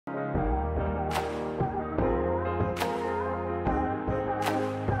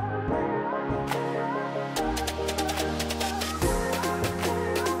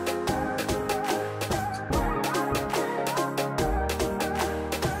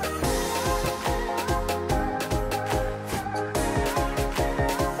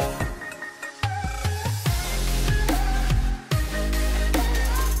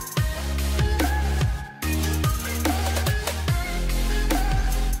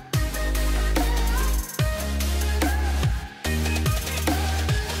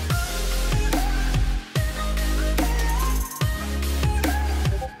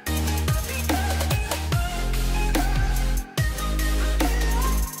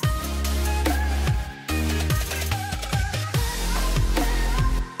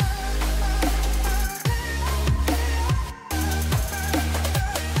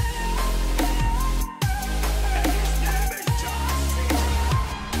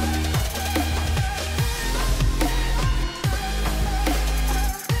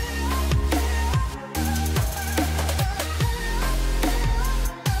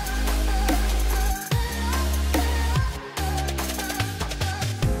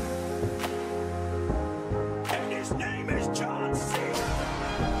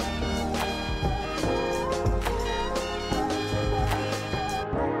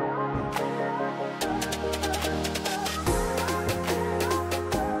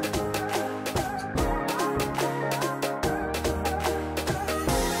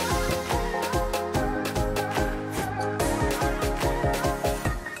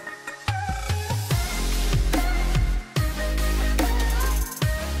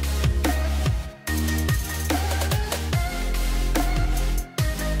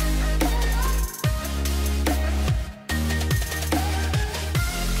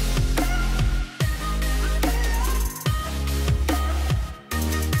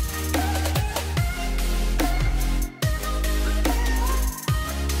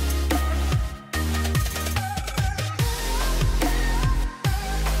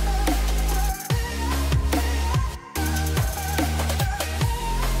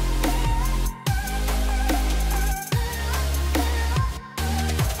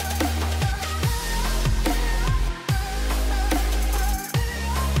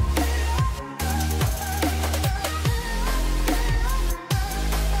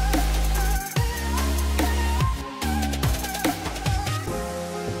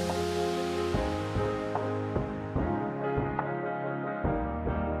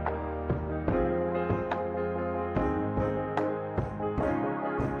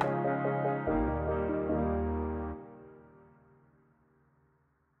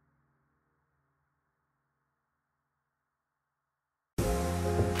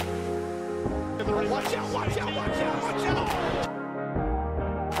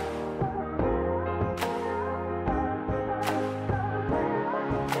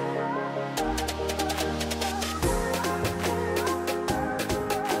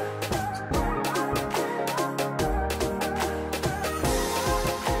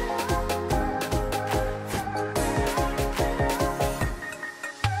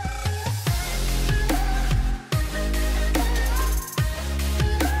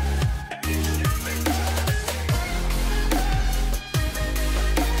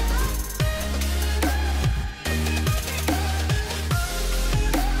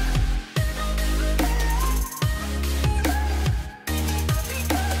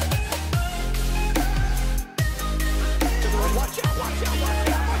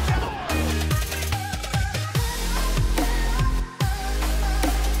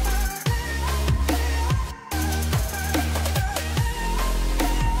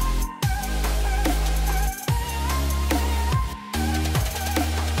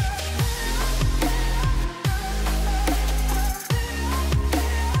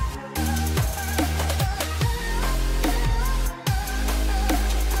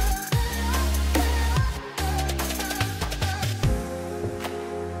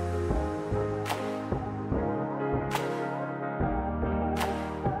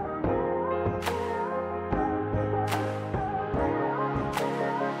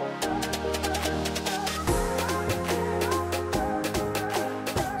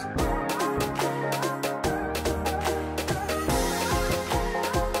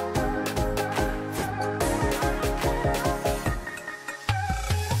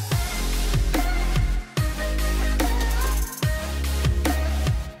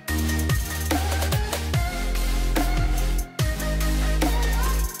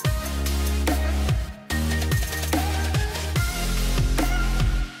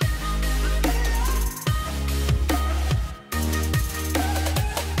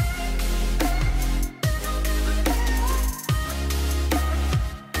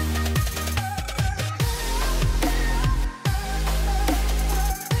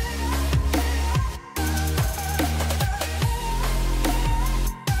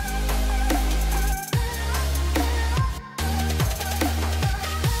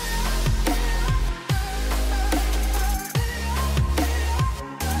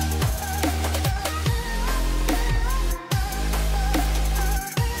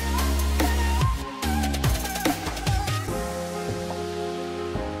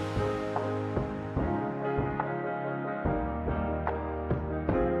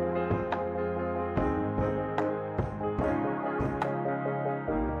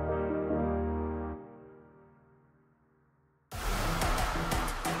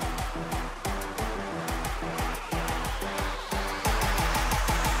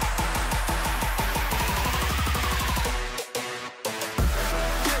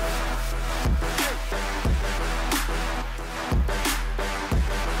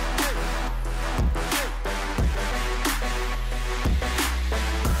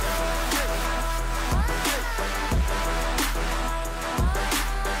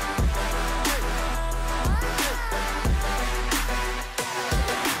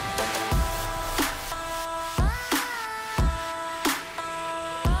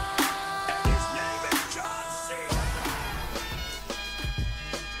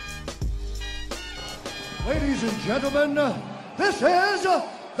Ladies and gentlemen, this is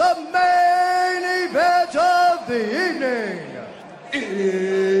the main event of the evening. It's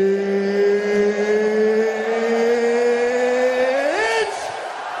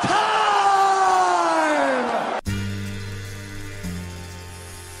time!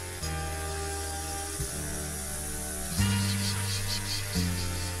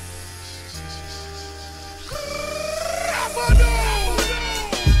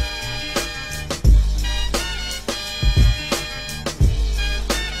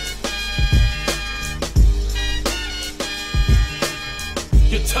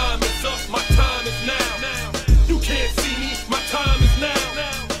 Your time is up, my time is now. You can't see me, my time is now.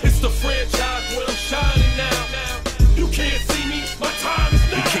 It's the franchise where I'm shining now. You can't see me, my time is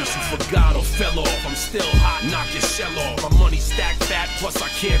now. In case you forgot or fell off, I'm still hot, knock your shell off. My money stacked fat, plus I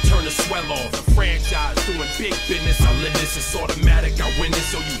can't turn the swell off. The franchise doing big business, I live this, it's automatic, I win this.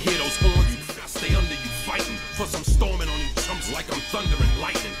 So you hear those horns, I stay under you fighting. Plus I'm storming on you chumps like I'm thunder and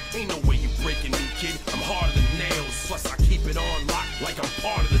lightning. Ain't no way you breaking me, kid, I'm harder than nails. Plus I keep it on lock like I'm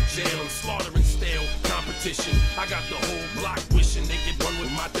part of the jail. I'm slaughtering stale competition. I got the whole block wishing they could run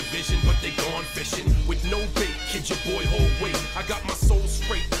with my division, but they gone fishing with no bait. Kid, your boy hold weight. I got my soul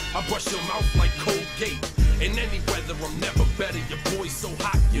straight. I brush your mouth like Colgate. In any weather, I'm never better. Your boy's so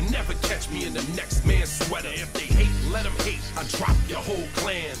hot, you never catch me in the next man's sweater. If they hate, let them hate. I drop your whole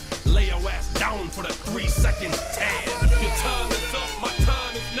clan. Lay your ass down for the 3-second tan. Your time is up, my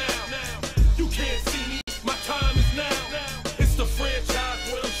time is now. You can't see me, my time is now. It's the franchise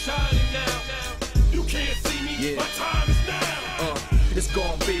where I'm shining now. You can't see me, my time is now. It's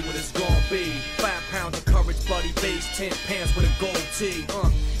gon' be what it's gon' be. 5 pounds of courage, bloody base, 10 pants with a gold tee.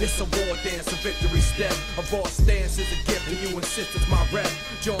 It's a war dance, a victory step. A raw stance is a gift, and you insist it's my rep.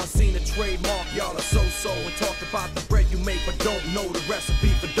 John Cena trademark, y'all are so-so. And talk about the bread you make, but don't know the recipe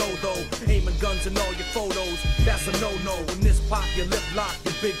for dodo. Aiming guns in all your photos, that's a no-no. When this pop, your lip lock,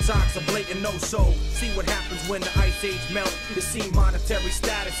 your big talks a blatant no-so. See what happens when the ice age melt. You see monetary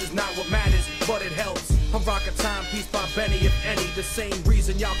status is not what matters, but it helps. I'm rocking timepiece by Benny, if any. The same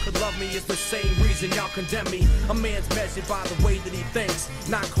reason y'all could love me is the same reason y'all condemn me. A man's measured by the way that he thinks,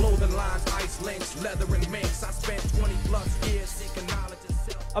 not clothing lines, ice links, leather and minks. I spent 20+ years seeking knowledge and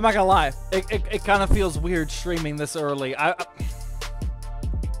self. I'm not gonna lie, it kind of feels weird streaming this early.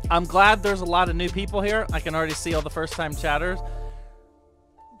 I'm glad there's a lot of new people here. I can already see all the first-time chatters,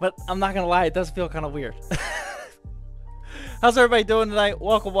 but I'm not gonna lie, it does feel kind of weird. How's everybody doing tonight?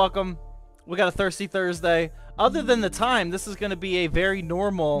 Welcome, welcome. We got a Thirsty Thursday. Other than the time, this is going to be a very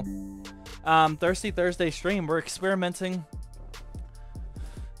normal Thirsty Thursday stream. We're experimenting.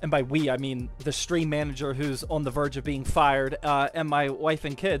 And by we, I mean the stream manager who's on the verge of being fired, and my wife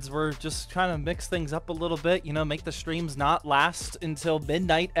and kids. We're just trying to mix things up a little bit, you know, make the streams not last until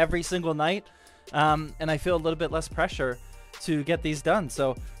midnight every single night. And I feel a little bit less pressure to get these done.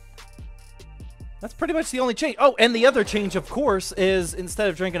 So that's pretty much the only change. Oh, and the other change, of course, is instead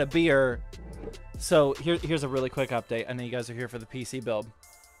of drinking a beer... So here's a really quick update. I know you guys are here for the PC build.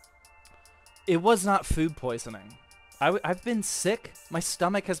 It was not food poisoning. I've been sick. My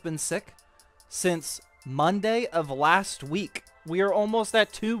stomach has been sick since Monday of last week. We are almost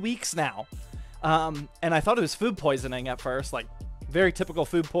at 2 weeks now. And I thought it was food poisoning at first. Like, very typical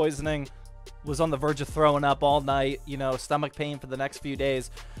food poisoning. Was on the verge of throwing up all night. You know, stomach pain for the next few days.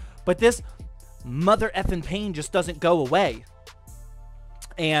 But this mother effing pain just doesn't go away.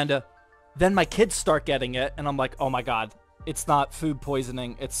 And... then my kids start getting it, and I'm like, oh my god, it's not food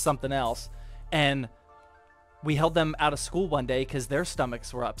poisoning, it's something else. And we held them out of school one day because their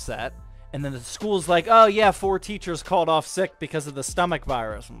stomachs were upset. And then the school's like, oh yeah, 4 teachers called off sick because of the stomach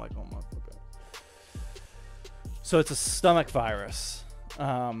virus. I'm like, oh my god. So it's a stomach virus.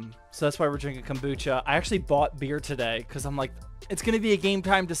 So that's why we're drinking kombucha. I actually bought beer today because I'm like, it's going to be a game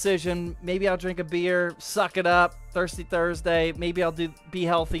time decision. Maybe I'll drink a beer, suck it up, Thirsty Thursday. Maybe I'll be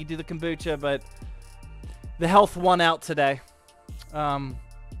healthy, do the kombucha, but the health won out today. Kind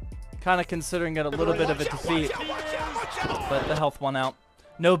of considering it a little bit of a defeat, but the health won out.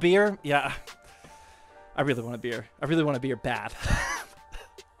 No beer? Yeah. I really want a beer. I really want a beer bad.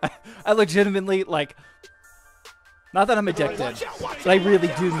 I legitimately, like... Not that I'm addicted, but I really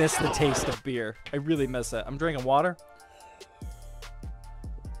do miss the taste of beer. I really miss it. I'm drinking water.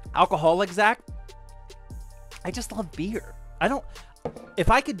 Alcoholic, Zach? I just love beer. I don't... If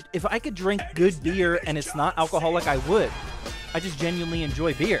I could drink good beer and it's not alcoholic, I would. I just genuinely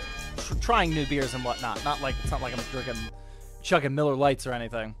enjoy beer. Trying new beers and whatnot. It's not like I'm chugging Miller Lights or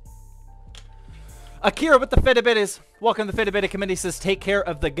anything. Akira with the Fitbit welcome to the Fitbit committee. Says take care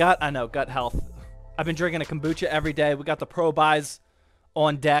of the gut. I know, gut health. I've been drinking a kombucha every day. We got the Pro Buys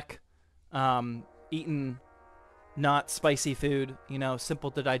on deck. eaten not spicy food, you know,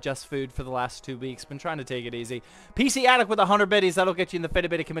 simple to digest food for the last 2 weeks. Been trying to take it easy. PC Addict with 100 biddies. That'll get you in the Fitty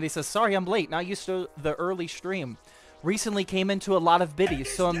Bitty committee. Says, sorry, I'm late. Not used to the early stream. Recently came into a lot of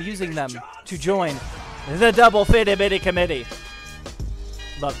biddies, so I'm using them to join the double Fitty Bitty committee.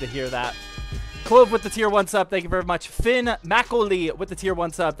 Love to hear that. Clove with the tier 1 sub. Thank you very much. Finn Macaulay with the tier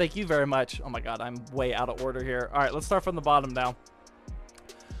 1 sub. Thank you very much. Oh my god, I'm way out of order here. All right, let's start from the bottom now.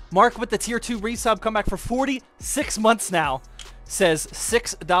 Mark with the tier 2 resub, come back for 46 months now. Says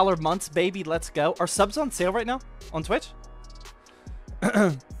 $6 months, baby, let's go. Are subs on sale right now on Twitch?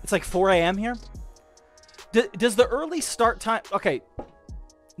 It's like 4 a.m. here. Does the early start time... Okay,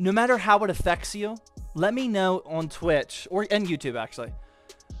 no matter how it affects you, let me know on Twitch, and YouTube actually.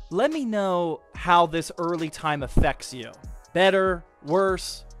 Let me know how this early time affects you. Better,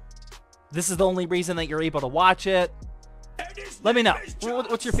 worse? This is the only reason that you're able to watch it. Let me know.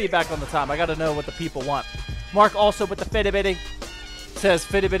 What's your feedback on the time? I got to know what the people want. Mark also with the Fitty Bitty says,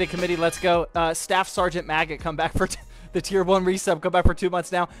 Fitty Bitty committee, let's go. Staff Sergeant Maggot come back for the tier 1 resub, come back for 2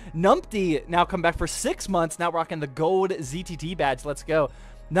 months now. Numpty now come back for 6 months, now rocking the gold ZTT badge. Let's go.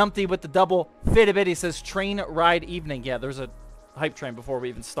 Numpty with the double Fitty Bitty says, train ride evening. Yeah, there's a hype train before we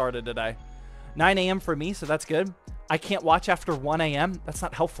even started today. 9 a.m. for me, so that's good. I can't watch after 1 a.m. That's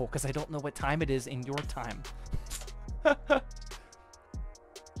not helpful because I don't know what time it is in your time.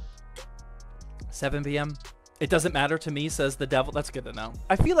 7 p.m. It doesn't matter to me, says the devil. That's good to know.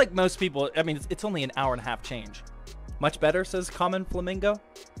 I feel like most people, I mean, it's only an hour and a half change. Much better, says Common Flamingo.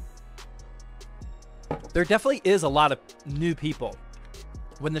 There definitely is a lot of new people.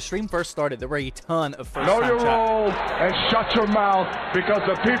 When the stream first started, there were a ton of first-time chat. Know your role and shut your mouth because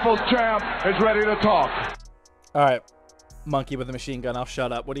the people's champ is ready to talk. All right, monkey with a machine gun. I'll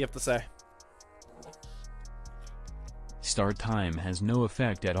shut up. What do you have to say? Start time has no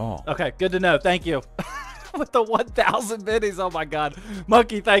effect at all. Okay, good to know. Thank you. With the 1,000 biddies. Oh my god.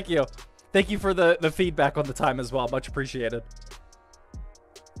 Monkey, thank you. Thank you for the feedback on the time as well. Much appreciated.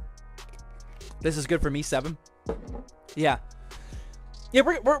 This is good for me, 7. Yeah. Yeah,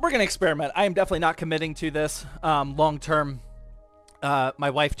 we're going to experiment. I am definitely not committing to this long term.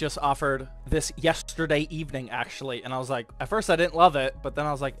 My wife just offered this yesterday evening, actually. And I was like, at first I didn't love it. But then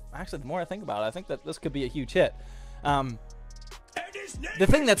I was like, actually, the more I think about it, I think that this could be a huge hit. The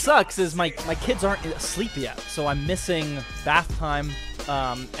thing that sucks is my kids aren't asleep yet, so I'm missing bath time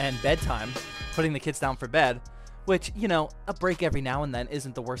and bedtime, putting the kids down for bed, which, you know, a break every now and then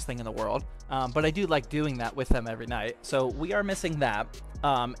isn't the worst thing in the world, but I do like doing that with them every night, so we are missing that,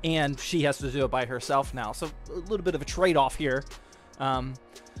 and she has to do it by herself now, so a little bit of a trade-off here,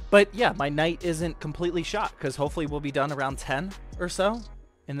 but yeah, my night isn't completely shot, because hopefully we'll be done around 10 or so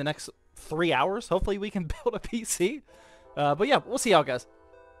in the next 3 hours. Hopefully we can build a PC. But yeah, we'll see how it goes.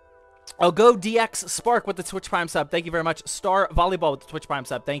 Oh, go DX Spark with the Twitch Prime sub. Thank you very much. Star Volleyball with the Twitch Prime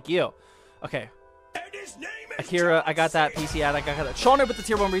sub. Thank you. Okay. Akira, I got that. PC Addict, I got that. Shauna with the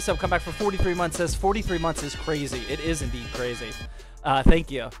tier 1 resub. Come back for 43 months. Says 43 months is crazy. It is indeed crazy.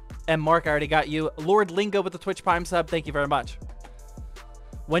 Thank you. And Mark, I already got you. Lord Lingo with the Twitch Prime sub. Thank you very much.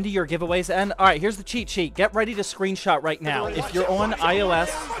 When do your giveaways end? All right, here's the cheat sheet. Get ready to screenshot right now. If you're on iOS,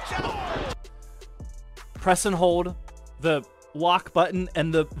 press and hold the lock button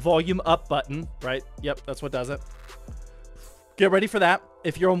and the volume up button, right? Yep, that's what does it. Get ready for that.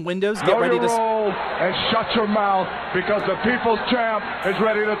 If you're on Windows, get ready to roll and shut your mouth because the people's champ is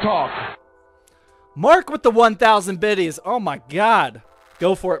ready to talk. Mark with the 1,000 biddies. Oh my god.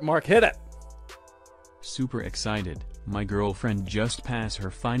 Go for it, Mark. Hit it. Super excited. My girlfriend just passed her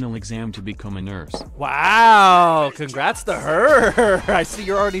final exam to become a nurse. Wow, congrats to her. I see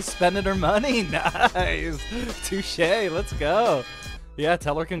you're already spending her money. Nice. Touche, let's go. Yeah,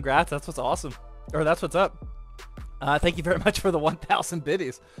 tell her congrats. That's what's awesome. Or that's what's up. Thank you very much for the 1,000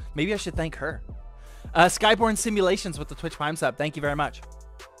 biddies. Maybe I should thank her. Skyborn Simulations with the Twitch Prime sub. Thank you very much.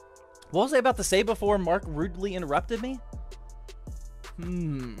 What was I about to say before Mark rudely interrupted me?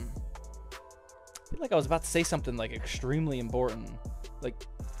 I feel like I was about to say something like extremely important, like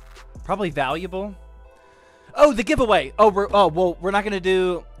probably valuable. Oh, the giveaway. Oh, well, we're not gonna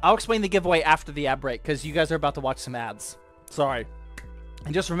do. I'll explain the giveaway after the ad break because you guys are about to watch some ads. Sorry.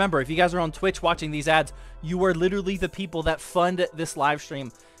 And just remember, if you guys are on Twitch watching these ads, you are literally the people that fund this live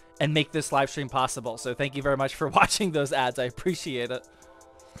stream and make this live stream possible. So thank you very much for watching those ads. I appreciate it.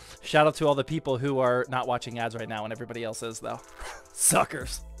 Shout out to all the people who are not watching ads right now and everybody else is, though.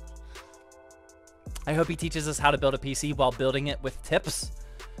 Suckers. I hope he teaches us how to build a PC while building it with tips.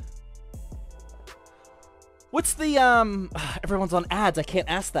 What's the, everyone's on ads. I can't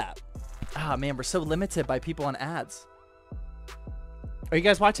ask that. Ah, man, we're so limited by people on ads. Are you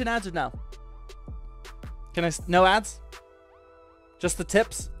guys watching ads or no? No ads? Just the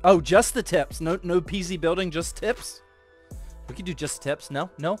tips? Oh, just the tips. No PC building, just tips? We could do just tips. No?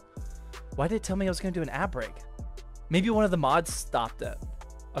 Why did it tell me I was going to do an ad break? Maybe one of the mods stopped it.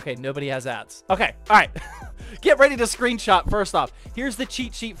 Okay, nobody has ads. Okay, all right. Get ready to screenshot first off. Here's the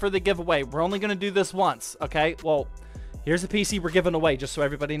cheat sheet for the giveaway. We're only going to do this once, okay? Well, here's the PC we're giving away, just so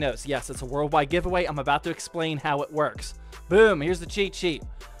everybody knows. Yes, it's a worldwide giveaway. I'm about to explain how it works. Boom, here's the cheat sheet.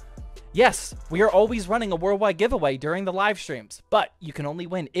 Yes, we are always running a worldwide giveaway during the live streams, but you can only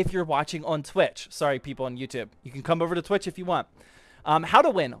win if you're watching on Twitch. Sorry, people on YouTube. You can come over to Twitch if you want. How to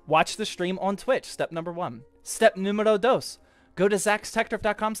win? Watch the stream on Twitch. Step number 1. Step numero dos. Go to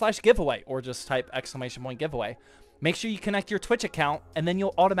zaxtechdrift.com/giveaway or just type !giveaway. Make sure you connect your Twitch account and then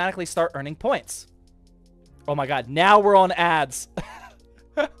you'll automatically start earning points. Oh my God, now we're on ads.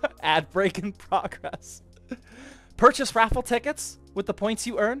 Ad break in progress. Purchase raffle tickets with the points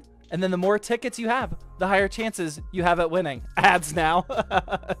you earn, and then the more tickets you have, the higher chances you have at winning. Ads now.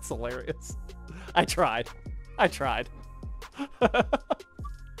 That's hilarious. I tried.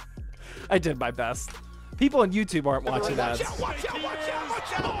 I did my best. People on YouTube aren't watching ads.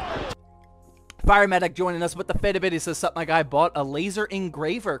 Fire Medic joining us with the Fitbit. He says, "Sup, my guy, bought a laser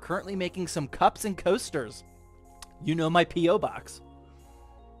engraver, currently making some cups and coasters. You know my P.O. box."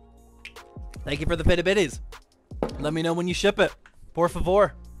 Thank you for the Fitbitties. Let me know when you ship it. Por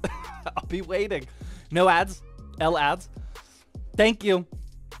favor. I'll be waiting. No ads. L ads. Thank you.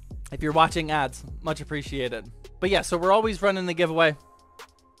 If you're watching ads, much appreciated. But yeah, so we're always running the giveaway.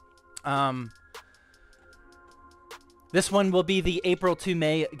 This one will be the April to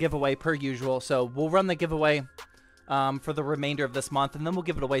May giveaway per usual. So we'll run the giveaway for the remainder of this month, and then we'll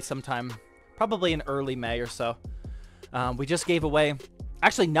give it away sometime, probably in early May or so. We just gave away,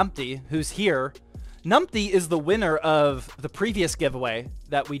 actually, Numpty, who's here. Numpty is the winner of the previous giveaway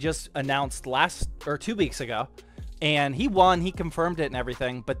that we just announced 2 weeks ago. And he won, he confirmed it and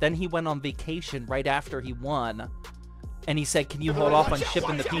everything, but then he went on vacation right after he won. And he said, "Can you hold off on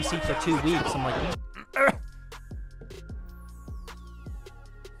shipping the PC for 2 weeks?" I'm like, "Ugh."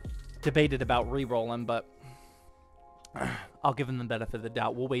 Debated about re-rolling, but I'll give him the benefit of the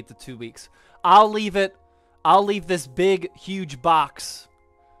doubt. We'll wait the 2 weeks. I'll leave this big, huge box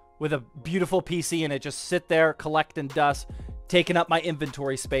with a beautiful PC in it just sit there collecting dust, taking up my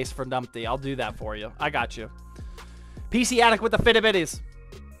inventory space for Numpty. I'll do that for you. I got you. PC Addict with the Fitbitties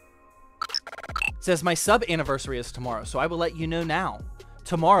says, "My sub anniversary is tomorrow, so I will let you know now.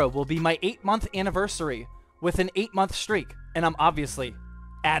 Tomorrow will be my 8-month anniversary with an 8-month streak, and I'm obviously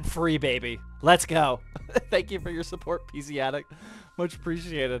ad-free, baby. Let's go." Thank you for your support, PC Addict. Much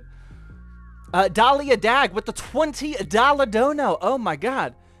appreciated. Dahlia Dag with the $20 dono. Oh my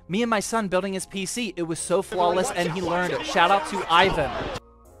God. Me and my son building his PC. It was so flawless, and he learned it. Shout out to Ivan.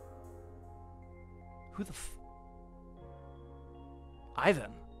 Who the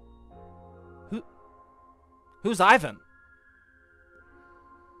Ivan? Who's Ivan?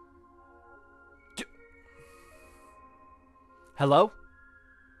 Hello?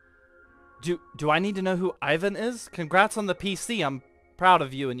 Do I need to know who Ivan is? Congrats on the PC. I'm proud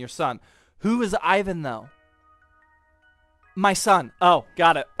of you and your son. Who is Ivan, though? My son. Oh,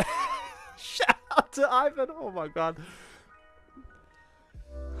 got it. Shout out to Ivan. Oh, my God.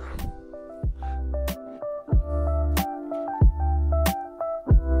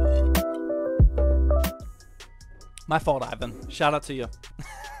 My fault, Ivan. Shout out to you.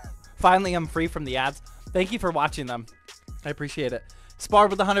 Finally, I'm free from the ads. Thank you for watching them. I appreciate it. Sparred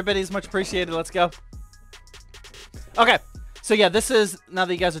with the 100 biddies. Much appreciated. Let's go. Okay. So, yeah, this is, now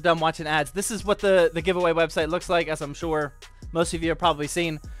that you guys are done watching ads, this is what the giveaway website looks like, as I'm sure most of you have probably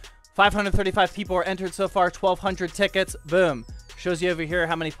seen. 535 people are entered so far. 1,200 tickets. Boom. Shows you over here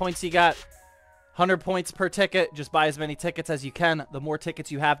how many points you got. 100 points per ticket. Just buy as many tickets as you can. The more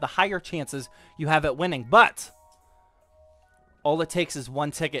tickets you have, the higher chances you have at winning. But all it takes is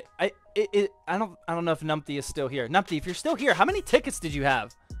one ticket. I don't know if Numpty is still here. Numpty, if you're still here, how many tickets did you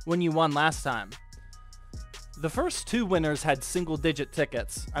have when you won last time? The first 2 winners had single-digit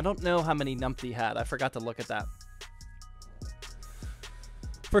tickets. I don't know how many Numpty had. I forgot to look at that.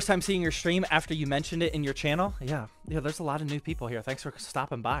 First time seeing your stream after you mentioned it in your channel? Yeah, there's a lot of new people here. Thanks for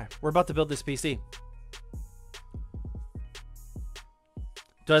stopping by. We're about to build this PC.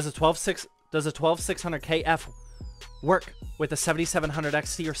 Does a 12600KF work with a 7700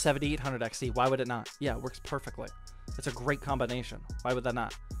 XT or 7800 XT? Why would it not? Yeah, it works perfectly. It's a great combination. Why would that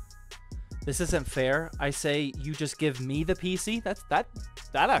not? This isn't fair. I say you just give me the PC. That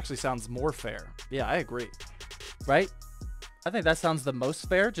actually sounds more fair. Yeah, I agree. Right? I think that sounds the most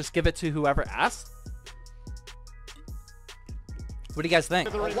fair. Just give it to whoever asked. What do you guys think?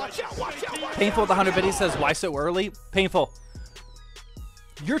 Painful with 100 biddies says, why so early? Painful.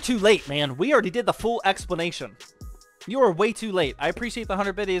 You're too late, man. We already did the full explanation. You are way too late. I appreciate the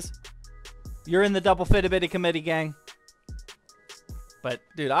 100 biddies. You're in the double fitted biddy committee, gang. But,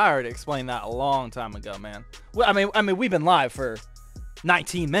 dude, I already explained that a long time ago, man. Well, I mean, we've been live for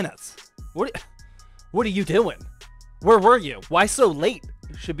 19 minutes. What are you doing? Where were you? Why so late?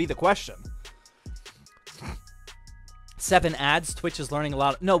 Should be the question. 7 ads. Twitch is learning a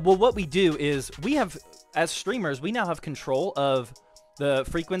lot. No, well, what we do is we have, as streamers, we now have control of the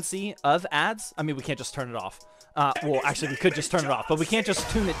frequency of ads. I mean, we can't just turn it off. Well, actually, we could just turn it off, but we can't just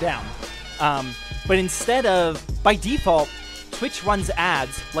tune it down. But instead of, by default, Twitch runs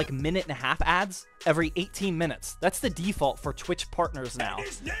ads, like 1.5-minute ads, every 18 minutes. That's the default for Twitch partners now.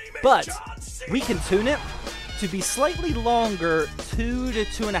 But we can tune it to be slightly longer, 2 to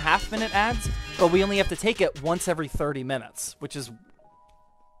 2.5-minute ads, but we only have to take it once every 30 minutes, which is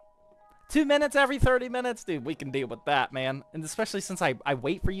 2 minutes every 30 minutes. Dude, we can deal with that, man. And especially since I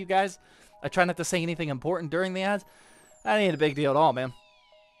wait for you guys, I try not to say anything important during the ads. That ain't a big deal at all, man.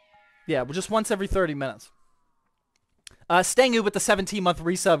 Yeah, well, just once every 30 minutes. Stangu with the 17-month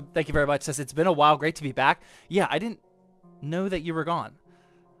resub, thank you very much, says, it's been a while, great to be back. Yeah, I didn't know that you were gone.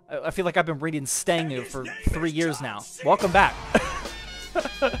 I feel like I've been reading Stangu for 3 years now. Welcome back.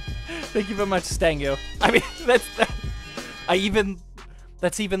 Thank you very much, Stangu. I mean,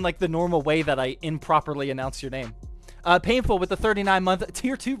 that's even like the normal way that I improperly announce your name. Painful with the 39-month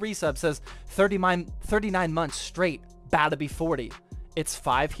tier 2 resub says 39 months straight, bad to be 40. It's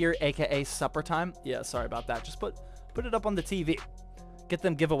 5 here, aka supper time. Yeah, sorry about that. Just put it up on the TV. Get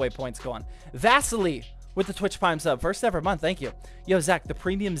them giveaway points going. Vasily with the Twitch Prime sub. First ever month, thank you. Yo, Zach, the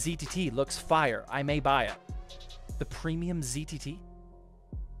premium ZTT looks fire. I may buy it. The premium ZTT?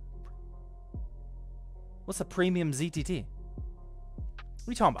 What's a premium ZTT? What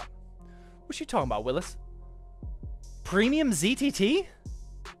are you talking about? What you talking about, Willis? Premium ZTT?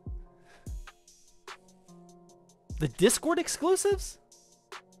 The Discord exclusives?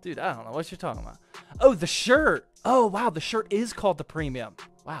 Dude, I don't know what you're talking about. Oh, the shirt. Oh, wow, the shirt is called the premium.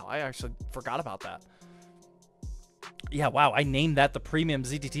 Wow, I actually forgot about that. Yeah, wow, I named that the premium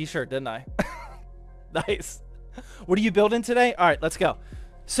ZTT shirt, didn't I? Nice. What are you building today? All right, let's go.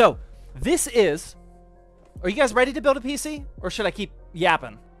 So, this is... Are you guys ready to build a PC? Or should I keep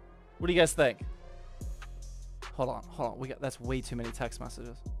yapping? What do you guys think? Hold on. That's way too many text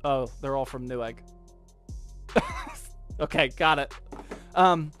messages. Oh, they're all from Newegg. Okay, got it.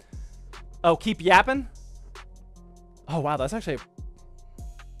 Oh, keep yapping? Oh, wow, that's actually...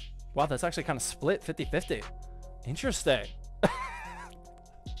 Wow, that's actually kind of split, 50-50. Interesting.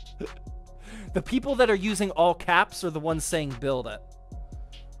 The people that are using all caps are the ones saying build it.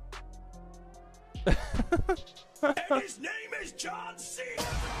 His name is John Cena.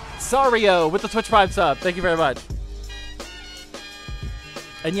 Sario with the Twitch Prime sub. Thank you very much.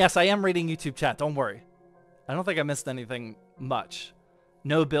 And yes, I am reading YouTube chat. Don't worry. I don't think I missed anything much.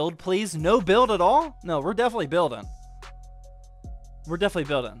 No build, please. No build at all? No, we're definitely building. We're definitely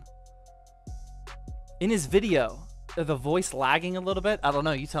building. In his video, the voice lagging a little bit? I don't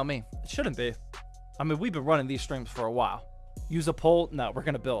know. You tell me. It shouldn't be. I mean, we've been running these streams for a while. Use a poll? No, we're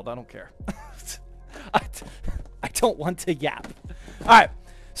going to build. I don't care. I don't want to yap. All right.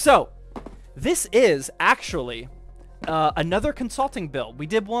 So, this is actually another consulting build. We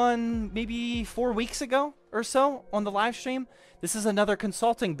did one maybe 4 weeks ago or so on the live stream. This is another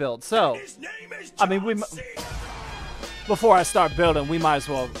consulting build. So, I mean, before I start building, we might as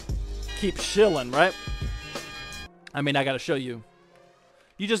well keep shilling, right? I mean, I got to show you.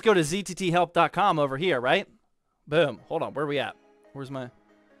 You just go to ztthelp.com over here, right? Boom. Hold on. Where are we at? Where's my...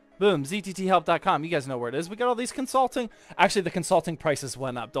 Boom. ztthelp.com. You guys know where it is. We got all these consulting... Actually, the consulting prices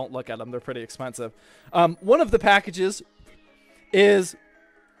went up. Don't look at them. They're pretty expensive. One of the packages is...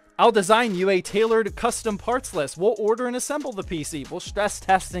 I'll design you a tailored custom parts list. We'll order and assemble the PC. We'll stress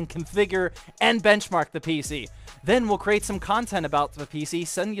test and configure and benchmark the PC. Then we'll create some content about the PC,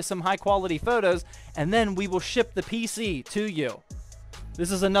 send you some high quality photos, and then we will ship the PC to you. This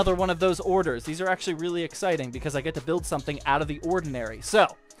is another one of those orders. These are actually really exciting because I get to build something out of the ordinary. So,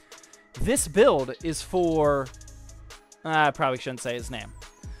 this build is for... I probably shouldn't say his name.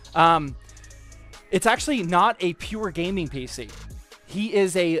 It's actually not a pure gaming PC. He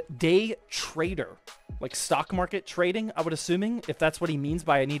is a day trader, like stock market trading, I would assuming, if that's what he means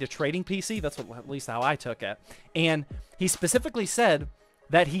by I need a trading PC. That's what, at least how I took it. And he specifically said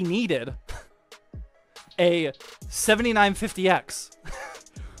that he needed a 7950X.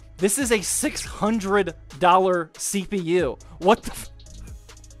 This is a $600 CPU. What the...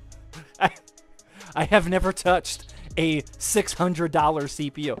 I have never touched a $600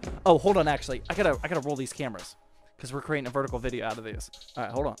 CPU. Oh, hold on, actually. I gotta roll these cameras because we're creating a vertical video out of these. All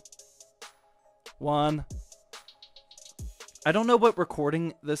right, hold on. One. I don't know what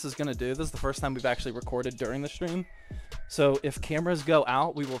recording this is gonna do. This is the first time we've actually recorded during the stream. So if cameras go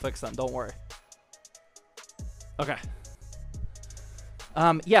out, we will fix them. Don't worry. Okay.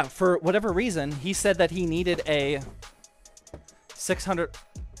 Yeah, for whatever reason, he said that he needed a 600...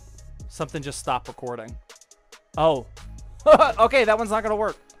 Something just stopped recording. Oh. Okay, that one's not gonna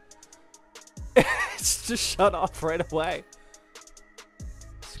work. It's just shut off right away.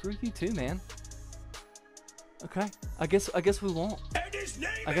 Screw you too, man. Okay. I guess we won't.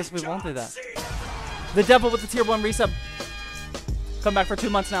 I guess we won't do that. The Devil with the tier 1 resub. Come back for 2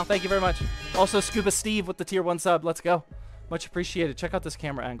 months now. Thank you very much. Also, Scuba Steve with the tier 1 sub. Let's go. Much appreciated. Check out this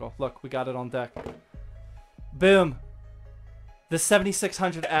camera angle. Look, we got it on deck. Boom. The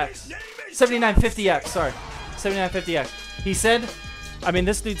 7600X. 7950X, sorry. 7950X. He said, I mean,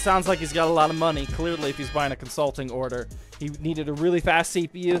 this dude sounds like he's got a lot of money. Clearly, if he's buying a consulting order. He needed a really fast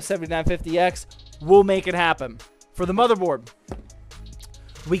CPU, 7950X. We'll make it happen. For the motherboard,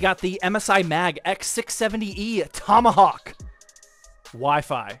 we got the MSI Mag X670E Tomahawk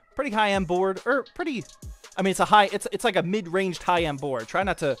Wi-Fi. Pretty high-end board, or pretty... I mean, it's like a mid-ranged high-end board. Try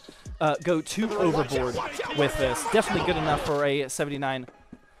not to go too overboard with this. Definitely good enough for a 7950X.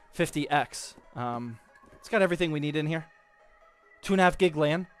 It's got everything we need in here. 2.5 gig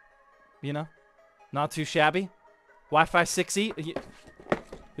LAN, you know, not too shabby. Wi-Fi 6E.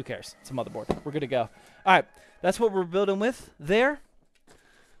 Who cares? It's a motherboard. We're good to go. All right, that's what we're building with there.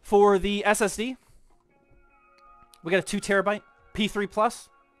 For the SSD, we got a 2 terabyte P3 Plus,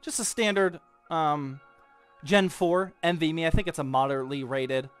 just a standard Gen 4 NVMe. I think it's a moderately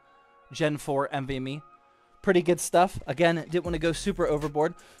rated Gen 4 NVMe. Pretty good stuff. Again, didn't want to go super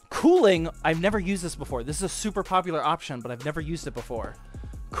overboard. Cooling, I've never used this before. This is a super popular option, but I've never used it before.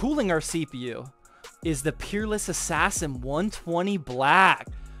 Cooling our CPU is the Peerless Assassin 120 Black.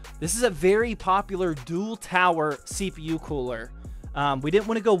 This is a very popular dual tower CPU cooler. We didn't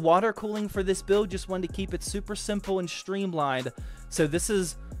want to go water cooling for this build, just wanted to keep it super simple and streamlined. So this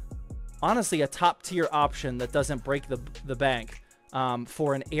is honestly a top tier option that doesn't break the bank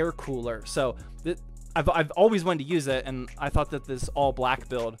for an air cooler. So I've always wanted to use it, and I thought that this all black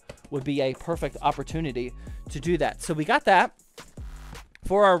build would be a perfect opportunity to do that. So we got that.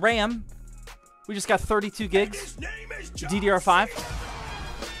 For our RAM, we just got 32 gigs DDR5.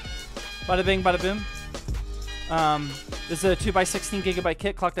 Bada bing, bada boom. This is a 2x16 gigabyte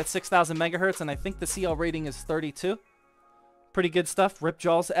kit clocked at 6,000 megahertz, and I think the CL rating is 32. Pretty good stuff.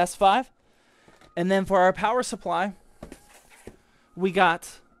 Ripjaws S5. And then for our power supply, we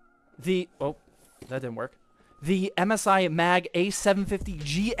got the... Oh, that didn't work. The MSI Mag A750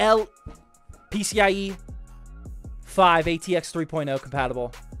 GL PCIe 5 ATX 3.0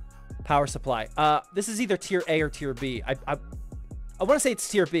 compatible power supply. This is either tier A or tier B. I want to say it's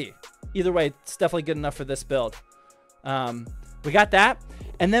tier B. Either way, it's definitely good enough for this build. We got that.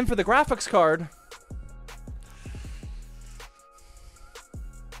 And then for the graphics card...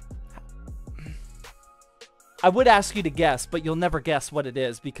 I would ask you to guess, but you'll never guess what it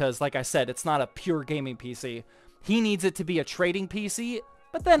is because, like I said, it's not a pure gaming PC. He needs it to be a trading PC,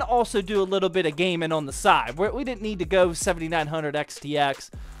 but then also do a little bit of gaming on the side. We didn't need to go 7900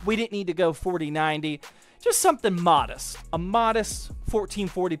 XTX. We didn't need to go 4090. Just something modest. A modest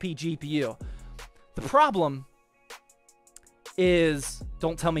 1440p GPU. The problem is...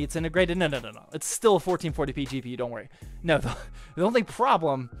 Don't tell me it's integrated. No. It's still a 1440p GPU, don't worry. No, the only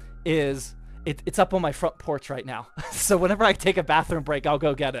problem is... It's up on my front porch right now. So whenever I take a bathroom break, I'll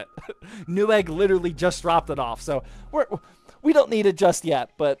go get it. Newegg literally just dropped it off. So we don't need it just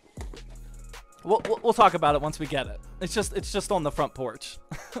yet, but we'll talk about it once we get it. It's just on the front porch.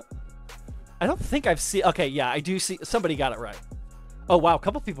 I don't think I've seen... Okay, yeah, I do see... Somebody got it right. Oh, wow, a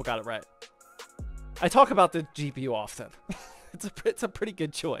couple people got it right. I talk about the GPU often. It's a pretty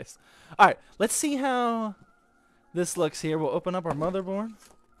good choice. All right, let's see how this looks here. We'll open up our motherboard.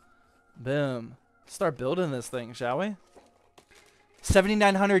 Boom. Start building this thing, shall we?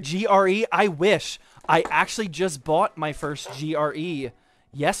 7900 GRE. I wish. I actually just bought my first GRE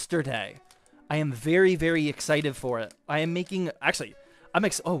yesterday. I am very, very excited for it. I am making... Actually,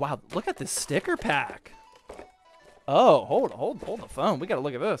 oh, wow. Look at this sticker pack. Oh, hold the phone. We got to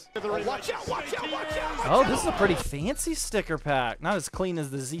look at this. Oh, this is a pretty fancy sticker pack. Not as clean as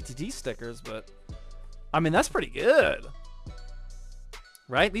the ZTT stickers, but... I mean, that's pretty good.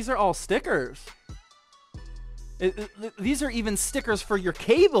 Right? These are all stickers. These are even stickers for your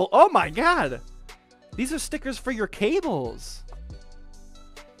cable. Oh my god. These are stickers for your cables.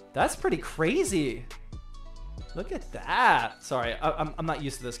 That's pretty crazy. Look at that. Sorry, I'm not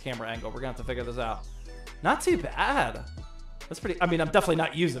used to this camera angle. We're going to have to figure this out. Not too bad. That's pretty... I mean, I'm definitely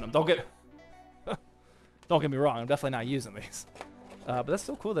not using them. Don't get me wrong. I'm definitely not using these. But that's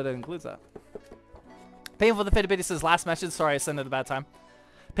still cool that it includes that. Painful the Fitbit says, last message. Sorry, I sent it at a bad time.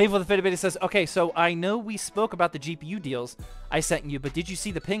 Painful the Fitbit says, okay, so I know we spoke about the GPU deals I sent you, but did you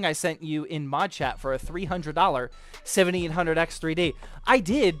see the ping I sent you in mod chat for a $300 7800X3D? I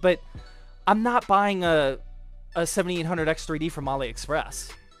did, but I'm not buying a 7800X3D from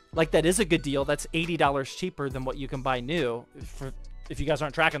AliExpress. Like, that is a good deal. That's $80 cheaper than what you can buy new. If you guys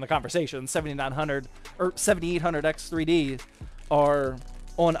aren't tracking the conversation, 7900 or 7800X3D are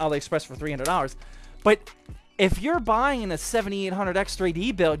on AliExpress for $300. But if you're buying a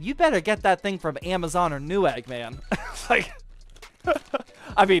 7800X3D build, you better get that thing from Amazon or Newegg, man. Like,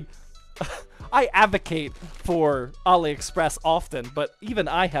 I mean, I advocate for AliExpress often, but even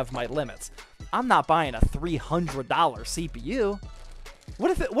I have my limits. I'm not buying a $300 CPU.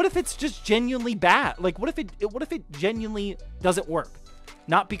 What if it's just genuinely bad? Like, what if it genuinely doesn't work?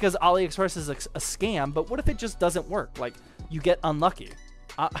 Not because AliExpress is a scam, but what if it just doesn't work? Like, you get unlucky.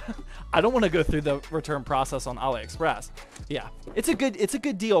 I don't want to go through the return process on AliExpress. Yeah, it's a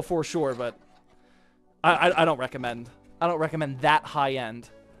good deal for sure, but I don't recommend that high end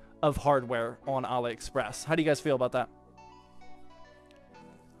of hardware on AliExpress. How do you guys feel about that?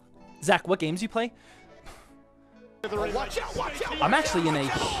 Zach, what games you play? I'm actually in a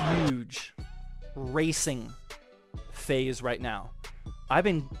huge racing phase right now. I've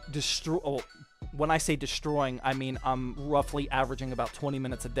been when I say destroying, I mean I'm roughly averaging about 20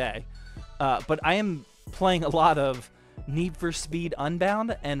 minutes a day. But I am playing a lot of Need for Speed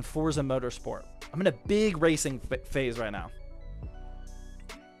Unbound and Forza Motorsport. I'm in a big racing phase right now.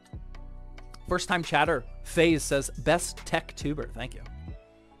 First time chatter, FaZe says, best tech tuber. Thank you.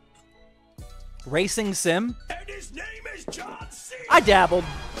 Racing sim? And his name is John C. I dabbled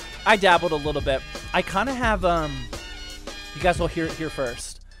a little bit. I kind of have, you guys will hear it here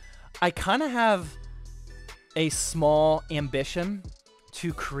first. I kind of have a small ambition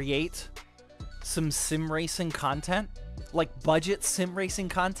to create some sim racing content, like budget sim racing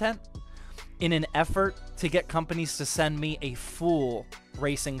content, in an effort to get companies to send me a full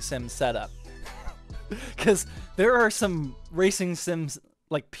racing sim setup. Because there are some racing sims,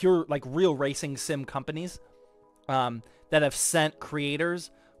 like pure, like real racing sim companies that have sent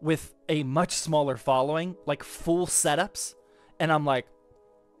creators with a much smaller following, like full setups. And I'm like,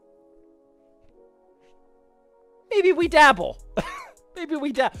 maybe we dabble. Maybe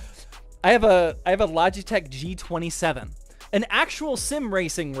we dabble. I have a Logitech G27, an actual sim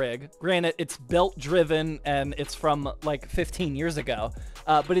racing rig. Granted, it's belt driven and it's from like 15 years ago,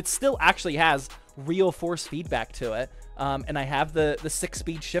 but it still actually has real force feedback to it. And I have the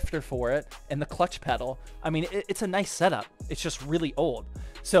 6-speed shifter for it and the clutch pedal. I mean, it's a nice setup. It's just really old.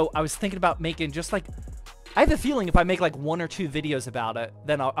 So I was thinking about making just like, I have a feeling if I make like 1 or 2 videos about it,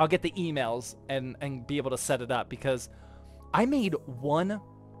 then I'll get the emails and be able to set it up, because I made one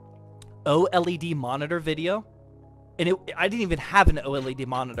OLED monitor video, and I didn't even have an OLED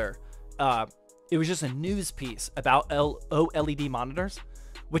monitor. It was just a news piece about OLED monitors,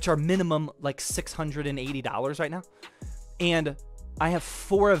 which are minimum like $680 right now. And I have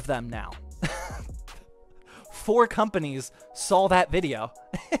 4 of them now. 4 companies saw that video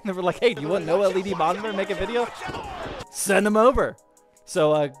and they were like, hey, do you want an OLED monitor and make a video? Send them over.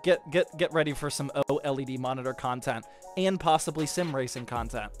 So get ready for some OLED monitor content and possibly sim racing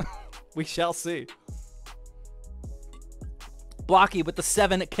content. We shall see. Blocky with the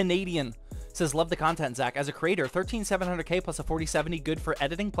 7 Canadian says, love the content, Zach. As a creator, 13700K plus a 4070, good for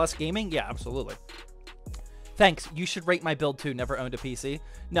editing plus gaming? Yeah, absolutely. Thanks. You should rate my build too. Never owned a PC.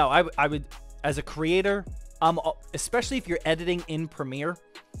 No, I would, as a creator, especially if you're editing in Premiere,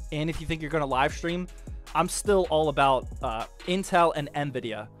 and if you think you're going to live stream, I'm still all about Intel and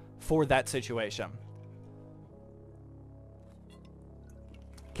NVIDIA for that situation.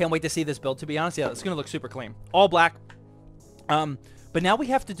 Can't wait to see this build, to be honest. Yeah, it's going to look super clean. All black. But now we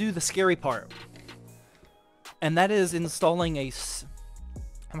have to do the scary part. And that is installing a...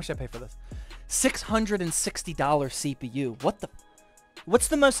 How much did I pay for this? $660 CPU. What's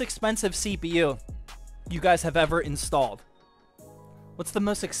the most expensive CPU you guys have ever installed? What's the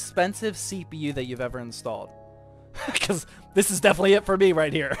most expensive CPU that you've ever installed? Because this is definitely it for me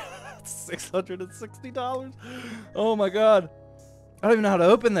right here. $660. Oh my god. I don't even know how to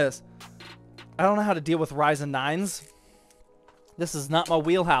open this. I don't know how to deal with Ryzen 9s. This is not my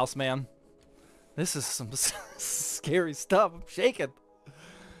wheelhouse, man. This is some scary stuff. I'm shaking.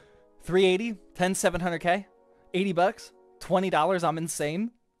 380, 10700K, $80, $20. I'm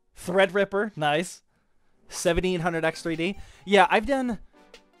insane. Threadripper, nice. 7800 X3D. Yeah, I've done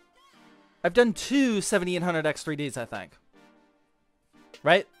 2 7800 X3Ds, I think.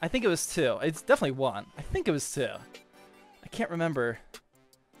 Right? I think it was 2. It's definitely 1. I think it was 2. I can't remember.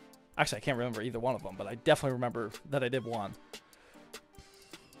 Actually, I can't remember either one of them, but I definitely remember that I did 1.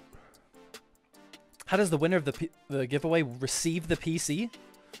 How does the winner of the giveaway receive the PC?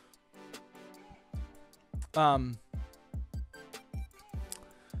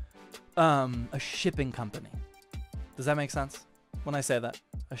 A shipping company. Does that make sense when I say that?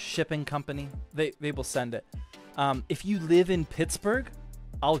 A shipping company, they will send it. If you live in Pittsburgh,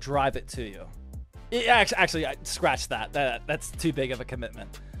 I'll drive it to you. Actually, scratch that. That's too big of a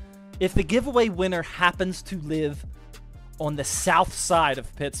commitment. If the giveaway winner happens to live on the south side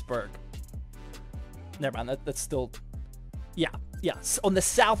of Pittsburgh, never mind. That's still, yeah. On the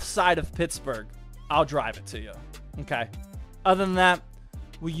south side of Pittsburgh, I'll drive it to you. Okay. Other than that,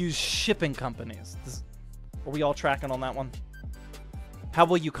 we use shipping companies. Are we all tracking on that one? How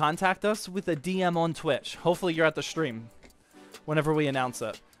will you contact us? With a DM on Twitch. Hopefully you're at the stream whenever we announce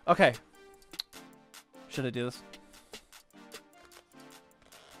it. Okay. Should I do this?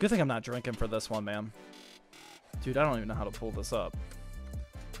 Good thing I'm not drinking for this one, man. Dude, I don't even know how to pull this up.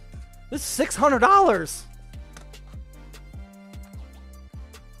 This is $600!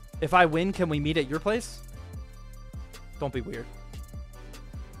 If I win, can we meet at your place? Don't be weird.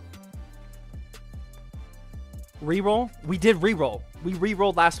 Reroll? We did reroll. We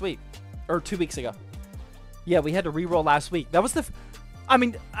re-rolled last week. Or 2 weeks ago. Yeah, we had to re-roll last week. That was the... I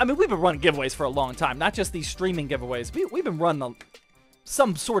mean, we've been running giveaways for a long time. Not just these streaming giveaways. We've been running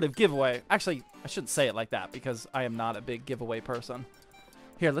some sort of giveaway. Actually, I shouldn't say it like that because I am not a big giveaway person.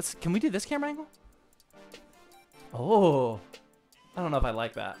 Here, can we do this camera angle? Oh. I don't know if I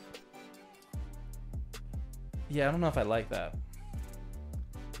like that. Yeah, I don't know if I like that.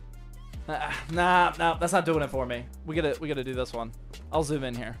 Nah, that's not doing it for me. We gotta do this one. I'll zoom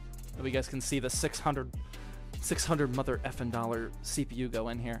in here, so you guys can see the 600 mother effing dollar CPU go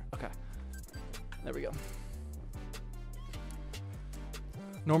in here. Okay, there we go.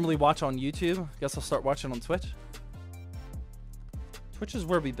 Normally watch on YouTube. Guess I'll start watching on Twitch. Twitch is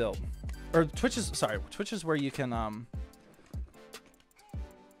where we build, or Twitch is where you can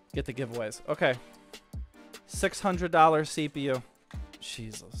get the giveaways. Okay, $600 CPU.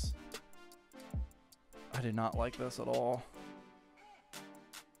 Jesus. I did not like this at all.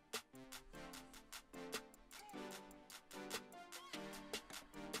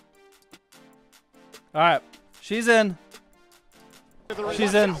 Alright. She's in.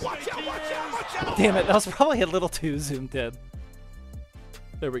 She's in. Damn it. That was probably a little too zoomed in.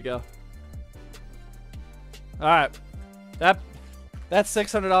 There we go. Alright. That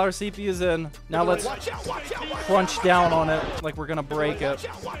 $600 CPU is in. Now let's crunch down on it like we're gonna break it.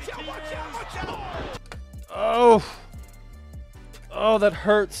 Oh, that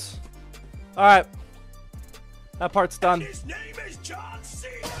hurts. All right, that part's done.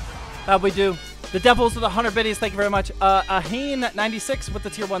 How'd we do? The Devils with 100 biddies. Thank you very much. Aheen96 with the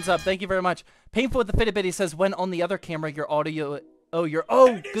tier 1 sub. Thank you very much. Painful with the fitted biddy says, when on the other camera, your audio.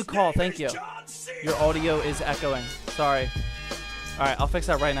 Oh, good call. Thank you. Your audio is echoing. Sorry. All right, I'll fix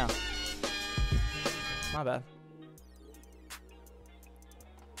that right now. My bad.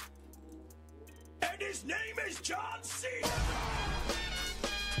 His name is John C.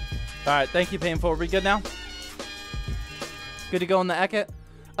 Alright, thank you, Painful. Are we good now? Good to go on the Eckett.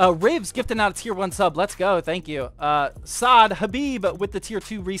 Rivs gifting out a tier 1 sub. Let's go. Thank you. Saad Habib with the tier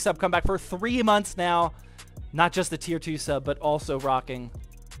 2 resub. Come back for 3 months now. Not just the tier 2 sub, but also rocking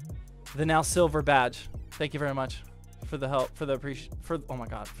the now silver badge. Thank you very much for the help, oh my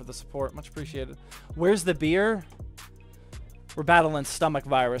god, for the support. Much appreciated. Where's the beer? We're battling stomach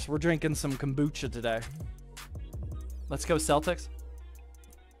virus. We're drinking some kombucha today. Let's go Celtics.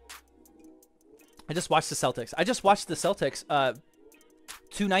 I just watched the Celtics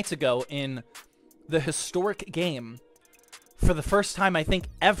 2 nights ago in the historic game. For the first time, I think,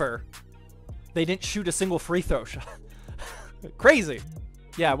 ever, they didn't shoot a single free throw shot. Crazy.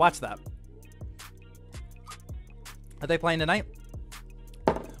 Yeah, watch that. Are they playing tonight?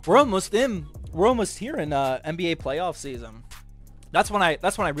 We're almost here in NBA playoff season. That's when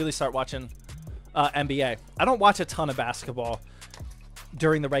I really start watching NBA. I don't watch a ton of basketball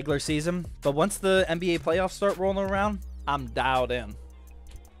during the regular season, but once the NBA playoffs start rolling around, I'm dialed in.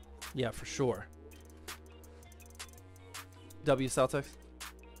 Yeah, for sure. W Celtics.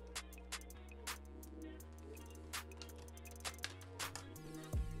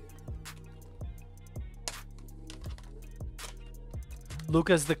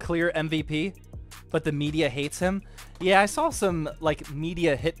 Luka's the clear MVP, but the media hates him. Yeah, I saw some like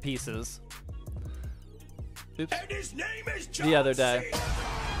media hit pieces. oops, the other day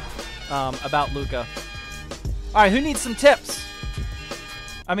about Luca. All right, who needs some tips?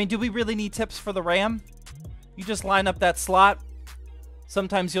 I mean, do we really need tips for the RAM? You just line up that slot.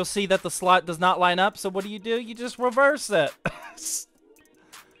 Sometimes you'll see that the slot does not line up, so what do? You just reverse it.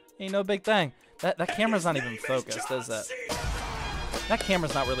 Ain't no big thing. That camera's not even focused, is it? That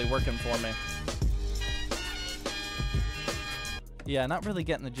camera's not really working for me. Yeah, not really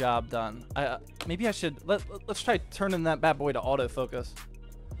getting the job done. Maybe I should... Let's try turning that bad boy to autofocus.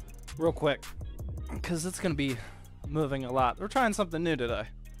 Real quick. Because it's going to be moving a lot. We're trying something new today.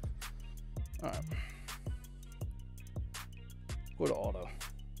 Alright. Go to auto.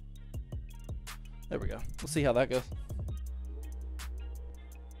 There we go. We'll see how that goes.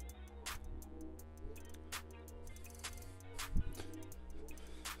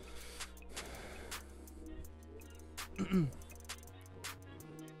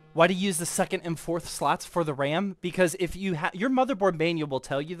 Why do you use the second and fourth slots for the RAM? Because if you have your motherboard manual will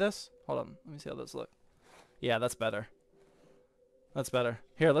tell you this. Hold on, let me see how this looks. Yeah, that's better. That's better.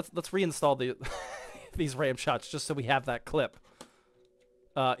 Here, let's reinstall the these RAM shots just so we have that clip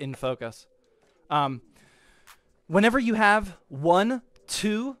in focus. Whenever you have one,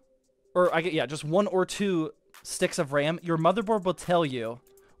 two, or just one or two sticks of RAM, your motherboard will tell you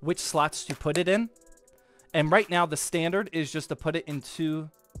which slots to put it in. And right now the standard is just to put it in 2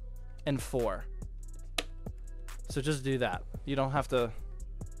 and 4. So just do that. You don't have to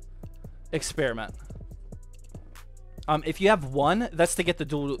experiment. If you have one, that's to get the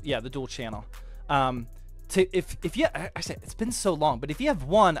dual, the dual channel. If you, I said it's been so long, but if you have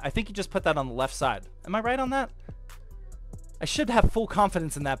one, I think you just put that on the left side. Am I right on that? I should have full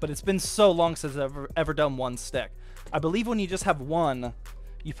confidence in that, but it's been so long since I've ever done one stick. I believe when you just have one,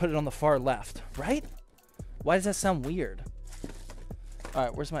 you put it on the far left, right? Why does that sound weird? All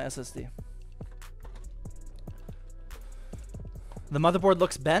right, where's my SSD? The motherboard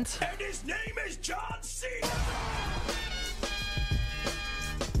looks bent. And his name is John C.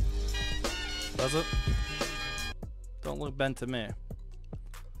 Does it? Don't look bent to me.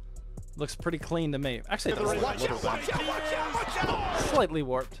 Looks pretty clean to me. Actually, it does look a little bent. Slightly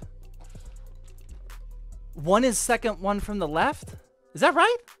warped. One is second one from the left? Is that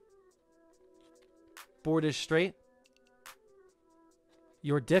right? Board is straight.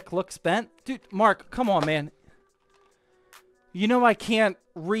 Your dick looks bent? Dude, Mark, come on, man. You know I can't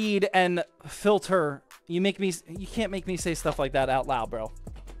read and filter. You can't make me say stuff like that out loud, bro.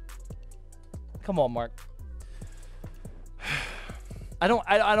 Come on, Mark. I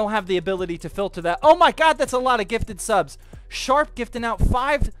don't have the ability to filter that. Oh my god, that's a lot of gifted subs. Sharp gifting out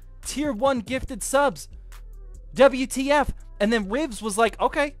 5 tier 1 gifted subs. WTF. And then Rivs was like,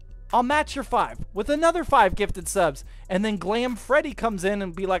 okay, I'll match your 5 with another 5 gifted subs. And then Glam Freddy comes in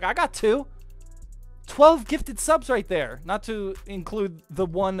and be like, I got 2. 12 gifted subs right there. Not to include the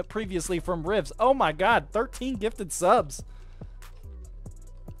one previously from Rivs. Oh my god, 13 gifted subs.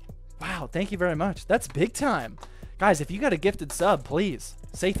 Wow, thank you very much. That's big time. Guys, if you got a gifted sub, please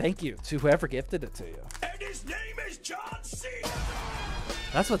say thank you to whoever gifted it to you. And his name is John C.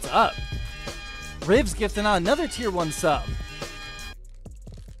 That's what's up. Rivs gifting out another tier 1 sub.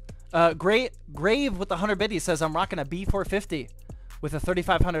 Grave with the 100 biddies says, I'm rocking a B450 with a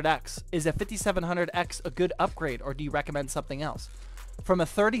 3500X. Is a 5700X a good upgrade, or do you recommend something else? From a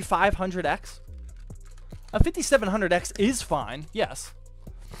 3500X? A 5700X is fine, yes.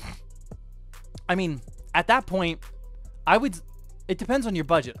 I mean, at that point, it depends on your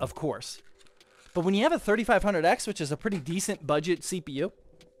budget, of course. But when you have a 3500X, which is a pretty decent budget CPU,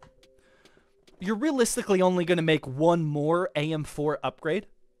 you're realistically only going to make one more AM4 upgrade.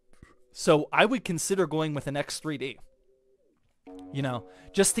 So I would consider going with an X3D. You know,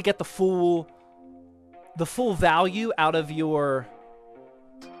 just to get the full value out of your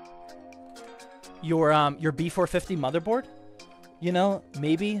B450 motherboard. You know,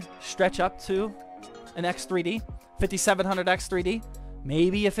 maybe stretch up to an X3D, 5700 X3D,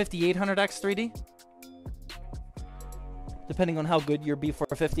 maybe a 5800 X3D, depending on how good your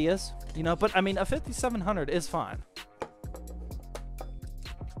B450 is, you know, but I mean, a 5700 is fine.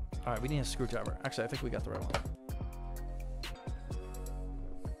 All right, we need a screwdriver. Actually, I think we got the right one.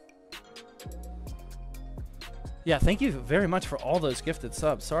 Yeah, thank you very much for all those gifted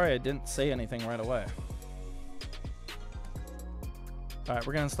subs. Sorry I didn't say anything right away. All right,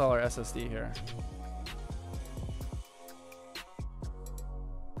 we're gonna install our SSD here.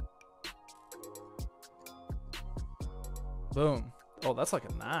 Boom. Oh, that's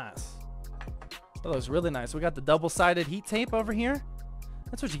looking nice. That looks really nice. We got the double-sided heat tape over here.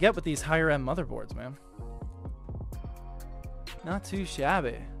 That's what you get with these higher-end motherboards, man. Not too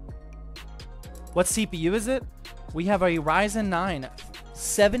shabby. What CPU is it? We have a Ryzen 9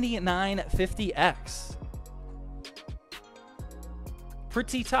 7950X.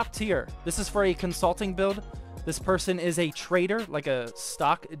 Pretty top tier. This is for a consulting build. This person is a trader, like a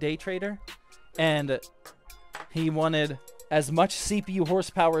stock day trader, and he wanted as much CPU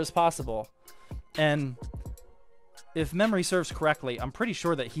horsepower as possible. And if memory serves correctly, I'm pretty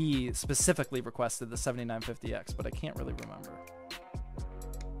sure that he specifically requested the 7950X, but I can't really remember.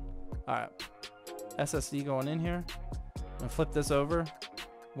 All right, SSD going in here. I'm gonna flip this over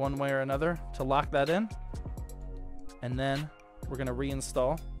one way or another to lock that in, and then we're gonna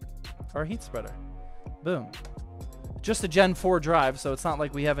reinstall our heat spreader. Boom. Just a Gen 4 drive, so it's not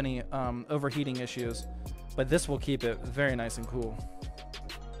like we have any overheating issues, but this will keep it very nice and cool.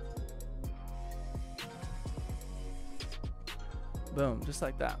 Boom, just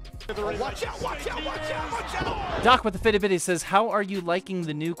like that. Watch out, watch out, watch out, watch out! Doc with the Fitty Bitty says, how are you liking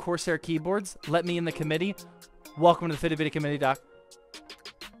the new Corsair keyboards? Let me in the committee. Welcome to the Fitty Bitty committee, Doc.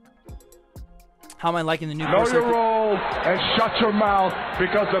 How am I liking the new Know Corsair? your role and shut your mouth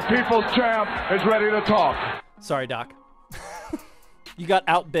because the people's champ is ready to talk. Sorry, Doc. You got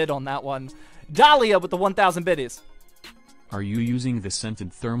outbid on that one. Dahlia with the 1,000 biddies. Are you using the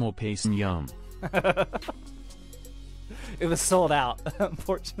scented thermal paste? Yum. It was sold out,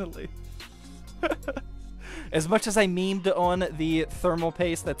 unfortunately. As much as I memed on the thermal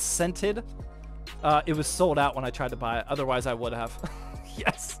paste that's scented, it was sold out when I tried to buy it. Otherwise, I would have.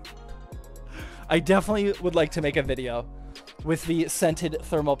 Yes. I definitely would like to make a video with the scented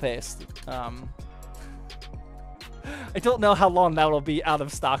thermal paste. I don't know how long that will be out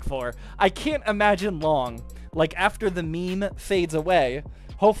of stock for. I can't imagine long. Like, after the meme fades away,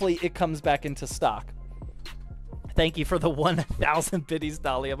 hopefully it comes back into stock. Thank you for the 1,000 biddies,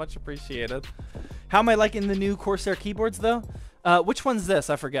 Dahlia. Much appreciated. How am I liking the new Corsair keyboards, though? Which one's this?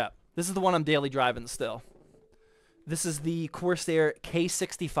 I forget. This is the one I'm daily driving still. This is the Corsair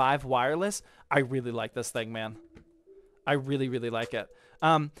K65 wireless. I really like this thing, man. I really, really like it.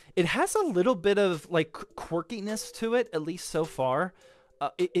 It has a little bit of, like, quirkiness to it, at least so far.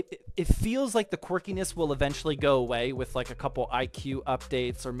 It feels like the quirkiness will eventually go away with, like, a couple IQ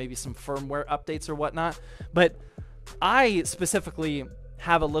updates or maybe some firmware updates or whatnot. But I specifically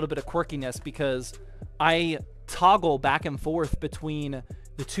have a little bit of quirkiness because I toggle back and forth between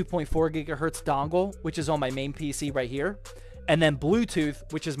the 2.4 gigahertz dongle, which is on my main PC right here, and then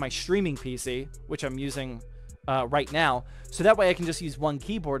Bluetooth, which is my streaming PC, which I'm using right now. So that way I can just use one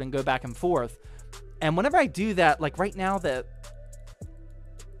keyboard and go back and forth. And whenever I do that, like right now that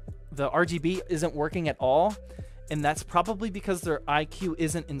the RGB isn't working at all, and that's probably because their IQ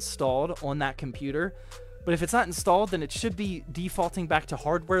isn't installed on that computer. But if it's not installed, then it should be defaulting back to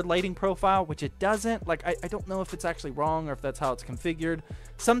hardware lighting profile, which it doesn't. Like, I don't know if it's actually wrong or if that's how it's configured.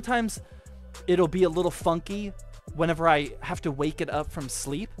 Sometimes it'll be a little funky whenever I have to wake it up from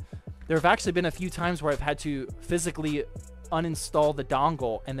sleep. There have actually been a few times where I've had to physically uninstall the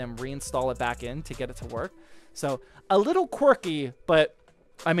dongle and then reinstall it back in to get it to work. So a little quirky, but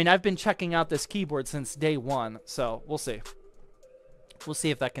I mean, I've been checking out this keyboard since day one, so we'll see. We'll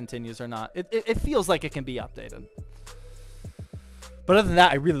see if that continues or not. It feels like it can be updated. But other than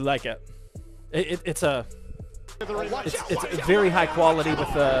that, I really like it. It's very high quality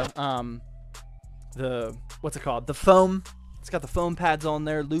with the what's it called? The foam. It's got the foam pads on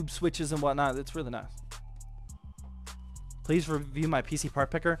there, lube switches and whatnot. It's really nice. Please review my PC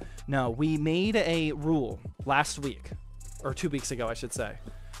part picker. No, we made a rule last week, or 2 weeks ago, I should say.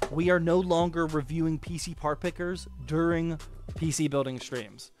 We are no longer reviewing PC part pickers during PC building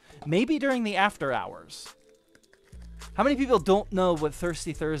streams. Maybe during the after hours. How many people don't know what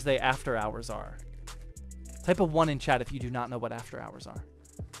Thirsty Thursday after hours are? Type a 1 in chat if you do not know what after hours are.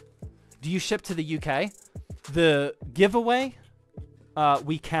 Do you ship to the UK? The giveaway,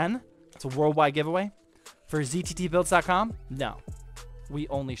 we can. It's a worldwide giveaway. For ZTTbuilds.com, no. We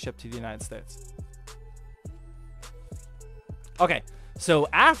only ship to the United States. Okay, so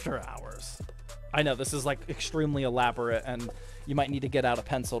after hours, I know this is like extremely elaborate and you might need to get out a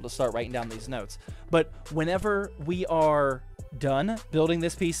pencil to start writing down these notes. But whenever we are done building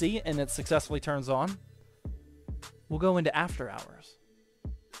this PC and it successfully turns on, we'll go into after hours.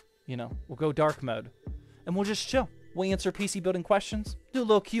 You know, we'll go dark mode and we'll just chill. We'll answer PC building questions, do a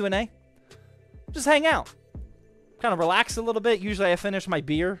little Q&A, just hang out, kind of relax a little bit. Usually I finish my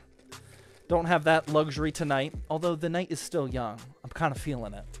beer. Don't have that luxury tonight, although the night is still young. I'm kind of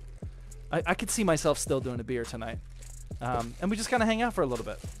feeling it. I could see myself still doing a beer tonight. And we just kind of hang out for a little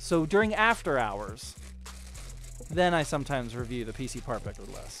bit. So during after hours, then I sometimes review the PC part picker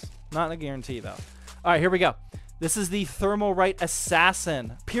list. Not a guarantee, though. All right, here we go. This is the Thermalright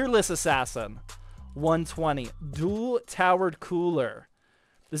Assassin, Peerless Assassin. 120. Dual towered cooler.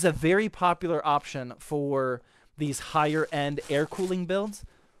 This is a very popular option for these higher end air cooling builds.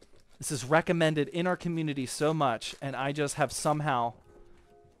 This is recommended in our community so much, and I just have somehow...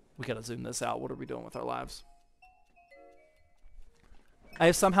 We gotta zoom this out. What are we doing with our lives? I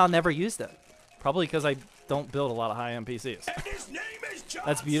have somehow never used it. Probably because I don't build a lot of high-end PCs.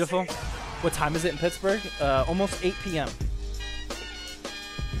 That's beautiful. What time is it in Pittsburgh? Almost 8 p.m.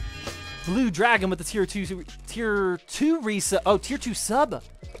 Blue Dragon with the tier 2 reset. Oh, tier 2 sub.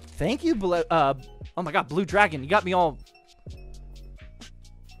 Thank you, oh my god, Blue Dragon. You got me all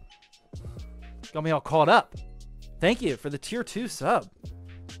caught up. Thank you for the tier 2 sub.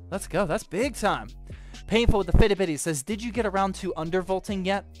 Let's go. That's big time. Painful with the Fitty Bitty says, did you get around to undervolting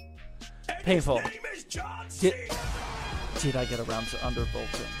yet? Painful. Did I get around to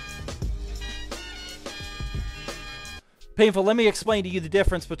undervolting? Painful, let me explain to you the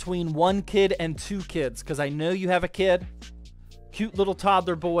difference between 1 kid and 2 kids, because I know you have a kid. Cute little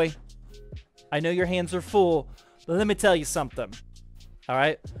toddler boy. I know your hands are full, but let me tell you something. All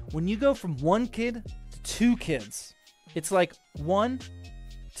right? When you go from 1 kid to 2 kids, it's like 1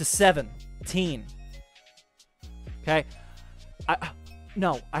 to 17. Okay?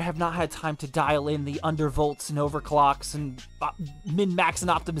 No, I have not had time to dial in the undervolts and overclocks and min-max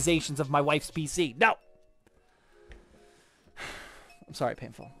and optimizations of my wife's PC. No! I'm sorry,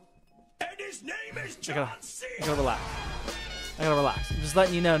 Painful. And his name is I gotta relax. I gotta relax. I'm just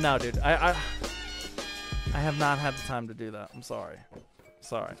letting you know now, dude. I have not had the time to do that. I'm sorry.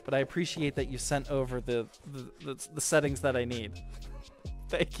 Sorry. But I appreciate that you sent over the settings that I need.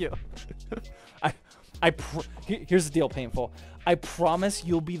 Thank you. Here's the deal, Painful. I promise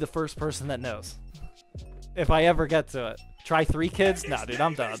you'll be the first person that knows. If I ever get to it. Try 3 kids? Nah, dude,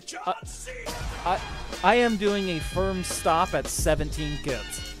 I'm done. I am doing a firm stop at 17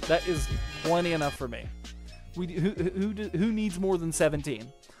 kids. That is plenty enough for me. Who needs more than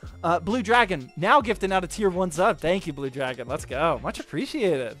 17? Blue Dragon, now gifting out a tier 1 sub. Thank you, Blue Dragon. Let's go. Much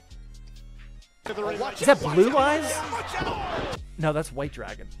appreciated. Is that Blue Eyes? No, that's White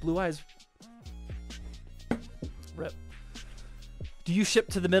Dragon. Blue Eyes. Rip. Do you ship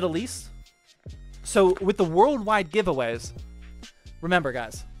to the Middle East? So with the worldwide giveaways, remember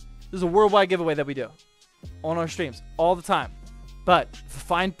guys, this is a worldwide giveaway that we do on our streams all the time. But the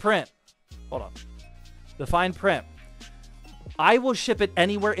fine print, hold on. The fine print, I will ship it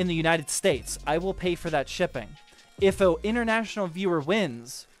anywhere in the United States. I will pay for that shipping. If an international viewer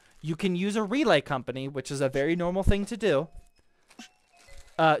wins, you can use a relay company, which is a very normal thing to do,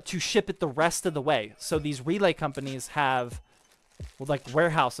 to ship it the rest of the way. So these relay companies have, well, like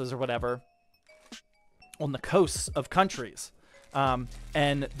warehouses or whatever on the coasts of countries. And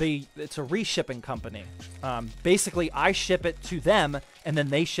it's a reshipping company. Basically, I ship it to them, and then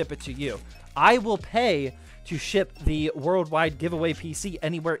they ship it to you. I will pay to ship the worldwide giveaway PC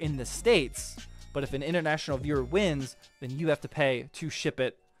anywhere in the States, but if an international viewer wins, then you have to pay to ship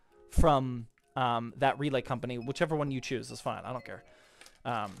it from that relay company. Whichever one you choose is fine. I don't care.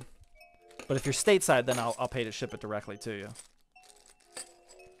 But if you're stateside, then I'll pay to ship it directly to you.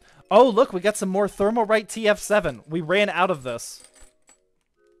 Oh, look, we got some more Thermalright TF7. We ran out of this.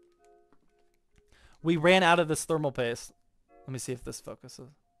 We ran out of this thermal paste. Let me see if this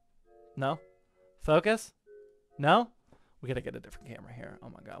focuses. No? Focus? No? We gotta get a different camera here. Oh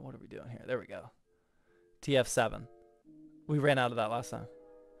my god, what are we doing here? There we go. TF7. We ran out of that last time.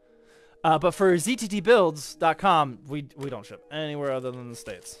 But for zttbuilds.com, we don't ship anywhere other than the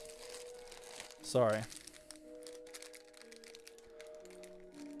States. Sorry.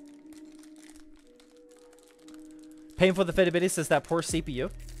 Paying for the Fitty Bitty says that poor CPU.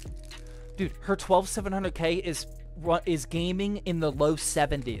 Dude, her 12700K is gaming in the low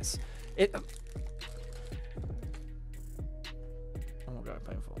 70s. Oh my god,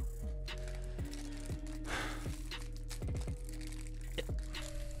 painful.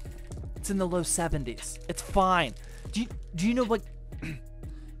 It's in the low 70s. It's fine. Do you know what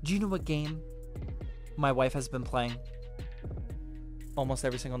do you know what game my wife has been playing almost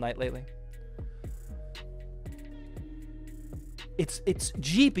every single night lately? It's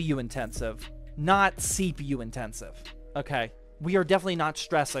GPU intensive, not CPU intensive. Okay, we are definitely not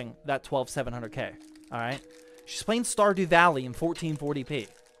stressing that 12700K. All right, she's playing Stardew Valley in 1440p.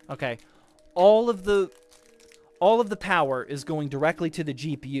 Okay, all of the power is going directly to the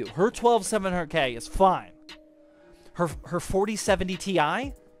GPU. Her 12700K is fine. Her 4070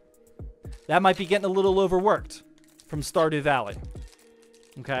 Ti, that might be getting a little overworked from Stardew Valley.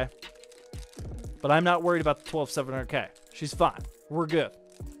 Okay, but I'm not worried about the 12700K. She's fine. We're good.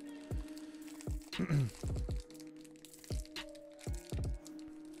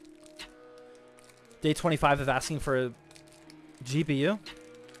 Day 25 of asking for a GPU?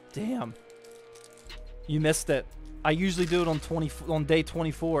 Damn. You missed it. I usually do it on day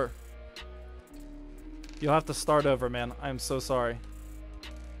 24. You'll have to start over, man. I'm so sorry.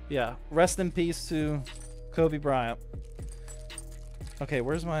 Yeah. Rest in peace to Kobe Bryant. Okay,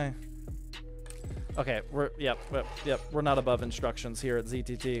 where's my... Okay, yep, we're not above instructions here at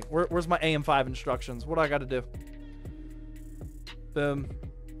ZTT. Where's my AM5 instructions? What do I got to do? Boom.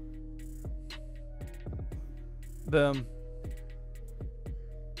 Boom.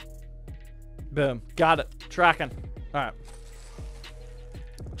 Boom. Got it. Tracking. All right.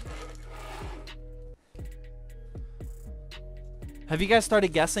 Have you guys started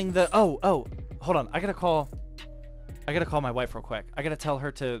guessing the... Oh, hold on. I gotta call my wife real quick. I gotta tell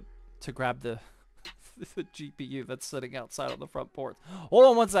her to grab the GPU that's sitting outside on the front porch. Hold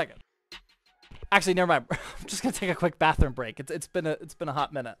on 1 second. Actually, never mind. I'm just gonna take a quick bathroom break. It's been a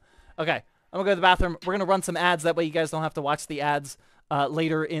hot minute. Okay, I'm gonna go to the bathroom. We're gonna run some ads. That way you guys don't have to watch the ads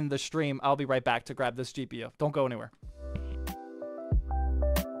later in the stream. I'll be right back to grab this GPU. Don't go anywhere.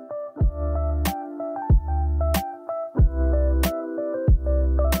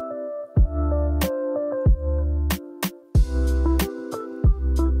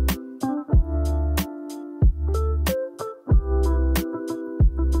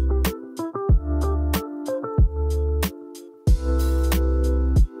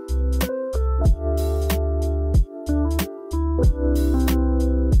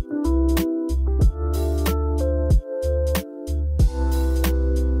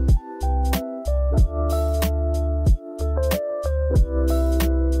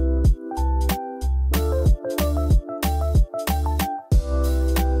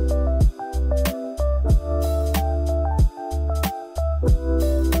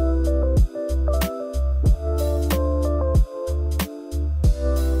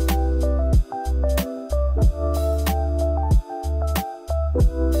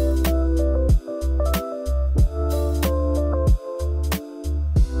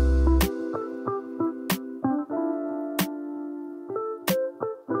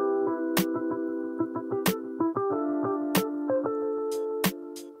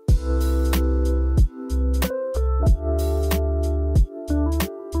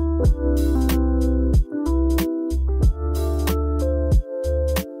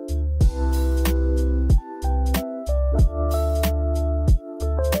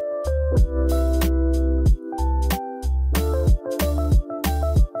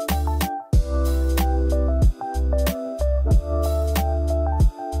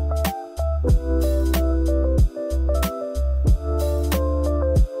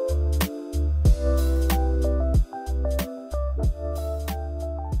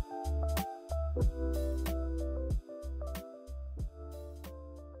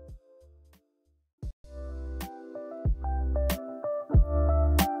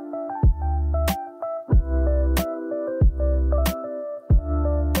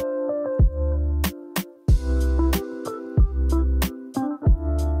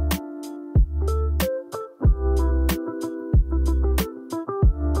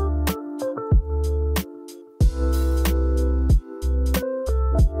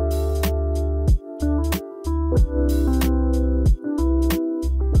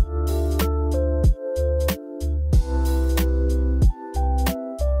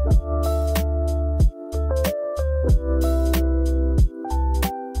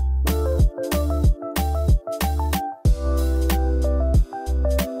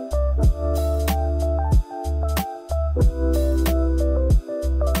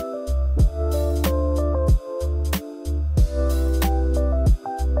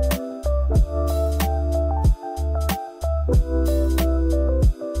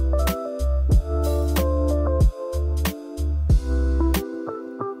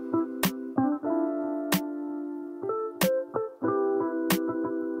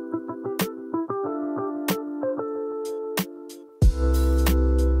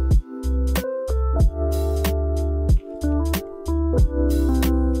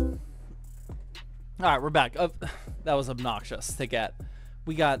 All right, we're back. That was obnoxious to get.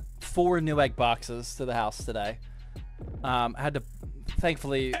 We got 4 Newegg boxes to the house today. I had to,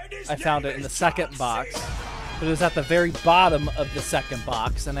 thankfully, I found it in the second box, but it was at the very bottom of the second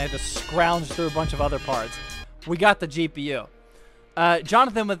box, and I had to scrounge through a bunch of other parts. We got the GPU.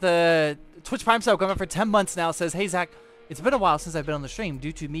 Jonathan with the Twitch Prime sub coming for 10 months now says, "Hey Zach, it's been a while since I've been on the stream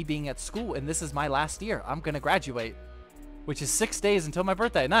due to me being at school, and this is my last year. I'm gonna graduate, which is 6 days until my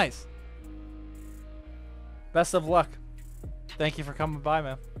birthday." Nice. Best of luck. Thank you for coming by,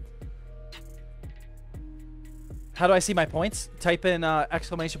 man. How do I see my points? Type in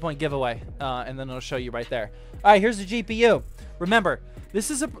exclamation point giveaway, and then it'll show you right there. All right, here's the GPU. Remember, this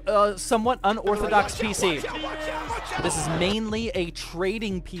is a somewhat unorthodox PC. This is mainly a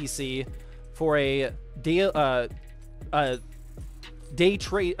trading PC for a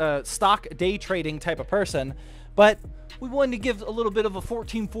stock day trading type of person, but we wanted to give a little bit of a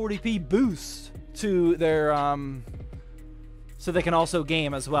 1440p boost to their so they can also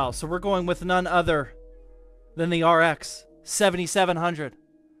game as well. So we're going with none other than the RX 7700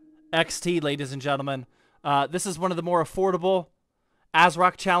 XT, ladies and gentlemen. This is one of the more affordable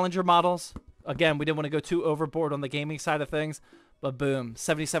ASRock Challenger models. Again, we didn't want to go too overboard on the gaming side of things, but boom,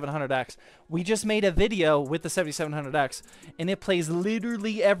 7700X. We just made a video with the 7700X, and it plays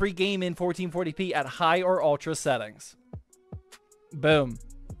literally every game in 1440p at high or ultra settings. Boom.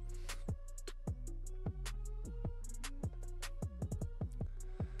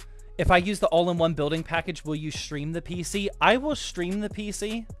 If I use the all-in-one building package, will you stream the PC? I will stream the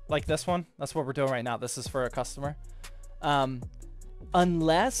PC, like this one. That's what we're doing right now. This is for a customer.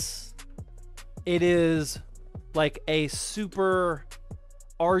 Unless it is like a super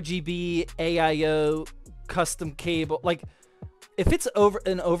RGB AIO custom cable. Like, if it's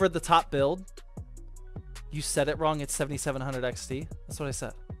an over-the-top build, you said it wrong. It's 7700 XT. That's what I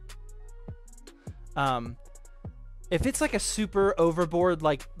said. If it's like a super overboard,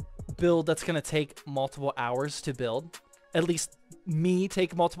 like, build that's going to take multiple hours to build, at least me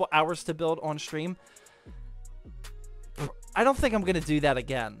take multiple hours to build on stream, I don't think I'm going to do that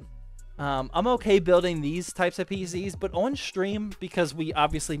again. I'm okay building these types of PCs, but on stream, because we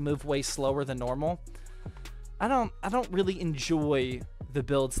obviously move way slower than normal, I don't really enjoy the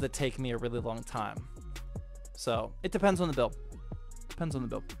builds that take me a really long time. So it depends on the build. Depends on the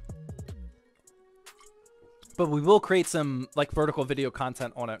build. But we will create some like vertical video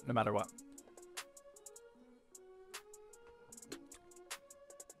content on it no matter what.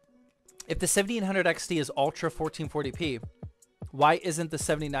 If the 7800 XT is ultra 1440p, why isn't the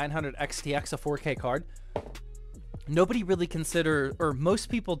 7900 XTX a 4K card? Nobody really or most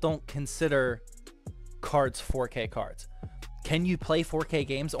people don't consider cards 4K cards. Can you play 4K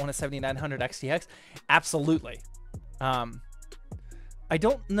games on a 7900 XTX? Absolutely. I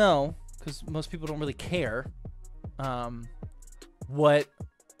don't know, because most people don't really care, what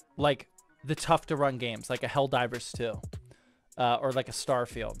like the tough to run games like a Helldivers 2 or like a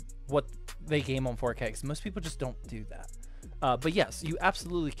Starfield, what they game on 4K, because most people just don't do that. But yes, you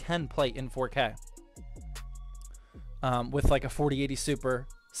absolutely can play in 4K with like a 4080 Super,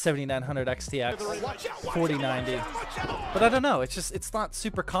 7900 XTX, 4090. But I don't know, it's not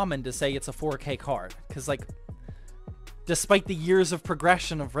super common to say it's a 4K card, because like despite the years of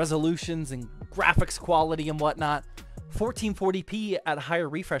progression of resolutions and graphics quality and whatnot, 1440p at a higher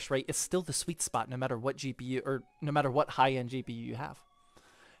refresh rate is still the sweet spot no matter what GPU or no matter what high-end GPU you have.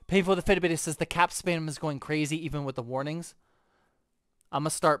 Painful the Fitbit says the cap spam is going crazy even with the warnings. I'm gonna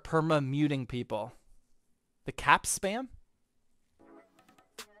start perma-muting people. The cap spam?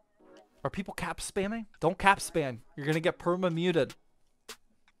 Are people cap spamming? Don't cap spam. You're gonna get perma-muted.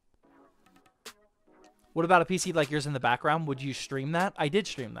 What about a PC like yours in the background? Would you stream that? I did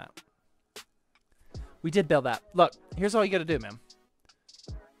stream that. We did build that. Look, here's all you gotta do, man.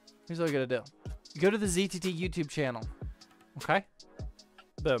 Here's all you gotta do. You go to the ZTT YouTube channel. Okay?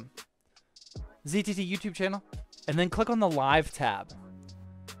 Boom. ZTT YouTube channel. And then click on the live tab.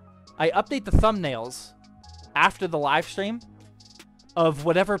 I update the thumbnails after the live stream of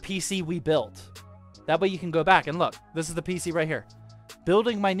whatever PC we built. That way you can go back and look. This is the PC right here.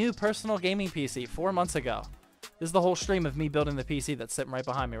 Building my new personal gaming PC 4 months ago. This is the whole stream of me building the PC that's sitting right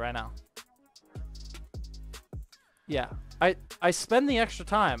behind me right now. Yeah, I spend the extra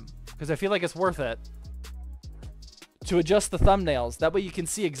time because I feel like it's worth it to adjust the thumbnails. That way you can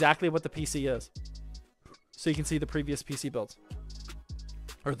see exactly what the PC is. So you can see the previous PC builds.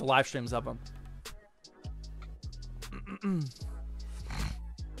 Or the live streams of them.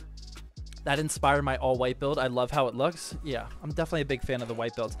 That inspired my all-white build. I love how it looks. Yeah, I'm definitely a big fan of the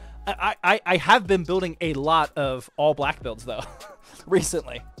white builds. I have been building a lot of all-black builds, though,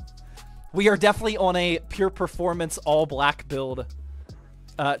 recently. We are definitely on a pure performance all-black build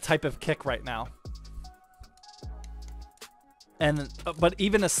type of kick right now. And but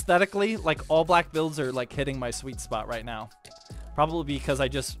even aesthetically, like, all-black builds are, like, hitting my sweet spot right now. Probably because I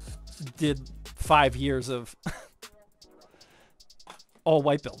just did 5 years of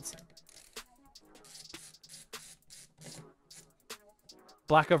all-white builds.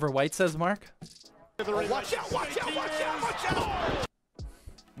 Black over white, says Mark. Watch out, watch out, watch out, watch out!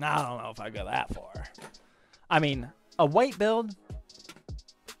 Nah, I don't know if I go that far. I mean, a white build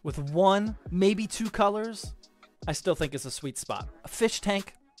with 1, maybe 2 colors I still think is a sweet spot. A fish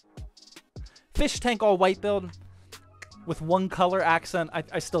tank all white build with one color accent.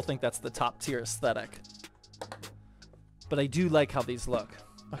 I still think that's the top tier aesthetic. But I do like how these look.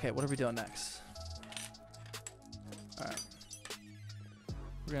 Okay, what are we doing next? All right.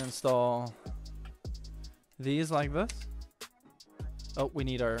 We're gonna install these like this. Oh, we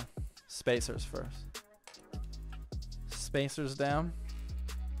need our spacers first. Spacers down.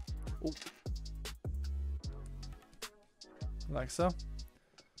 Ooh. Like so.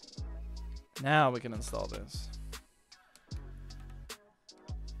 Now we can install this.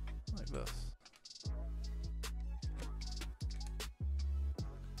 Like this.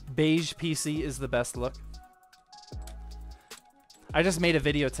 Beige PC is the best look. I just made a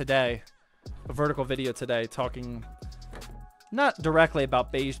video today, a vertical video today, talking not directly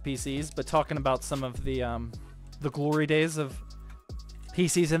about beige PCs, but talking about some of the glory days of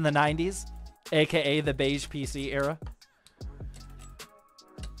PCs in the 90s, aka the beige PC era.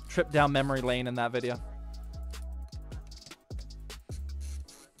 Trip down memory lane in that video.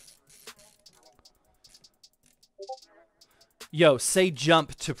 Yo, say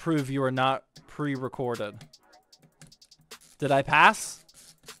jump to prove you are not pre-recorded. Did I pass?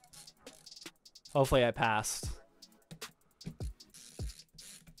 Hopefully I passed.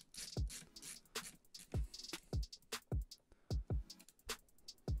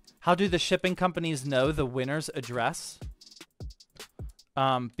 How do the shipping companies know the winner's address?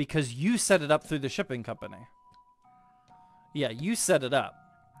 Because you set it up through the shipping company. Yeah, you set it up.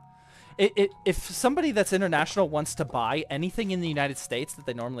 If somebody that's international wants to buy anything in the United States that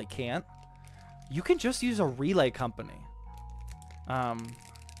they normally can't, you can just use a relay company.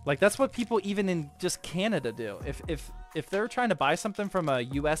 Like that's what people even in just Canada do. If they're trying to buy something from a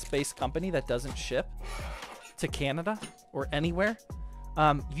US-based company that doesn't ship to Canada or anywhere,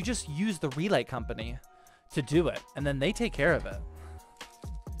 you just use the relay company to do it, and then they take care of it.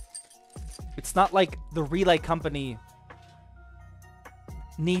 It's not like the relay company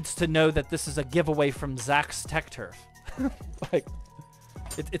needs to know that this is a giveaway from Zach's Tech Turf. Like,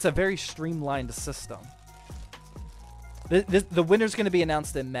 it's a very streamlined system. The winner's going to be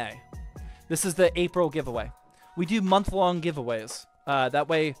announced in May. This is the April giveaway. We do month-long giveaways. That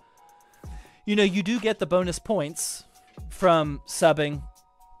way, you know, you do get the bonus points from subbing,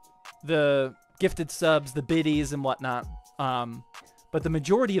 the gifted subs, the biddies, and whatnot. But the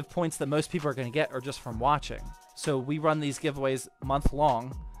majority of points that most people are going to get are just from watching. So we run these giveaways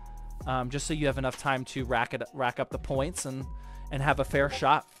month-long, just so you have enough time to rack up the points and have a fair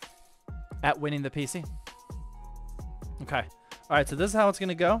shot at winning the PC. Okay. All right, so this is how it's going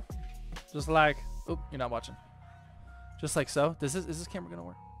to go. Just like... Oh, you're not watching. Just like so. Is this camera going to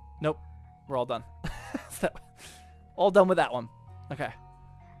work? Nope. We're all done. All done with that one. Okay.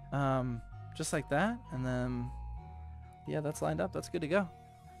 Just like that. And then... Yeah, that's lined up. That's good to go.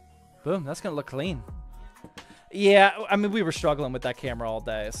 Boom. That's going to look clean. Yeah, I mean, we were struggling with that camera all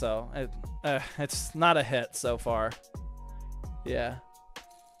day, so it's not a hit so far. Yeah.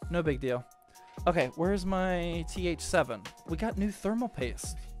 No big deal. Okay, where's my TH7? We got new thermal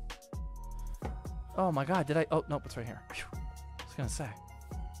paste. Oh my god, did I... Oh, nope, it's right here. Whew. I was going to say.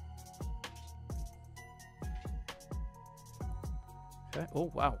 Okay.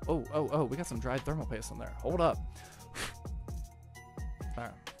 Oh, wow. Oh, we got some dried thermal paste in there. Hold up. All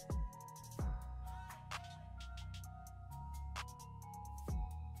right.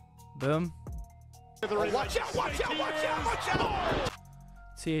 Boom. Watch out, watch out, watch out, watch out!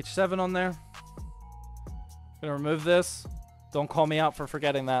 TH7 on there. Gonna remove this. Don't call me out for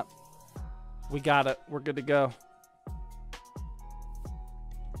forgetting that. We got it. We're good to go.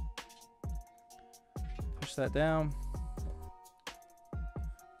 Push that down.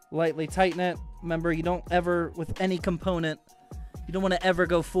 Lightly tighten it. Remember, you don't ever, with any component, you don't want to ever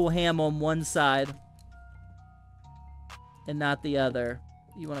go full ham on one side and not the other.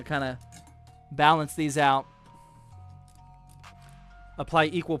 You want to kind of balance these out. Apply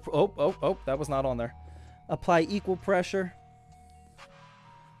equal... Oh, that was not on there. Apply equal pressure.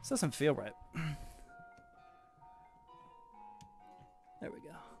 This doesn't feel right. There we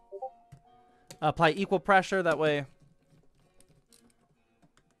go. Apply equal pressure. That way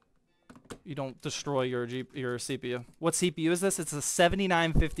you don't destroy your CPU. What CPU is this? It's a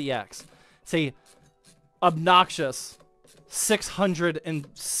 7950X. It's a obnoxious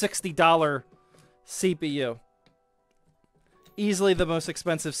 $660 CPU. Easily the most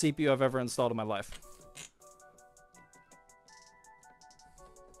expensive CPU I've ever installed in my life.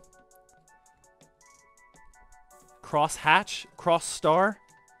 Cross hatch, cross star.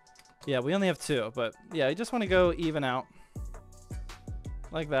 Yeah, we only have two, but yeah, you just want to go even out.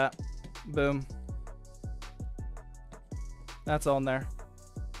 Like that. Boom. That's on there.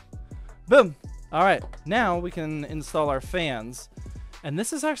 Boom. All right, now we can install our fans. And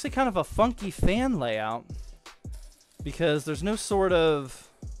this is actually kind of a funky fan layout because there's no sort of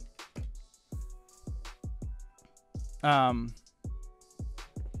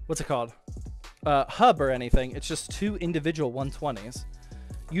what's it called? Hub or anything. It's just two individual 120s.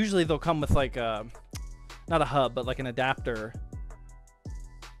 Usually they'll come with like a, not a hub, but like an adapter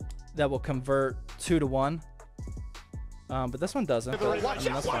that will convert 2 to 1. But this one doesn't. But, I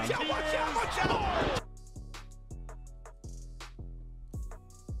mean, that's fine.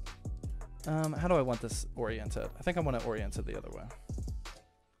 How do I want this oriented? I think I want it oriented the other way.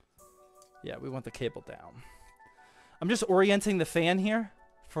 Yeah, we want the cable down. I'm just orienting the fan here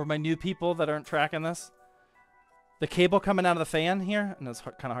for my new people that aren't tracking this. The cable coming out of the fan here, and it's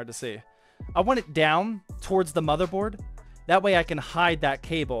kind of hard to see. I want it down towards the motherboard. That way I can hide that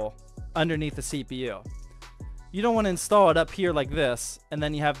cable underneath the CPU. You don't want to install it up here like this, and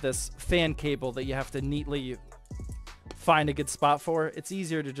then you have this fan cable that you have to neatly find a good spot for. It's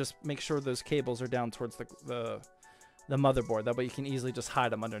easier to just make sure those cables are down towards the motherboard. That way you can easily just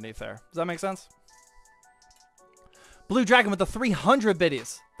hide them underneath there. Does that make sense? Blue Dragon with the 300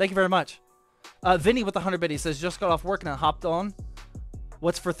 biddies. Thank you very much. Vinny with the 100 biddies says, just got off work and I hopped on.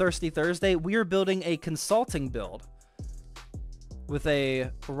 What's for Thirsty Thursday? We are building a consulting build with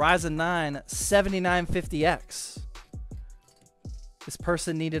a Ryzen 9 7950X. This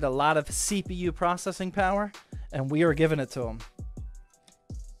person needed a lot of CPU processing power, and we are giving it to him.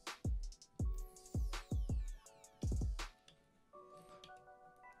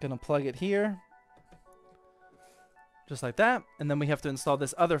 Gonna plug it here. Just like that. And then we have to install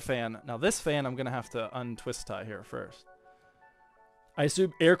this other fan. Now this fan, I'm gonna have to untwist tie here first. I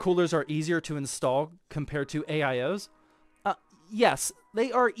assume air coolers are easier to install compared to AIOs. Yes,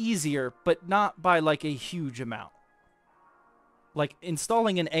 they are easier, but not by like a huge amount. Like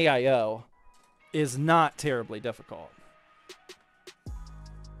installing an AIO is not terribly difficult.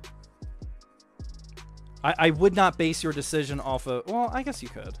 I would not base your decision off of, well, I guess you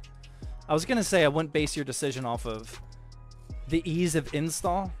could. I was gonna say I wouldn't base your decision off of the ease of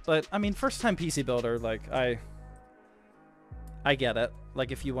install, but I mean, first time PC builder, like I get it.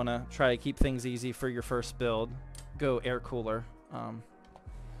 Like if you want to try to keep things easy for your first build, go air cooler. I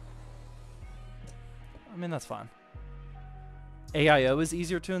mean, that's fine. AIO is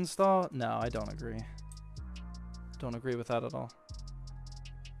easier to install? No, I don't agree. Don't agree with that at all.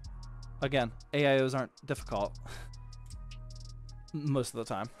 Again, AIOs aren't difficult most of the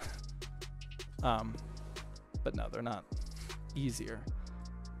time. But no, they're not easier.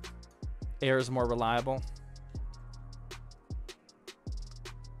 Air is more reliable.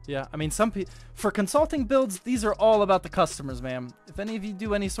 Yeah, I mean, for consulting builds, these are all about the customers, man. If any of you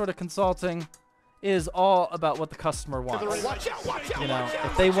do any sort of consulting, it is all about what the customer wants. You know,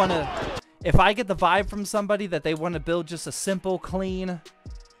 if they want to, if I get the vibe from somebody that they want to build just a simple, clean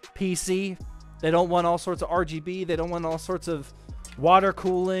PC, they don't want all sorts of RGB, they don't want all sorts of water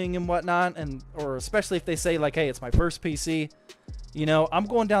cooling and whatnot, or especially if they say like, hey, it's my first PC, you know, I'm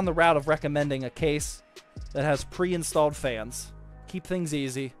going down the route of recommending a case that has pre-installed fans. Keep things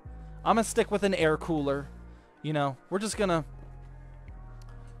easy. I'm gonna stick with an air cooler. You know, we're gonna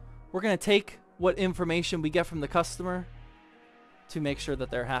take what information we get from the customer to make sure that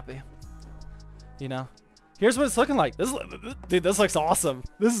they're happy. You know, here's what it's looking like. Dude, this looks awesome.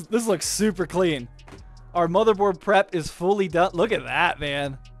 This looks super clean. Our motherboard prep is fully done. Look at that,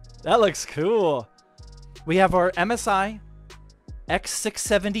 man. That looks cool. We have our MSI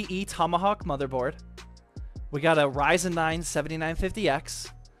X670E Tomahawk motherboard. We got a Ryzen 9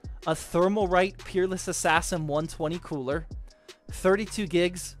 7950X, a Thermalright Peerless Assassin 120 cooler, 32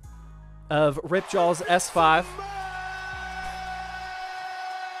 gigs of Ripjaw's S5,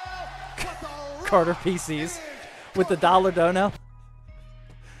 Carter PCs with the dollar dono.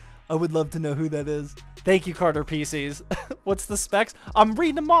 I would love to know who that is. Thank you, Carter PCs. What's the specs? I'm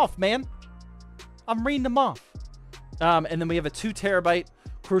reading them off, man. I'm reading them off. And then we have a 2 terabyte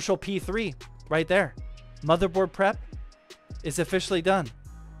Crucial P3 right there. Motherboard prep is officially done.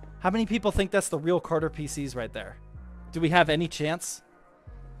 How many people think that's the real Carter PCs right there? Do we have any chance?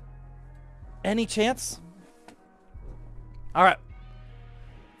 Any chance? All right.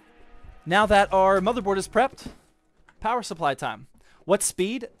 Now that our motherboard is prepped, power supply time. What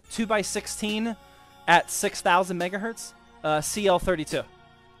speed? 2x16 at 6,000 megahertz. CL32.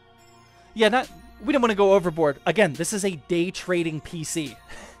 Yeah, we don't want to go overboard. Again, this is a day trading PC.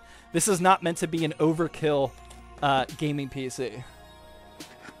 This is not meant to be an overkill gaming PC.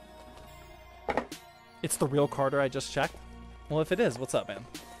 It's the real Carter, I just checked. Well, if it is, what's up, man?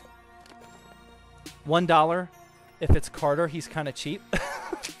 $1 if it's Carter, he's kind of cheap. I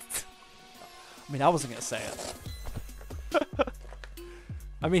mean, I wasn't gonna say it.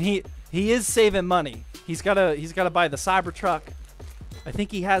 I mean, he is saving money. He's gotta buy the Cybertruck. I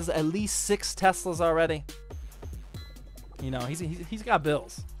think he has at least 6 Teslas already. You know, he's got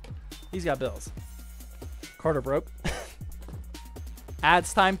bills. He's got bills. Carter broke.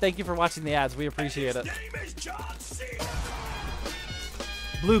 Ads time. Thank you for watching the ads. We appreciate it.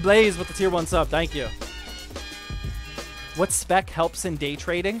 Blue Blaze with the tier 1 sub. Thank you. What spec helps in day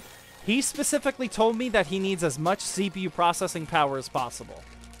trading? He specifically told me that he needs as much CPU processing power as possible.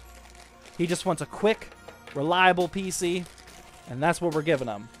 He just wants a quick, reliable PC, and that's what we're giving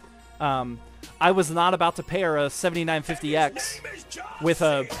him. I was not about to pair a 7950X with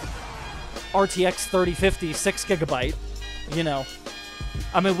a RTX 3050 6GB. You know,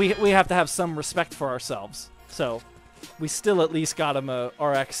 I mean, we have to have some respect for ourselves. So we still at least got him a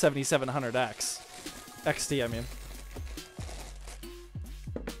RX 7700X. XT, I mean.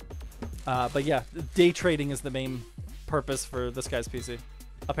 But yeah, day trading is the main purpose for this guy's PC,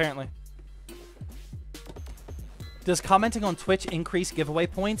 apparently. Does commenting on Twitch increase giveaway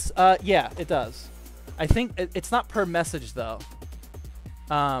points? Yeah, it does. I think it's not per message, though.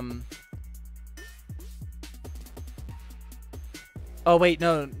 Oh, wait,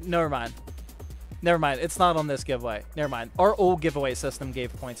 no, never mind. Never mind, it's not on this giveaway. Never mind. Our old giveaway system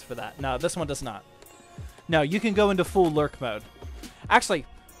gave points for that. No, this one does not. No, you can go into full lurk mode. Actually,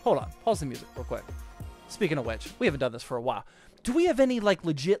 hold on. Pause the music real quick. Speaking of which, we haven't done this for a while. Do we have any, like,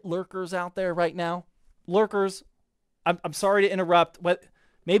 legit lurkers out there right now? Lurkers, I'm sorry to interrupt.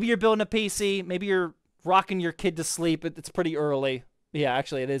 Maybe you're building a PC. Maybe you're rocking your kid to sleep. It's pretty early. Yeah,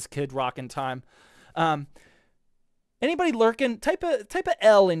 actually, it is kid rocking time. Anybody lurking? Type a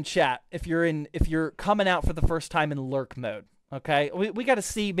L in chat if you're coming out for the first time in lurk mode. Okay, we got to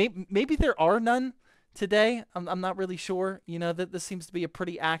see. Maybe there are none today. I'm not really sure. You know that this seems to be a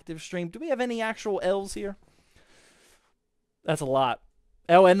pretty active stream. Do we have any actual L's here? That's a lot.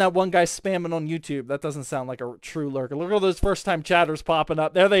 Oh, and that one guy spamming on YouTube. That doesn't sound like a true lurker. Look at all those first-time chatters popping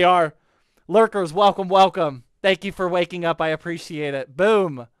up. There they are. Lurkers, welcome, welcome. Thank you for waking up. I appreciate it.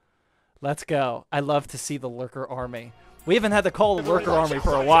 Boom. Let's go. I love to see the lurker army. We haven't had to call the lurker army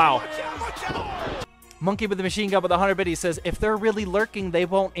for a while. Monkey with the machine gun with 100 biddies says, if they're really lurking, they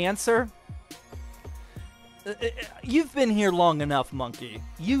won't answer. You've been here long enough, Monkey.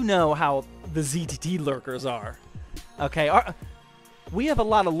 You know how the ZTT lurkers are. Okay, we have a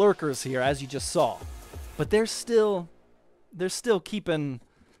lot of lurkers here, as you just saw, but they're still keeping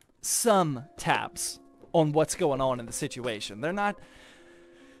some tabs on what's going on in the situation.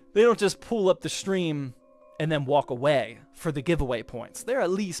 They don't just pull up the stream and then walk away for the giveaway points. They're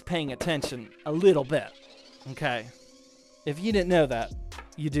at least paying attention a little bit. Okay, if you didn't know that,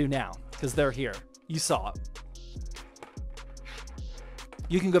 you do now, because they're here. You saw it.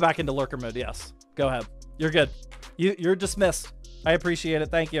 You can go back into lurker mode. Yes, go ahead. You're good. You're dismissed. I appreciate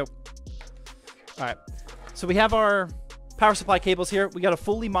it. Thank you. All right. So we have our power supply cables here. We got a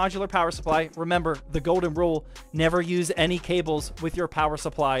fully modular power supply. Remember, the golden rule, never use any cables with your power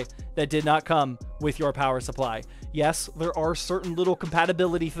supply that did not come with your power supply. Yes, there are certain little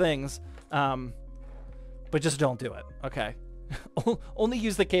compatibility things, but just don't do it. Okay. Only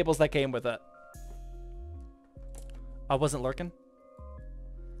use the cables that came with it. I wasn't lurking.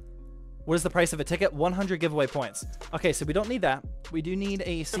 What is the price of a ticket? 100 giveaway points. Okay, so we don't need that. We do need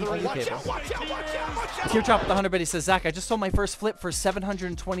a CPU cable. Teardrop with 100 biddies says, Zach, I just sold my first flip for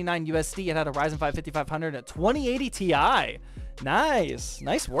 729 USD. It had a Ryzen 5 5500 and a 2080 Ti. Nice.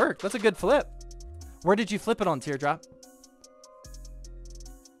 Nice work. That's a good flip. Where did you flip it on, Teardrop?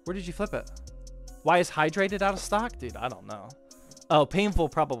 Where did you flip it? Why is Hydrated out of stock? Dude, I don't know. Oh, Painful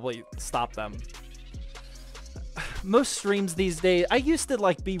probably stopped them. Most streams these days, I used to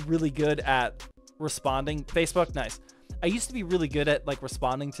like be really good at responding. Facebook, nice. I used to be really good at like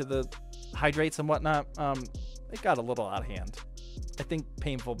responding to the hydrates and whatnot. It got a little out of hand. I think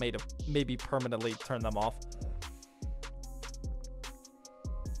Painful maybe permanently turn them off.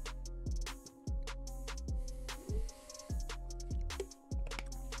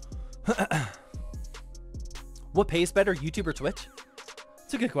 What pays better, YouTube or Twitch?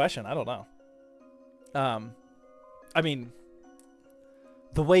 It's a good question. I don't know. I mean,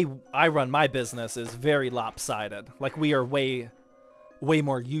 the way I run my business is very lopsided. Like, we are way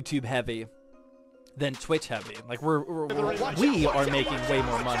more YouTube heavy than Twitch heavy. Like, we are making way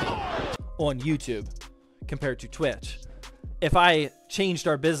more money on YouTube compared to Twitch. If I changed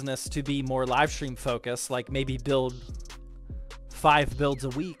our business to be more live stream focused, like maybe build 5 builds a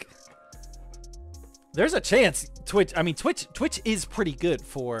week, there's a chance Twitch is pretty good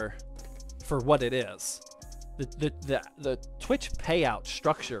for what it is. The Twitch payout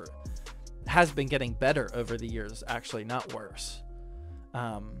structure has been getting better over the years, actually, not worse.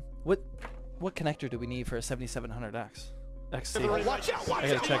 What connector do we need for a 7700X? XC. I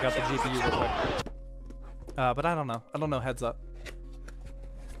gotta check out the GPU real quick. But I don't know. I don't know heads up.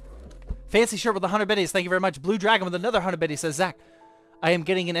 Fancy shirt with 100 biddies. Thank you very much. Blue Dragon with another 100 biddies says, Zach, I am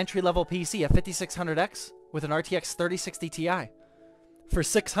getting an entry-level PC, a 5600X with an RTX 3060 Ti for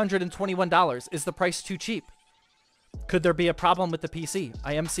 $621. Is the price too cheap? Could there be a problem with the PC?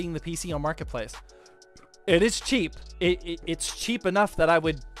 I am seeing the PC on Marketplace. It is cheap. It's cheap enough that I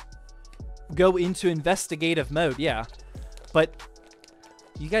would go into investigative mode, yeah. But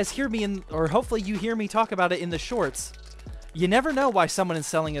you guys hear me or hopefully you hear me talk about it in the shorts. You never know why someone is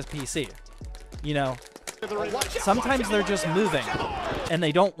selling a PC. You know, sometimes they're just moving and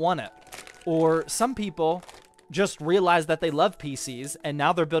they don't want it. Or some people just realize that they love PCs and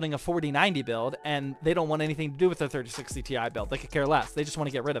now they're building a 4090 build and they don't want anything to do with their 3060 Ti build. They could care less. They just want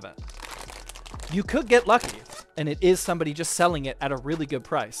to get rid of it. You could get lucky and it is somebody just selling it at a really good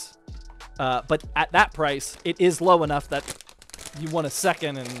price. But at that price, it is low enough that you want to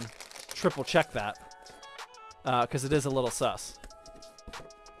second and triple check that. Because it is a little sus.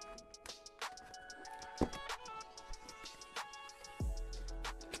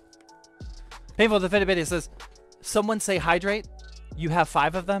 Painful Defended Video says, someone say hydrate. You have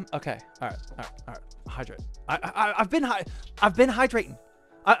 5 of them? Okay. All right. Hydrate. I've been hydrating.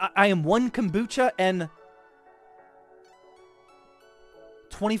 I am 1 kombucha and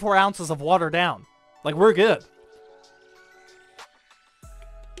 24 ounces of water down. Like, we're good.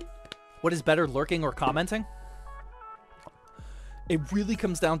 What is better, lurking or commenting? It really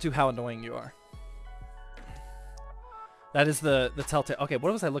comes down to how annoying you are. That is the telltale. Okay,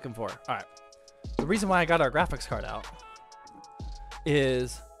 what was I looking for? All right. The reason why I got our graphics card out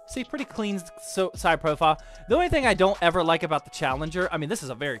is, see, pretty clean side profile. The only thing I don't ever like about the Challenger, I mean, this is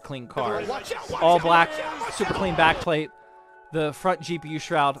a very clean car. All black, super clean backplate. The front GPU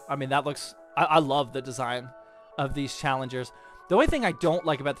shroud, I mean, that looks, I love the design of these Challengers. The only thing I don't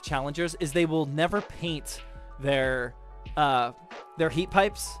like about the Challengers is they will never paint their heat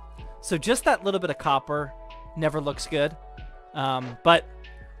pipes. So just that little bit of copper never looks good. But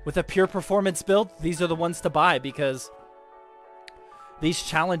with a pure performance build, these are the ones to buy because these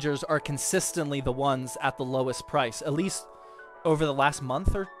Challengers are consistently the ones at the lowest price, at least over the last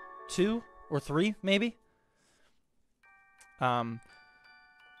month or 2 or 3, maybe.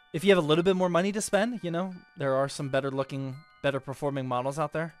 If you have a little bit more money to spend, you know, there are some better looking, better performing models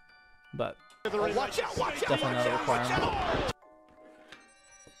out there, but definitely not a requirement.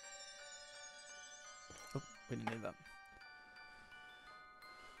 Oh, we didn't need that.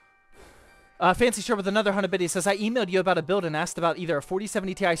 Fancy shirt with another 100 biddies says, I emailed you about a build and asked about either a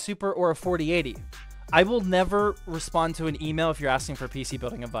 4070 Ti Super or a 4080. I will never respond to an email if you're asking for PC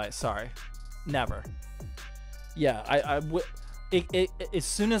building advice. Sorry. Never. Yeah, as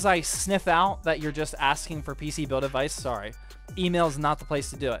soon as I sniff out that you're just asking for PC build advice, sorry. Email is not the place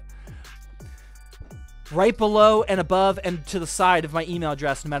to do it. Right below and above and to the side of my email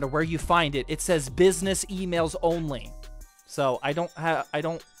address, no matter where you find it, it says business emails only. So I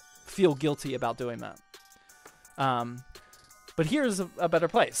don't feel guilty about doing that. But here's a better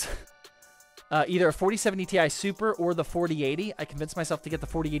place. Either a 4070 Ti Super or the 4080. I convinced myself to get the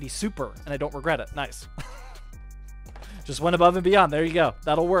 4080 Super, and I don't regret it. Nice. Just went above and beyond. There you go.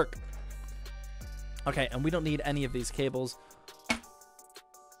 That'll work. Okay, and we don't need any of these cables.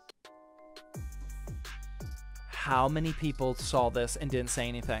 How many people saw this and didn't say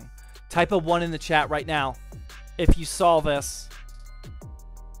anything? Type a 1 in the chat right now if you saw this.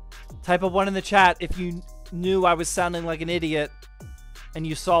 Type a 1 in the chat if you knew I was sounding like an idiot and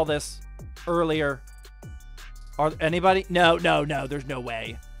you saw this earlier. Are anybody? No, there's no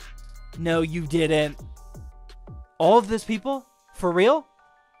way. No, you didn't. All of this people? For real?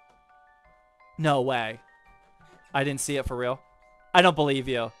 No way. I didn't see it for real. I don't believe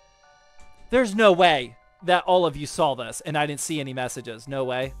you. There's no way that all of you saw this and I didn't see any messages. No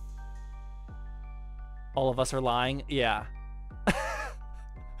way. All of us are lying? Yeah.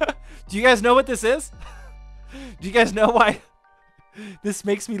 Do you guys know what this is? Do you guys know why this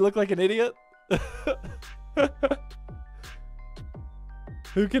makes me look like an idiot?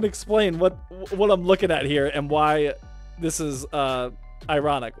 Who can explain what I'm looking at here and why this is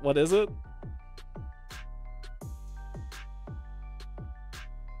ironic? What is it?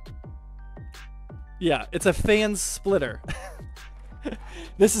 Yeah, it's a fan splitter.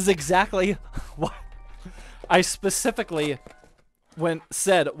 This is exactly what I specifically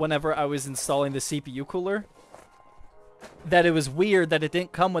said whenever I was installing the CPU cooler, that it was weird that it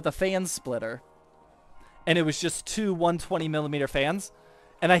didn't come with a fan splitter. and it was just two 120mm fans.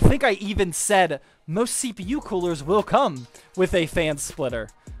 And I think I even said most CPU coolers will come with a fan splitter.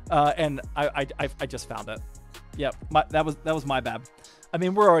 And I just found it. Yep, that was my bad. I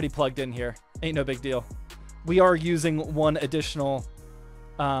mean, we're already plugged in here. Ain't no big deal. We are using one additional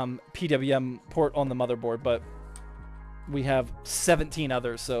PWM port on the motherboard, but we have 17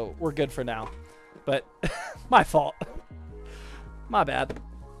 others, so we're good for now. But my fault. My bad.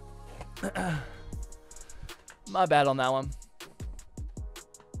 My bad on that one.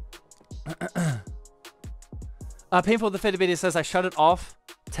 Painful the Fitted video says I shut it off.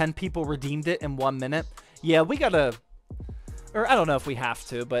 10 people redeemed it in 1 minute. Yeah, we gotta, or I don't know if we have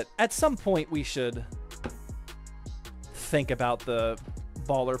to, but at some point we should think about the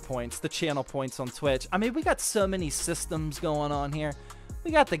baller points, the channel points on Twitch. I mean, we got so many systems going on here.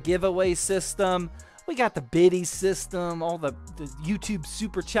 We got the giveaway system. We got the biddy system, all the YouTube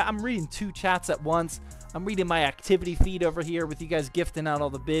super chat. I'm reading 2 chats at once. I'm reading my activity feed over here with you guys gifting out all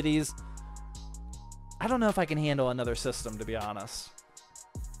the biddies. I don't know if I can handle another system, to be honest.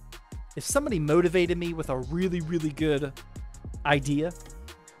 If somebody motivated me with a really, really good idea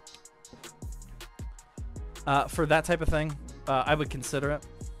for that type of thing, I would consider it.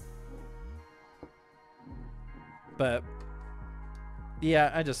 But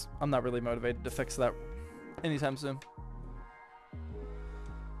yeah, I'm not really motivated to fix that anytime soon.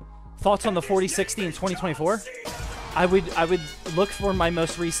 Thoughts on the 4060 in 2024? I would look for my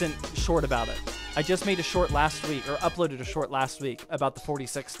most recent short about it. I just made a short last week, or uploaded a short last week about the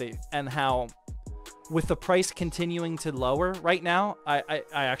 4060 and how with the price continuing to lower right now, I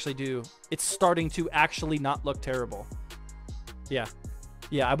actually do. It's starting to actually not look terrible. Yeah.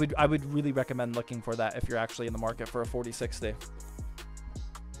 Yeah, I would really recommend looking for that if you're actually in the market for a 4060. I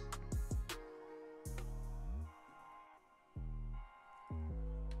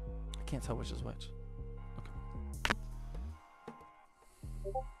can't tell which is which.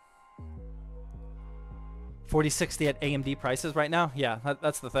 Okay. 4060 at AMD prices right now? Yeah,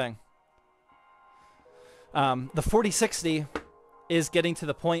 that's the thing. The 4060 is getting to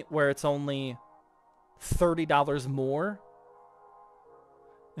the point where it's only $30 more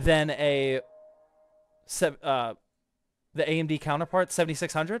than the AMD counterpart,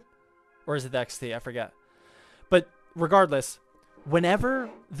 7600? Or is it the XT? I forget. But regardless, whenever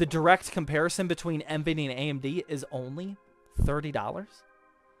the direct comparison between NVIDIA and AMD is only $30,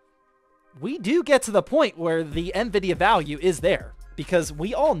 we do get to the point where the NVIDIA value is there. Because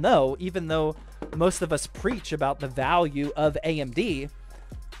we all know, even though most of us preach about the value of AMD,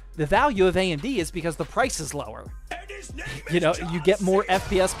 the value of AMD is because the price is lower. You know, you get more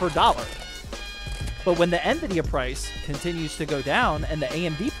FPS per dollar. But when the NVIDIA price continues to go down and the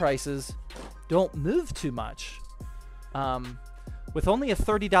AMD prices don't move too much, with only a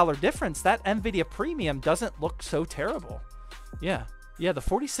 $30 difference, that NVIDIA premium doesn't look so terrible. Yeah, the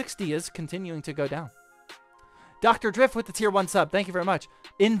 4060 is continuing to go down. Dr. Drift with the tier 1 sub. Thank you very much.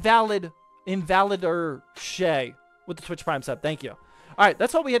 Invalider Shay with the Twitch Prime sub. Thank you. All right,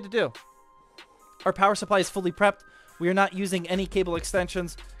 that's all we had to do. Our power supply is fully prepped. We are not using any cable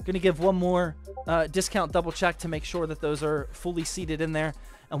extensions. Going to give one more discount double check to make sure that those are fully seated in there.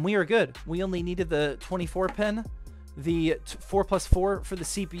 And we are good. We only needed the 24 pin, the 4+4 for the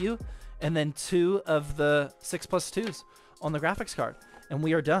CPU, and then 2 of the 6+2s on the graphics card. And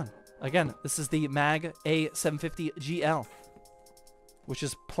we are done. Again, this is the MAG A750GL, which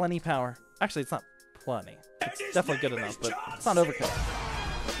is plenty power. Actually, it's not plenty. It's definitely good enough, but it's not overkill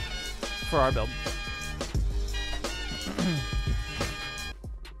for our build.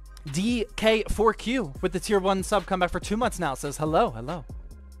 DK4Q with the tier 1 sub, come back for 2 months now, says hello.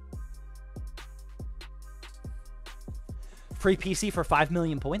 Free PC for 5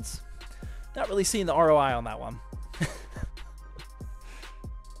 million points. Not really seeing the ROI on that one.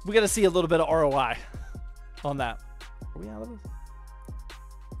 We got to see a little bit of ROI on that. Are we out of this?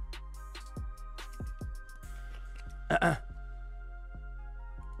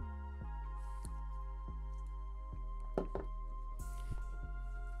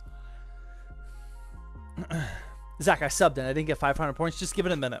 Zach, I subbed in. I didn't get 500 points. Just give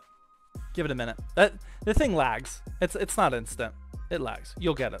it a minute. Give it a minute. The thing lags. It's not instant. It lags.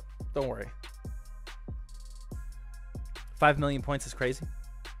 You'll get it. Don't worry. 5 million points is crazy.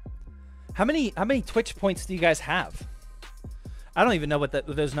 How many Twitch points do you guys have? I don't even know what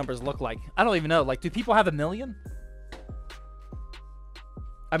those numbers look like. I don't even know. Like, do people have 1 million?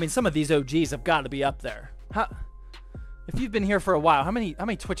 I mean, some of these OGs have got to be up there. If you've been here for a while, how many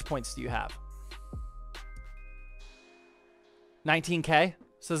Twitch points do you have? 19K,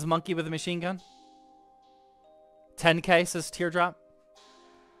 says Monkey with a machine gun. 10K, says Teardrop.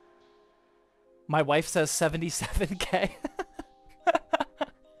 My wife says 77K.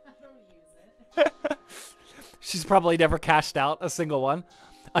 She's probably never cashed out a single one.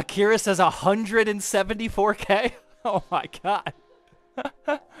 Akira says 174K. Oh my god.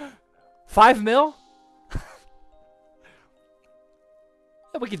 5 mil?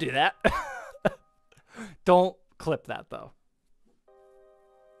 Yeah, we can do that. Don't clip that though.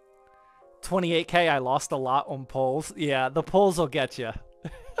 28K, I lost a lot on polls. Yeah, the polls will get you.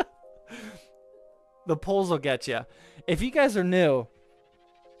 The polls will get you. If you guys are new,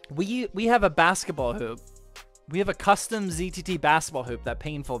 we have a basketball hoop. We have a custom ZTT basketball hoop that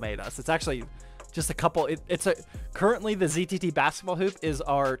Painful made us. It's actually just a couple. Currently the ZTT basketball hoop is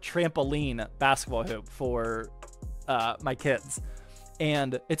our trampoline basketball hoop for my kids,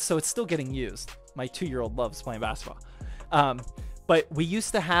 and it's still getting used. My 2-year-old loves playing basketball. But we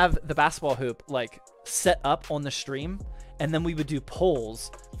used to have the basketball hoop like set up on the stream, and then we would do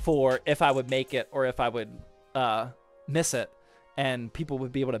polls for if I would make it or if I would miss it, and people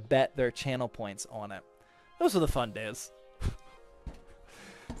would be able to bet their channel points on it. Those were the fun days.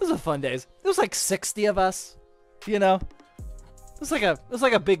 Those were fun days. There was like 60 of us, you know. It was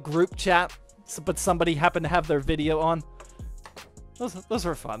like a big group chat, but somebody happened to have their video on. Those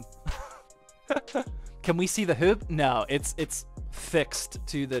were fun. Can we see the hoop? No, it's fixed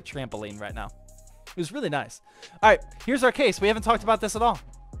to the trampoline right now. It was really nice. All right, here's our case. We haven't talked about this at all.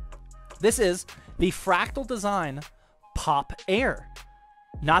 This is the Fractal Design Pop Air,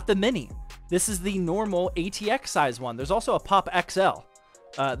 not the Mini. This is the normal ATX size one. There's also a Pop XL.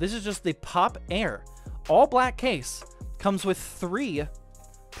 This is just the Pop Air. All black case. Comes with 3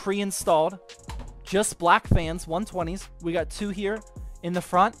 pre-installed, just black fans, 120s. We got 2 here in the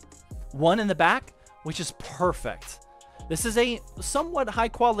front, 1 in the back, which is perfect. This is a somewhat high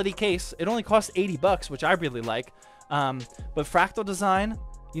quality case. It only costs 80 bucks, which I really like. But Fractal Design,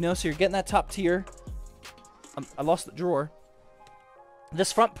 you know, so you're getting that top tier. I lost the drawer.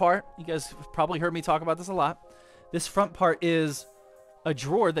 This front part, you guys have probably heard me talk about this a lot. This front part is a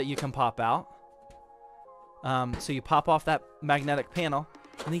drawer that you can pop out. So you pop off that magnetic panel,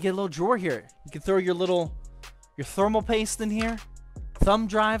 and you get a little drawer here. You can throw your thermal paste in here, thumb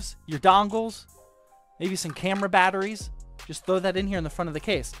drives, your dongles, maybe some camera batteries. Just throw that in here in the front of the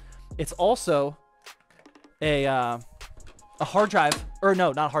case. It's also a hard drive, or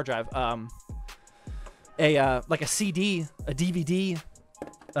no, not hard drive. Like a CD, a DVD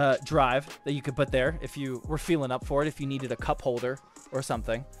drive that you could put there if you were feeling up for it, if you needed a cup holder or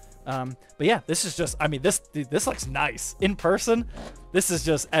something. But yeah, this is just, I mean, this looks nice in person. This is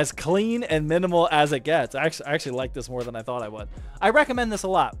just as clean and minimal as it gets. I actually like this more than I thought I would. I recommend this a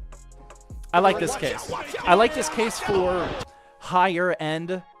lot. I like this case. I like this case for higher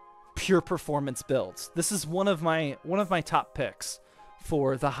end pure performance builds. This is one of my top picks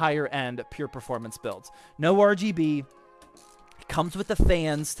for the higher end pure performance builds. No RGB. It comes with the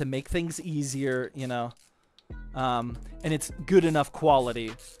fans to make things easier, you know. And it's good enough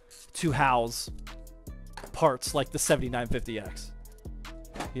quality to house parts like the 7950X.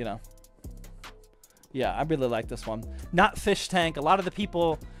 You know. Yeah, I really like this one. Not fish tank. A lot of the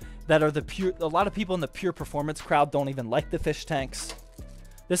people that are a lot of people in the pure performance crowd don't even like the fish tanks.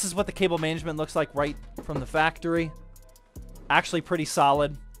 This is what the cable management looks like right from the factory. Actually pretty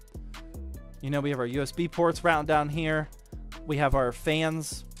solid. You know, we have our USB ports round down here. We have our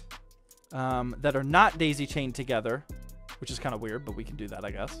fans that are not daisy chained together, which is kind of weird, but we can do that,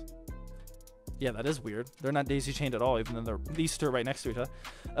 I guess. Yeah, that is weird. They're not daisy chained at all, even though these two are right next to each other.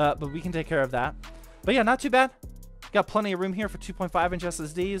 But we can take care of that. But yeah, not too bad. Got plenty of room here for 2.5 inch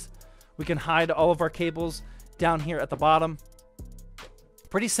SSDs. We can hide all of our cables down here at the bottom.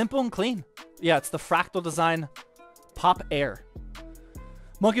 Pretty simple and clean. Yeah, it's the Fractal Design Pop Air.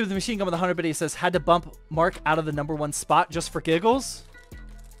 Monkey with the machine gun with 100 biddies says, had to bump Mark out of the #1 spot just for giggles?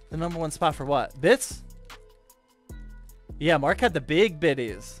 The #1 spot for what? Bits? Yeah, Mark had the big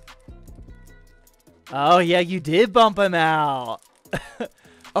biddies. Oh, yeah, you did bump him out.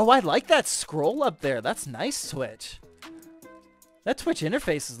 Oh, I like that scroll up there. That's nice, Twitch. That Twitch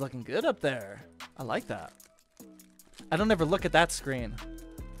interface is looking good up there. I like that. I don't ever look at that screen.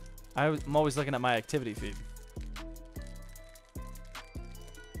 I'm always looking at my activity feed.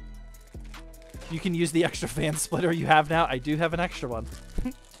 You can use the extra fan splitter you have now. I do have an extra one.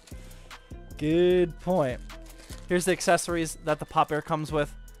 Good point. Here's the accessories that the Pop Air comes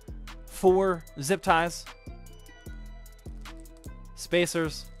with. 4 zip ties,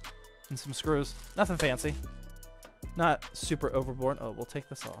 spacers, and some screws. Nothing fancy. Not super overboard. Oh, we'll take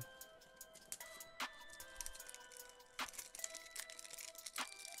this off.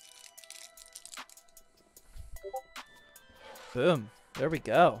 Boom. There we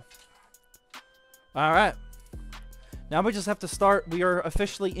go. All right. Now we just have to start. We are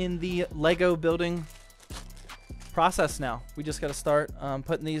officially in the Lego building process now. We just got to start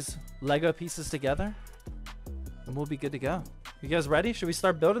putting these Lego pieces together, and we'll be good to go. You guys ready? Should we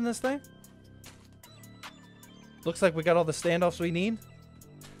start building this thing? Looks like we got all the standoffs we need.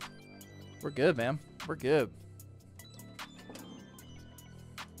 We're good, man. We're good.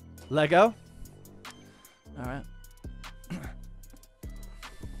 Lego. All right.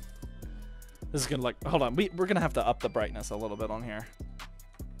 This is gonna like, hold on. We're gonna have to up the brightness a little bit on here.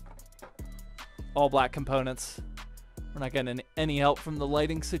 All black components. We're not getting any help from the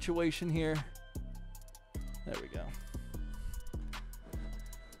lighting situation here. There we go.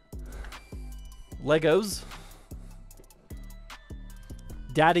 Legos.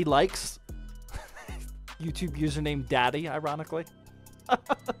 Daddy likes. YouTube username Daddy, ironically.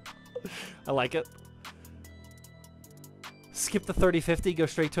 I like it. Skip the 3050, go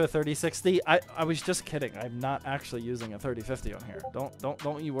straight to a 3060. I was just kidding. I'm not actually using a 3050 on here.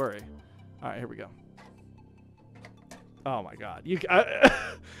 Don't you worry. All right, here we go. Oh my God,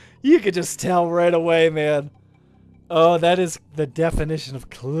 you could just tell right away, man. Oh, that is the definition of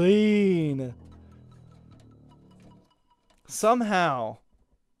clean. Somehow,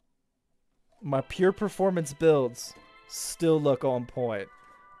 my pure performance builds still look on point.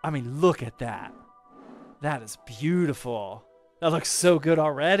 I mean, look at that. That is beautiful. That looks so good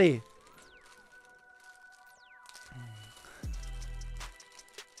already.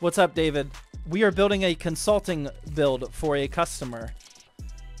 What's up, David? We are building a consulting build for a customer.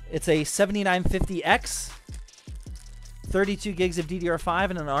 It's a 7950X, 32 gigs of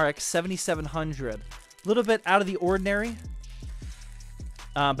DDR5, and an RX 7700. A little bit out of the ordinary,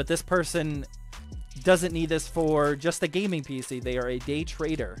 but this person doesn't need this for just a gaming PC. They are a day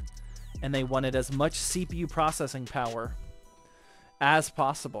trader, and they wanted as much CPU processing power as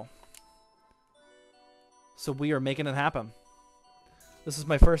possible. So we are making it happen. This is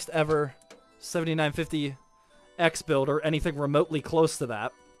my first ever 7950X build, or anything remotely close to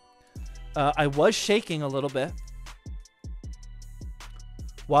that. I was shaking a little bit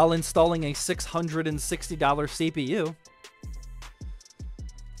while installing a $660 CPU,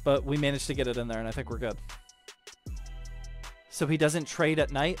 but we managed to get it in there, and I think we're good. So he doesn't trade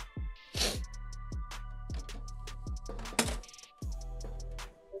at night.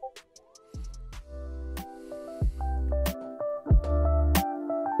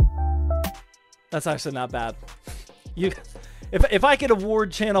 That's actually not bad. If I could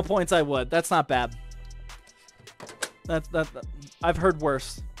award channel points, I would. That's not bad. That I've heard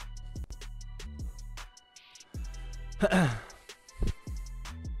worse.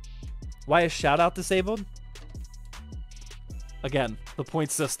 Why is shoutout disabled? Again, the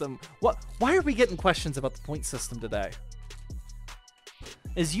point system. What? Why are we getting questions about the point system today?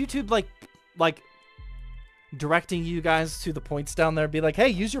 Is YouTube like directing you guys to the points down there? Be like, hey,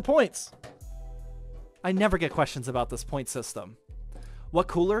 use your points. I never get questions about this point system. What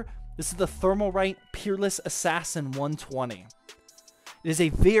cooler? This is the Thermalright Peerless Assassin 120. It is a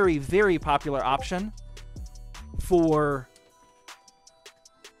very, very popular option for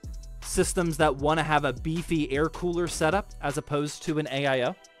systems that want to have a beefy air cooler setup as opposed to an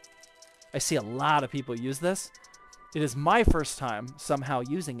AIO. I see a lot of people use this. It is my first time somehow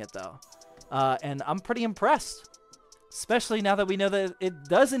using it, though. And I'm pretty impressed. Especially now that we know that it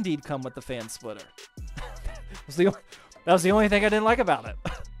does indeed come with the fan splitter. That was the only thing I didn't like about it.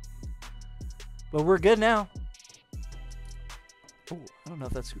 But we're good now. Oh, I don't know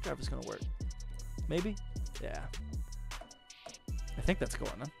if that screwdriver's going to work. Maybe? Yeah. I think that's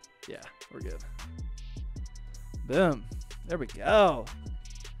going on. Yeah, we're good. Boom. There we go.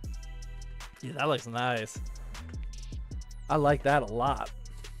 Yeah, that looks nice. I like that a lot.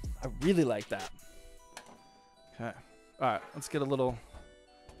 I really like that. Okay. All right, let's get a little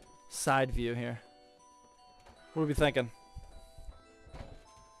side view here. What are we thinking?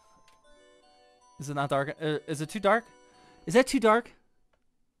 Is it not dark? Is it too dark? Is that too dark?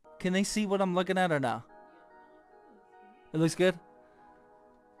 Can they see what I'm looking at or no? It looks good?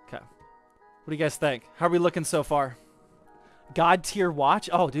 Okay. What do you guys think? How are we looking so far? God tier watch?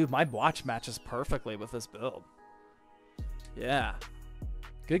 Oh, dude, my watch matches perfectly with this build. Yeah.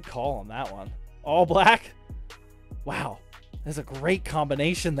 Good call on that one. All black? Wow. There's a great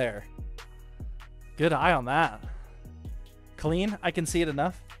combination there. Good eye on that. Clean? I can see it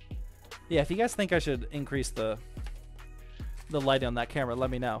enough. Yeah, if you guys think I should increase the light on that camera, let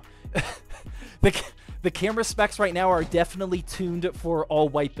me know. The camera specs right now are definitely tuned for all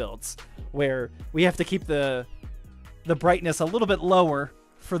white builds, where we have to keep the brightness a little bit lower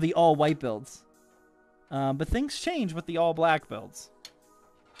for the all white builds. But things change with the all black builds.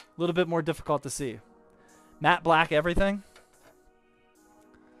 little bit more difficult to see. Matte black everything.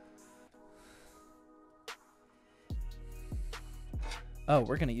 Oh,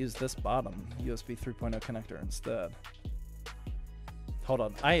 we're going to use this bottom USB 3.0 connector instead. Hold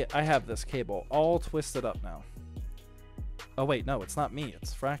on. I have this cable all twisted up now. Oh, wait. No, it's not me.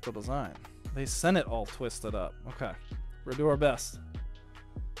 It's Fractal Design. They sent it all twisted up. Okay. We'll do our best.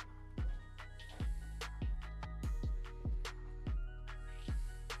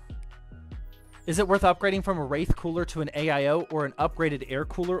 Is it worth upgrading from a Wraith cooler to an AIO or an upgraded air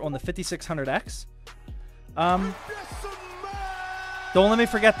cooler on the 5600X? Don't let me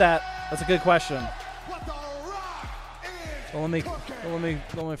forget that. That's a good question. Don't let me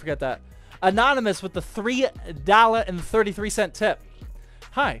forget that. Anonymous with the $3.33 tip.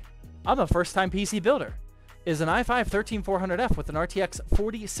 Hi, I'm a first-time PC builder. Is an i5 13400F with an RTX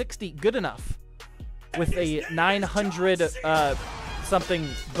 4060 good enough? With a 900 something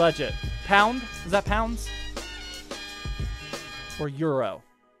budget. Pound? Is that pounds? Or euro?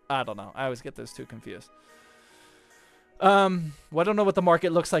 I don't know. I always get those two confused. Well, I don't know what the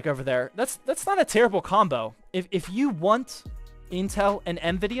market looks like over there. That's not a terrible combo. If you want Intel and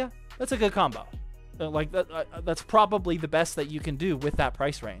NVIDIA, that's a good combo. That's probably the best that you can do with that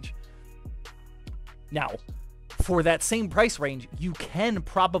price range. Now, for that same price range, you can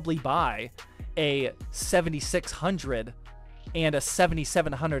probably buy a 7600 and a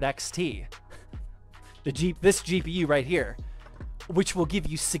 7700 XT. This GPU right here, which will give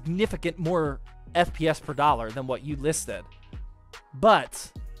you significant more FPS per dollar than what you listed.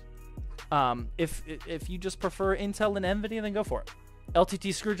 But if you just prefer Intel and NVIDIA, then go for it.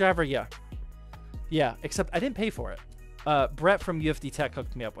 LTT screwdriver, yeah. Yeah, except I didn't pay for it. Brett from UFD Tech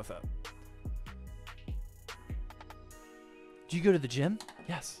hooked me up with it. Do you go to the gym?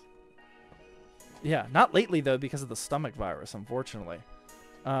 Yes. Yeah, not lately, though, because of the stomach virus, unfortunately.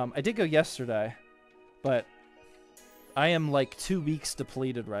 I did go yesterday, but I am like 2 weeks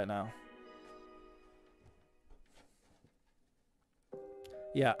depleted right now.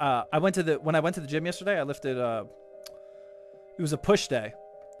 Yeah, when I went to the gym yesterday, I lifted, it was a push day.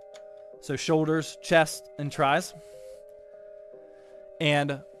 So shoulders, chest, and tris.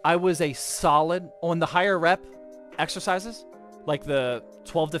 And I was a solid, on the higher rep exercises, like the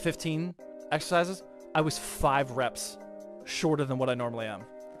 12 to 15 exercises, I was 5 reps shorter than what I normally am.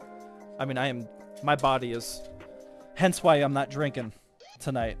 I mean, my body is, hence why I'm not drinking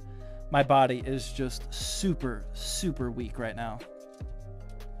tonight. My body is just super, super weak right now,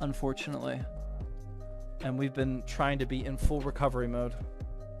 unfortunately. And we've been trying to be in full recovery mode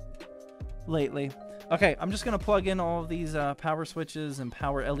lately. Okay, I'm just going to plug in all of these power switches and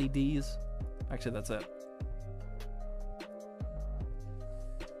power LEDs. Actually, that's it.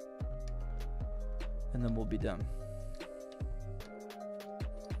 And then we'll be done.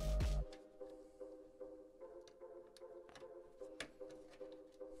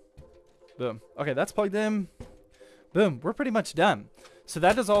 Boom. Okay, that's plugged in. Boom. We're pretty much done. So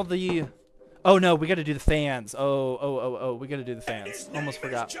that is all the... Oh, no, we got to do the fans. Oh, we got to do the fans. Almost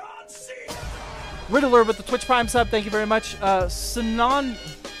forgot. Riddler with the Twitch Prime sub. Thank you very much. Sonan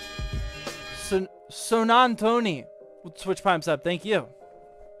Tony with the Twitch Prime sub. Thank you.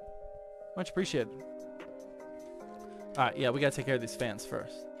 Much appreciated. All right, yeah, we got to take care of these fans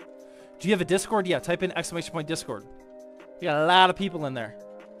first. Do you have a Discord? Yeah, type in ! Discord. We got a lot of people in there.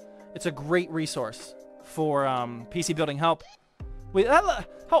 It's a great resource for PC building help. Wait,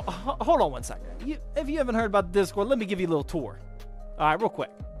 hold on one second. If you haven't heard about Discord, let me give you a little tour. All right, real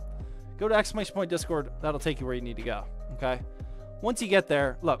quick. Go to ! Discord. That'll take you where you need to go, okay? Once you get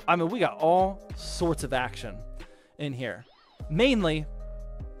there, look, I mean, we got all sorts of action in here. Mainly,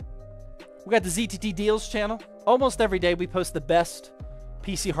 we got the ZTT Deals channel. Almost every day, we post the best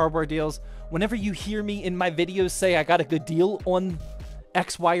PC hardware deals. Whenever you hear me in my videos say I got a good deal on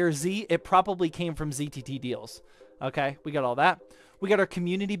X, Y, or Z, it probably came from ZTT Deals. Okay, we got all that. We got our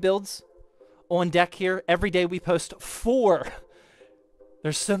community builds on deck here. Every day we post 4.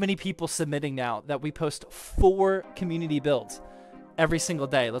 There's so many people submitting now that we post 4 community builds every single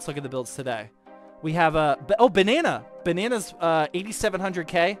day. Let's look at the builds today. We have Banana. Banana's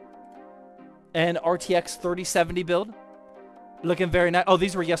 8700K and RTX 3070 build. Looking very nice. Oh,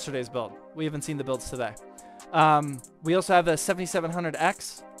 these were yesterday's build. We haven't seen the builds today. We also have a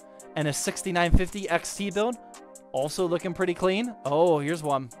 7700X and a 6950 XT build. Also looking pretty clean. Oh, here's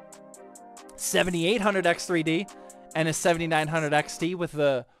one. 7800 X3D and a 7900 XT with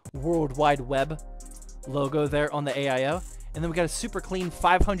the World Wide Web logo there on the AIO. And then we got a super clean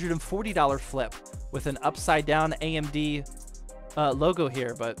 $540 flip with an upside down AMD logo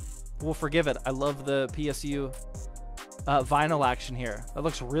here, but we'll forgive it. I love the PSU vinyl action here. That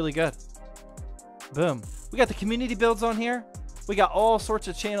looks really good. Boom. We got the community builds on here. We got all sorts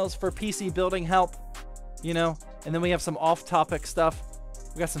of channels for PC building help, you know, and then we have some off-topic stuff.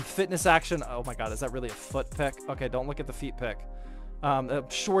 We got some fitness action. Oh my God, is that really a foot pick? Okay, don't look at the feet pick. I'm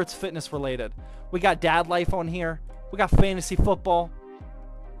sure it's fitness related. We got dad life on here. We got fantasy football.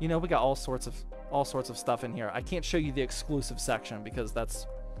 You know, we got all sorts of stuff in here. I can't show you the exclusive section because that's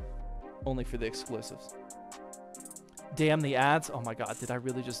only for the exclusives. Damn the ads. Oh my God, did I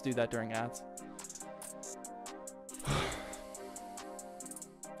really just do that during ads?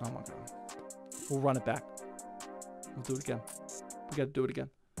 Oh my God. We'll run it back. We'll do it again. We gotta do it again.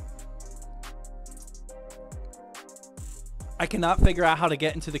 I cannot figure out how to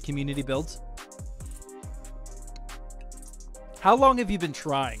get into the community builds. How long have you been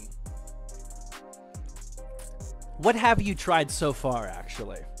trying? What have you tried so far,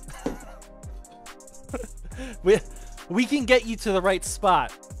 actually? we can get you to the right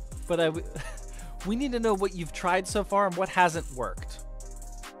spot, but we need to know what you've tried so far and what hasn't worked.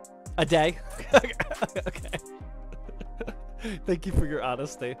 A day? Okay. Thank you for your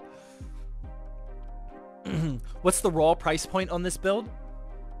honesty. What's the raw price point on this build?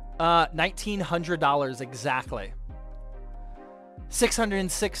 $1,900 exactly.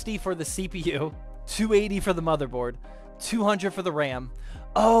 $660 for the CPU, $280 for the motherboard, $200 for the RAM.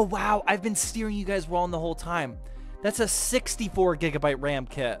 Oh wow, I've been steering you guys wrong the whole time. That's a 64 gigabyte RAM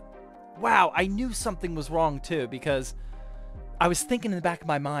kit. Wow, I knew something was wrong too, because I was thinking in the back of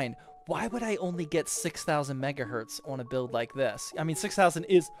my mind, why would I only get 6,000 megahertz on a build like this? I mean, 6,000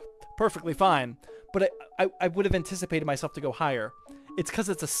 is perfectly fine, but I would have anticipated myself to go higher. It's because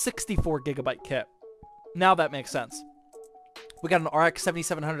it's a 64 gigabyte kit. Now that makes sense. We got an RX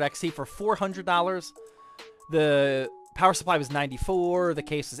 7700 XT for $400. The power supply was $94. The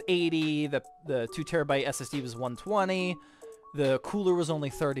case was $80. The 2 terabyte SSD was $120. The cooler was only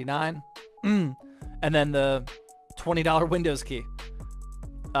 $39. And then the $20 Windows key.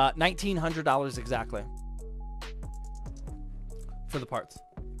 $1,900 exactly for the parts.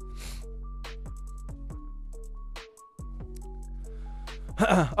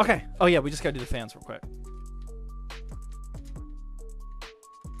 Okay. Oh yeah, we just gotta do the fans real quick.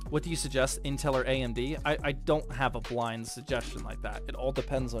 What do you suggest, Intel or AMD? I don't have a blind suggestion like that. It all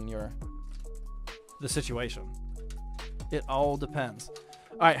depends on the situation. It all depends.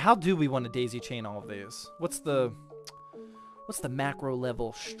 All right, how do we want to daisy chain all of these? What's the macro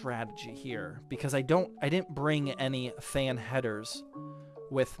level strategy here? Because I didn't bring any fan headers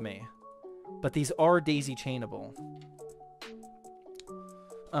with me, but these are daisy chainable.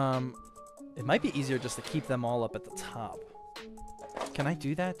 It might be easier just to keep them all up at the top. Can I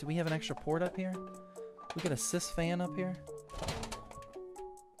do that? Do we have an extra port up here? We got a sys fan up here?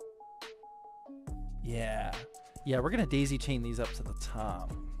 Yeah. Yeah, we're gonna daisy chain these up to the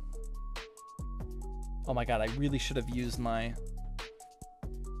top. Oh my god, I really should have used my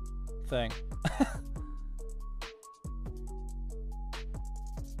thing.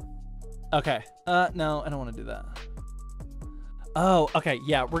 Okay. No, I don't want to do that. Oh, okay.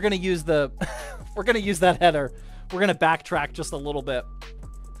 Yeah, we're gonna use the we're gonna use that header. We're gonna backtrack just a little bit.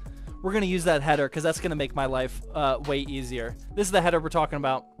 We're gonna use that header because that's gonna make my life way easier. This is the header we're talking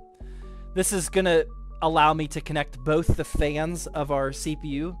about. This is gonna allow me to connect both the fans of our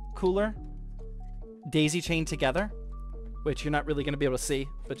CPU cooler daisy chain together, which you're not really gonna be able to see,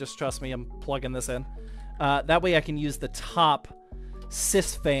 but just trust me, I'm plugging this in. That way I can use the top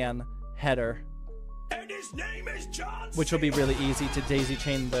sysfan header, And his name is John which will be really easy to daisy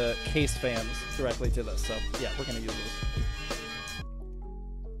chain the case fans directly to this. So yeah, we're gonna use those.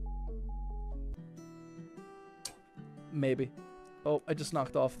 Maybe. Oh, I just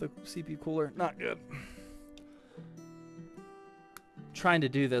knocked off the CPU cooler. Not good. Trying to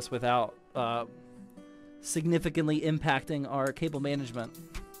do this without significantly impacting our cable management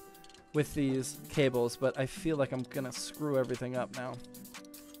with these cables, but I feel like I'm gonna screw everything up now.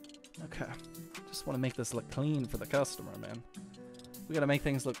 Okay. Just want to make this look clean for the customer, man. We gotta make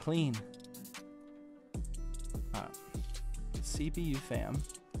things look clean. Alright. CPU fan.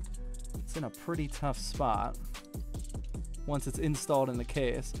 It's in a pretty tough spot once it's installed in the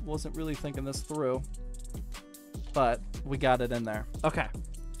case. Wasn't really thinking this through, but we got it in there. Okay.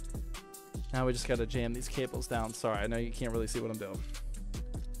 Now we just gotta jam these cables down. Sorry, I know you can't really see what I'm doing.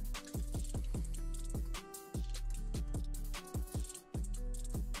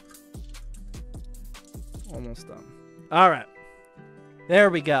 Almost done. All right. There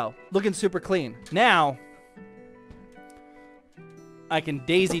we go. Looking super clean. Now, I can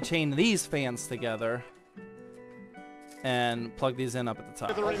daisy chain these fans together and plug these in up at the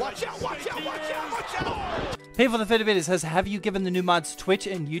top. Watch out, watch out, watch out, watch out! Painful the Fit Video says, have you given the new mods Twitch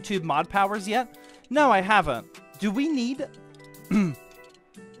and YouTube mod powers yet? No, I haven't. Do we need...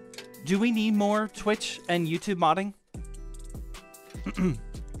 do we need more Twitch and YouTube modding?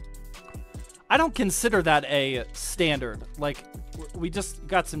 I don't consider that a standard. Like, we just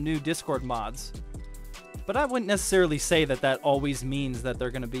got some new Discord mods. But I wouldn't necessarily say that that always means that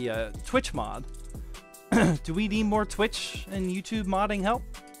they're going to be a Twitch mod. Do we need more Twitch and YouTube modding help?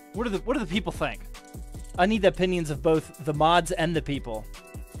 What do the people think? I need the opinions of both the mods and the people.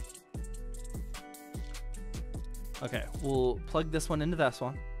 Okay, we'll plug this one into this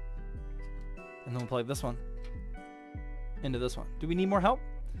one. And then we'll plug this one into this one. Do we need more help?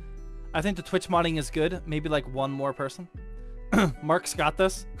 I think the Twitch modding is good. Maybe like one more person. Mark's got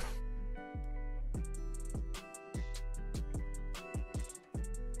this.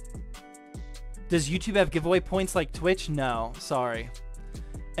 Does YouTube have giveaway points like Twitch? No, sorry.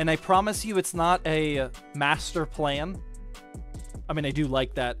 And I promise you it's not a master plan. I mean, I do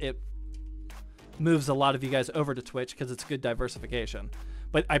like that it moves a lot of you guys over to Twitch because it's good diversification.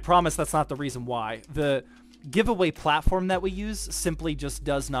 But I promise that's not the reason why. The giveaway platform that we use simply just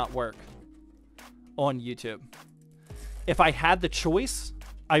does not work on YouTube. If I had the choice,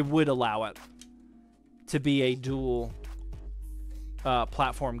 I would allow it to be a dual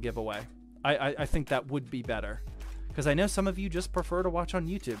platform giveaway. I think that would be better. Because I know some of you just prefer to watch on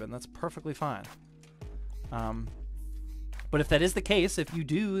YouTube, and that's perfectly fine. But if that is the case, if you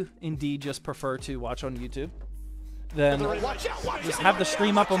do indeed just prefer to watch on YouTube, then just have the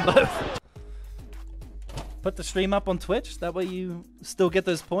stream up on both. Put the stream up on Twitch. That way you still get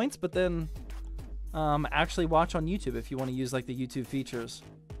those points, but then actually watch on YouTube if you want to use like the YouTube features.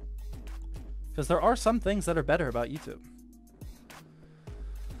 Because there are some things that are better about YouTube.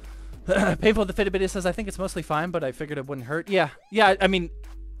 Painful the Fitbit says, I think it's mostly fine, but I figured it wouldn't hurt. Yeah, I mean,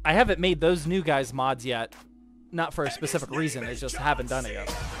 I haven't made those new guys mods yet. Not for a specific reason. I just haven't done it yet.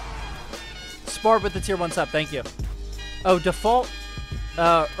 Spart with the tier 1 sub. Thank you. Oh, Default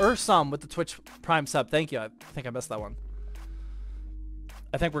Ursum with the Twitch Prime sub. Thank you. I think I missed that one.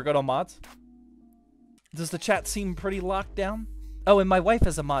 I think we're good on mods. Does the chat seem pretty locked down? Oh, and my wife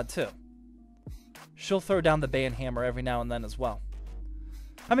is a mod too. She'll throw down the ban hammer every now and then as well.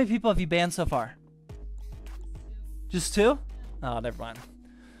 How many people have you banned so far? Just 2? Oh, never mind.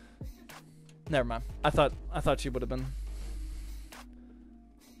 Never mind. I thought she would have been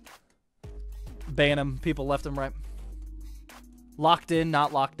banning people left and right. Locked in,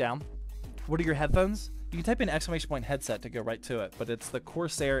 not locked down. What are your headphones? You can type in ! headset to go right to it, but it's the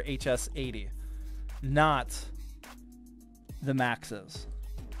Corsair HS80, not the Maxes,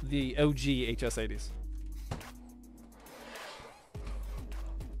 the OG HS80s.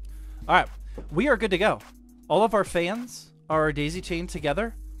 All right, we are good to go. All of our fans are daisy chained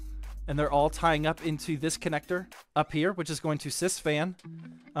together, and they're all tying up into this connector up here, which is going to sysfan.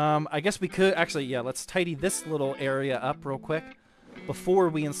 I guess we could actually, yeah, let's tidy this little area up real quick before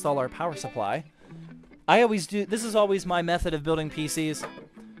we install our power supply. I always do, this is always my method of building PCs.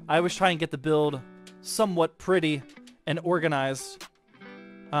 I always try and get the build somewhat pretty and organized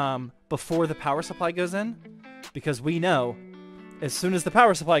before the power supply goes in, because we know as soon as the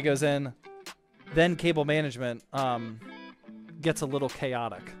power supply goes in, then cable management gets a little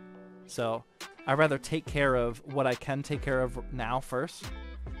chaotic. So I'd rather take care of what I can take care of now first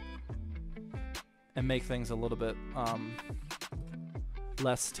and make things a little bit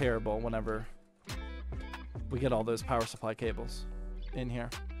less terrible whenever we get all those power supply cables in here.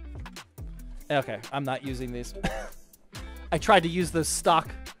 Okay, I'm not using these. I tried to use those stock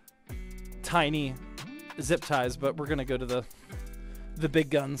tiny zip ties, but we're gonna go to the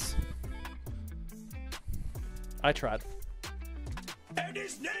big guns. I tried. And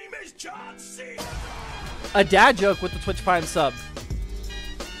his name is John C. A dad joke with the Twitch Prime sub.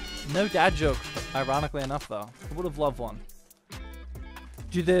 No dad joke, ironically enough, though. I would have loved one.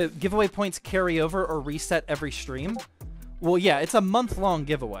 Do the giveaway points carry over or reset every stream? Well, yeah, it's a month-long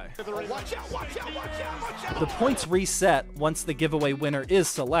giveaway. Watch out, watch out, watch out, watch out. The points reset once the giveaway winner is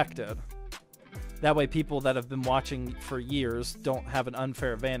selected. That way people that have been watching for years don't have an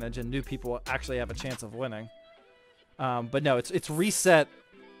unfair advantage and new people actually have a chance of winning. But no, it's reset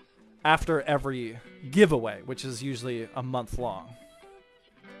after every giveaway, which is usually a month long.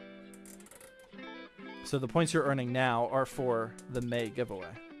 So the points you're earning now are for the May giveaway.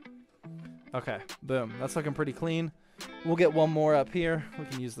 Okay, boom. That's looking pretty clean. We'll get one more up here. We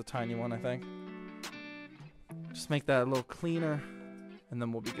can use the tiny one, I think. Just make that a little cleaner, and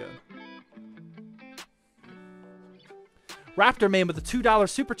then we'll be good. Raptor Man with a $2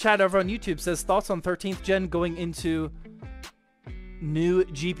 super chat over on YouTube says, thoughts on 13th gen going into new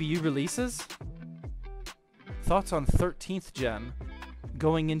GPU releases? Thoughts on 13th gen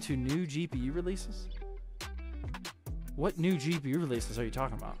going into new GPU releases? What new GPU releases are you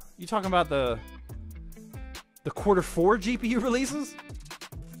talking about? You talking about the Q4 GPU releases?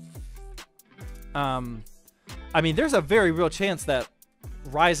 I mean, there's a very real chance that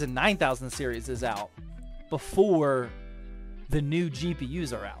Ryzen 9000 series is out before the new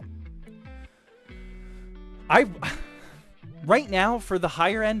GPUs are out. Right now, for the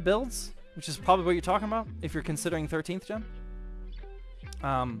higher end builds, which is probably what you're talking about, if you're considering 13th gen,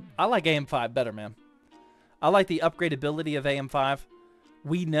 I like AM5 better, man. I like the upgradability of AM5.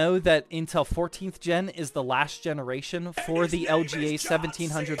 We know that Intel 14th gen is the last generation for the LGA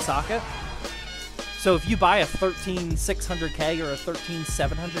 1700 socket. So if you buy a 13600K or a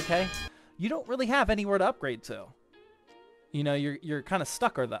 13700K, you don't really have anywhere to upgrade to. You know, you're kind of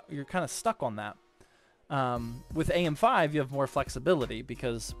stuck on that. With AM5, you have more flexibility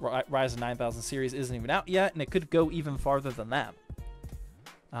because Ryzen 9000 series isn't even out yet, and it could go even farther than that.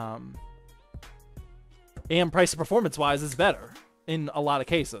 And price to performance wise is better in a lot of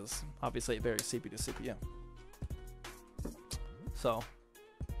cases. Obviously, it varies CPU to CPU. So,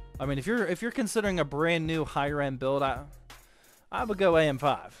 I mean, if you're considering a brand new higher end build, I would go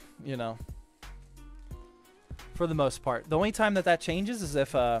AM5. You know, for the most part. The only time that changes is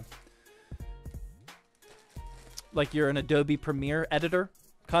if like you're an Adobe Premiere editor,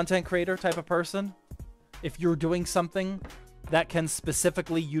 content creator type of person. If you're doing something that can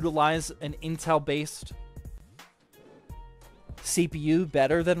specifically utilize an Intel-based CPU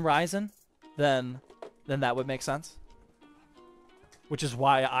better than Ryzen, then that would make sense. Which is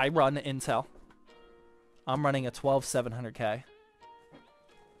why I run Intel. I'm running a 12700K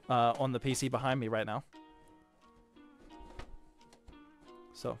on the PC behind me right now.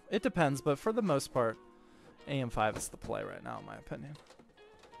 So it depends, but for the most part, AM5 is the play right now, in my opinion.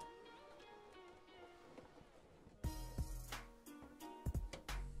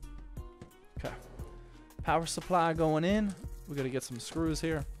 Okay. Power supply going in. We got to get some screws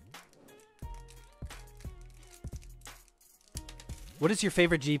here. What is your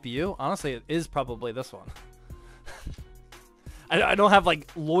favorite GPU? Honestly, it is probably this one. I don't have like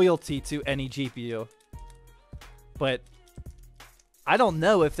loyalty to any GPU, but I don't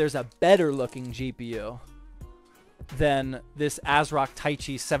know if there's a better looking GPU than this ASRock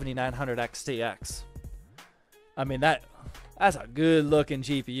Taichi 7900 XTX. I mean, that's a good looking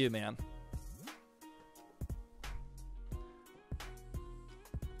GPU, man.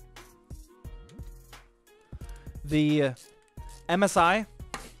 The MSI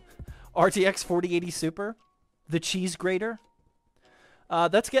RTX 4080 Super, the cheese grater,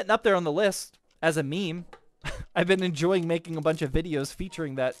 that's getting up there on the list as a meme. I've been enjoying making a bunch of videos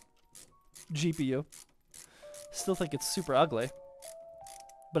featuring that GPU. Still think it's super ugly,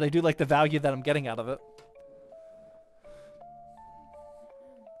 but I do like the value that I'm getting out of it.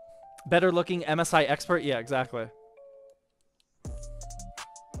 Better looking MSI Expert? Yeah, exactly.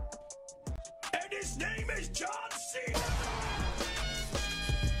 And his name is John Cena.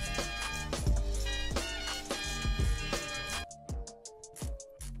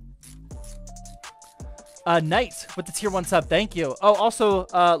 Knight with the tier 1 sub. Thank you. Oh, also,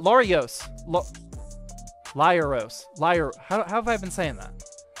 Larios. Lyros. How have I been saying that?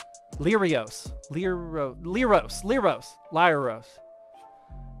 Lyros.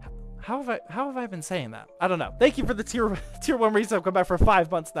 How have I been saying that? I don't know. Thank you for the tier 1 resub. Come back for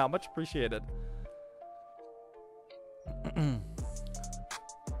 5 months now. Much appreciated.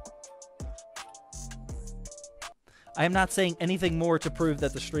 I am not saying anything more to prove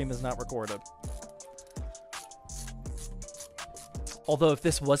that the stream is not recorded. Although if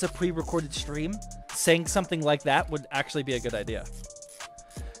this was a pre-recorded stream, saying something like that would actually be a good idea.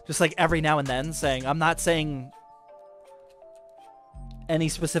 Just like every now and then saying, I'm not saying any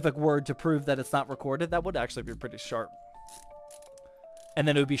specific word to prove that it's not recorded, that would actually be pretty sharp. And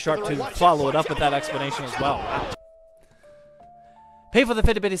then it would be sharp to follow it up with that explanation as well. Pay for the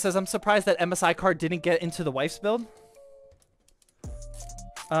Fitbit, he says, I'm surprised that MSI card didn't get into the wife's build.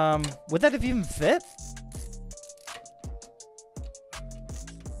 Would that have even fit?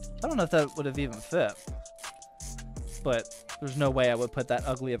 I don't know if that would have even fit, but there's no way I would put that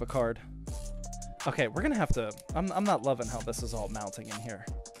ugly of a card. Okay, we're gonna have to. I'm not loving how this is all mounting in here.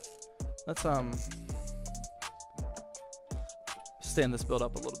 Let's stand this build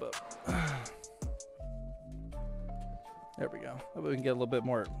up a little bit. There we go. That way we can get a little bit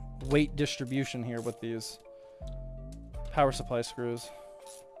more weight distribution here with these power supply screws.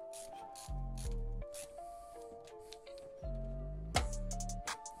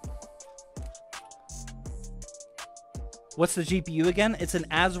 What's the GPU again? It's an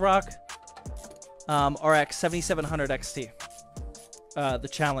ASRock RX 7700 XT. The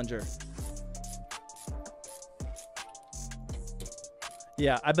Challenger.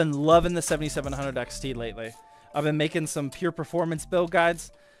 Yeah, I've been loving the 7700 XT lately. I've been making some pure performance build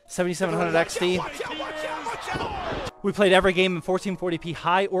guides. 7700 XT. We played every game in 1440p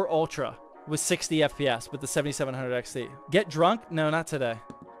high or ultra with 60 FPS with the 7700 XT. Get drunk? No, not today.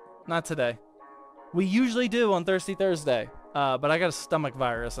 Not today. We usually do on Thirsty Thursday, but I got a stomach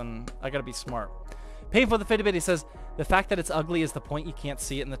virus and I gotta be smart. Painful the Fitbit, he says, the fact that it's ugly is the point. You can't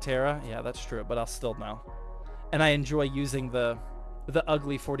see it in the Terra. Yeah, that's true, but I'll still know. And I enjoy using the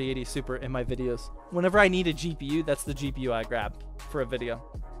ugly 4080 Super in my videos. Whenever I need a GPU, that's the GPU I grab for a video.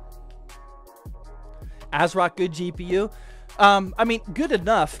 ASRock good GPU. I mean, good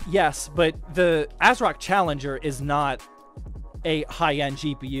enough, yes, but the ASRock Challenger is not a high-end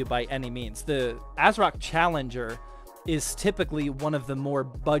GPU by any means. The ASRock Challenger is typically one of the more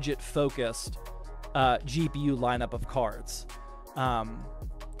budget-focused GPU lineup of cards.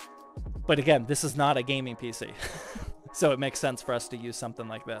 But again, this is not a gaming PC. So it makes sense for us to use something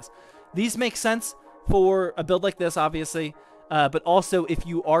like this. These make sense for a build like this, obviously. But also, if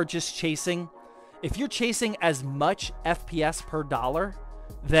you are just chasing... If you're chasing as much FPS per dollar,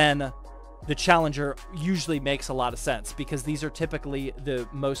 then the Challenger usually makes a lot of sense, because these are typically the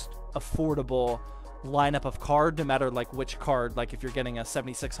most affordable lineup of card, no matter like which card. Like if you're getting a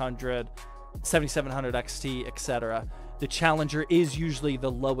 7600, 7700 XT, etc., the Challenger is usually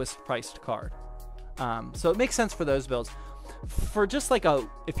the lowest priced card. So it makes sense for those builds. For just like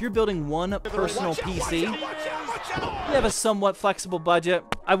if you're building one personal PC, you have a somewhat flexible budget,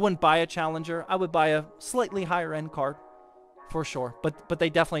 I wouldn't buy a Challenger. I would buy a slightly higher end card for sure. But they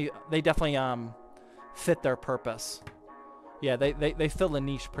definitely fit their purpose. Yeah, they fill the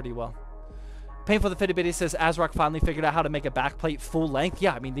niche pretty well. Painful the Fitted Biddy says ASRock finally figured out how to make a backplate full length.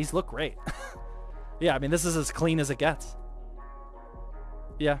 Yeah, I mean, these look great. Yeah, I mean, this is as clean as it gets.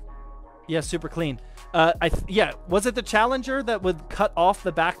 Yeah. Yeah, super clean. Yeah, was it the Challenger that would cut off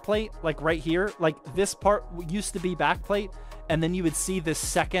the backplate, like right here? Like this part used to be backplate, and then you would see this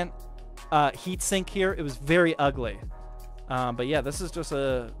second heatsink here. It was very ugly. But yeah, this is just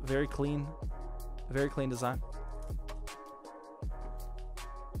a very clean design.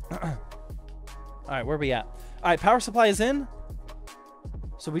 All right, where are we at? All right, power supply is in.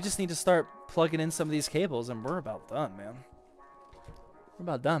 So we just need to start plugging in some of these cables, and we're about done, man. We're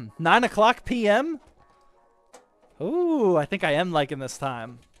about done. 9 o'clock p.m. Ooh, I think I am liking this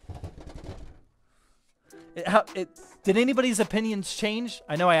time. Did anybody's opinions change?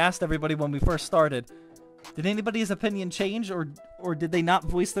 I know I asked everybody when we first started. Did anybody's opinion change, or did they not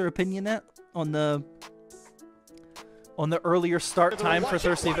voice their opinion yet on the earlier start time for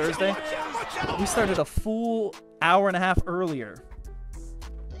Thirsty Thursday? We started a full hour and a half earlier.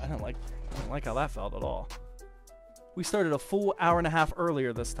 I don't like how that felt at all. We started a full hour and a half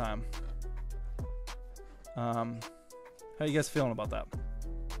earlier this time. How you guys feeling about that?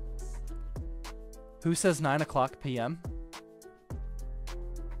 Who says 9 o'clock p.m.?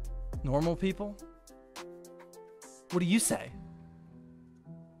 Normal people? What do you say?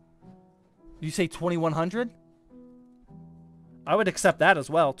 Do you say 2100? I would accept that as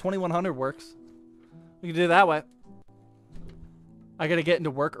well. 2100 works. We can do it that way. I gotta get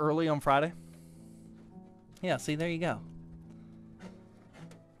into work early on Friday. Yeah, see, there you go.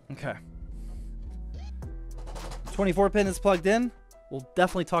 Okay. 24 pin is plugged in. We'll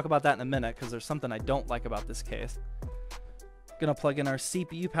definitely talk about that in a minute, because there's something I don't like about this case. Gonna plug in our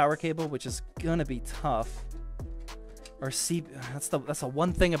CPU power cable, which is gonna be tough. That's the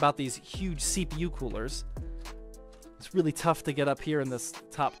one thing about these huge CPU coolers. It's really tough to get up here in this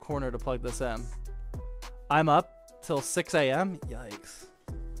top corner to plug this in. I'm up till 6 a.m. Yikes.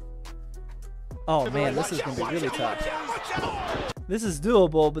 Oh man, this is gonna be really tough. This is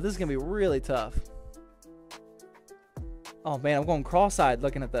doable, but this is gonna be really tough. Oh man, I'm going cross-eyed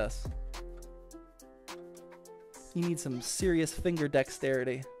looking at this. You need some serious finger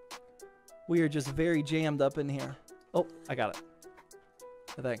dexterity. We are just very jammed up in here. Oh, I got it.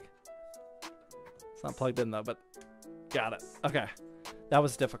 I think. It's not plugged in though, but got it. Okay. That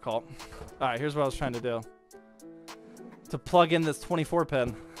was difficult. Alright, here's what I was trying to do. To plug in this 24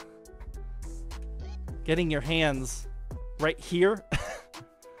 pin. Getting your hands right here.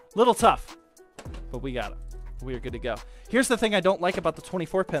 Little tough. But we got it. We are good to go. Here's the thing I don't like about the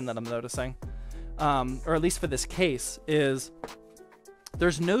 24 pin that I'm noticing. Or at least for this case, is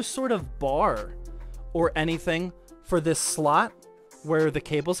there's no sort of bar or anything for this slot where the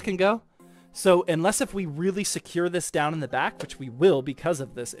cables can go. So unless if we really secure this down in the back, which we will because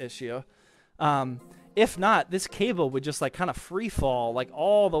of this issue, If not, this cable would just like kind of free fall like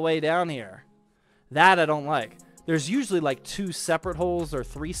all the way down here. That I don't like. There's usually like 2 separate holes or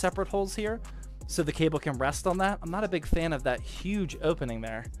 3 separate holes here, so the cable can rest on that. I'm not a big fan of that huge opening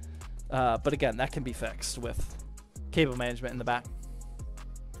there. But again, that can be fixed with cable management in the back.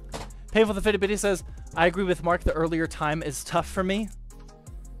 Painful the Fitted Bitty says, I agree with Mark, the earlier time is tough for me.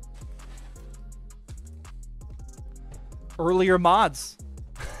 Earlier mods.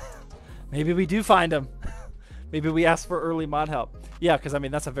 Maybe we do find them. Maybe we ask for early mod help. Yeah, because I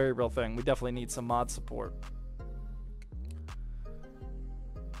mean, that's a very real thing. We definitely need some mod support.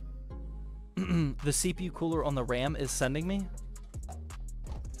 The CPU cooler on the RAM is sending me.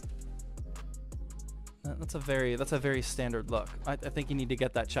 That's a very standard look. I think you need to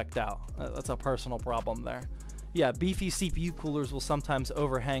get that checked out. That's a personal problem there. Yeah, beefy CPU coolers will sometimes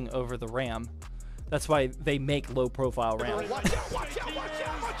overhang over the RAM. That's why they make low profile RAM.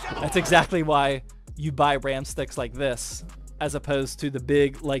 That's exactly why you buy RAM sticks like this, as opposed to the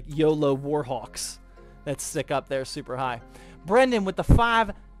big like YOLO Warhawks that stick up there super high. Brendan with the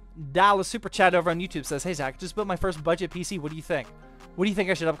 $5 super chat over on YouTube says, hey Zach, just built my first budget PC. What do you think? What do you think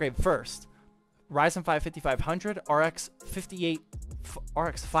I should upgrade first? Ryzen 5 5500, RX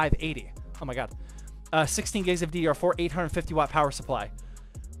 580. Oh my god. 16 gigs of DDR4, 850 watt power supply.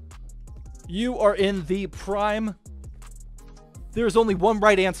 You are in the prime. There's only one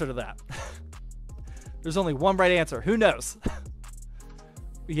right answer to that. There's only one right answer. Who knows?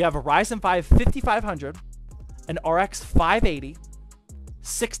 You have a Ryzen 5 5500, an RX 580,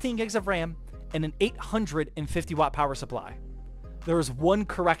 16 gigs of RAM, and an 850 watt power supply. There is one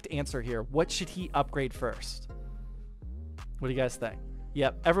correct answer here. What should he upgrade first? What do you guys think?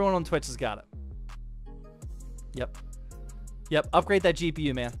 Yep, everyone on Twitch has got it. Yep, upgrade that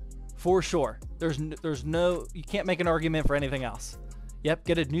GPU, man. For sure. There's no, you can't make an argument for anything else. Yep,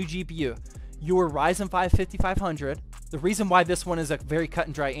 get a new GPU. Your Ryzen 5 5500, the reason why this one is a very cut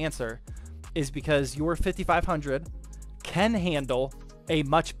and dry answer is because your 5500 can handle a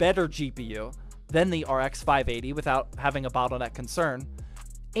much better GPU than the RX 580 without having a bottleneck concern.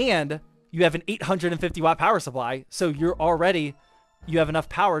 And you have an 850 watt power supply, so you have enough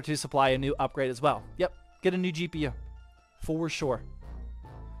power to supply a new upgrade as well. Yep, get a new GPU. For sure.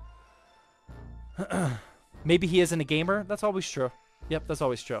 Maybe he isn't a gamer. That's always true. Yep, that's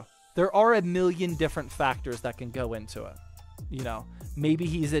always true. There are a million different factors that can go into it. You know, maybe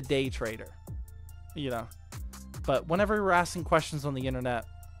he's a day trader. You know, but whenever we're asking questions on the internet,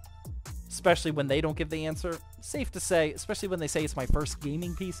 especially when they don't give the answer, safe to say, especially when they say it's my first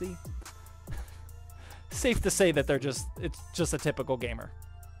gaming PC, safe to say that it's just a typical gamer.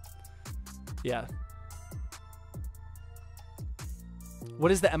 Yeah.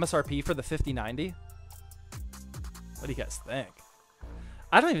 What is the MSRP for the 5090? What do you guys think?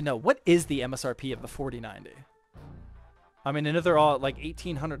 I don't even know. What is the MSRP of the 4090? I mean, I know they're all at like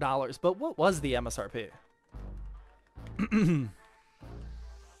 $1,800, but what was the MSRP? The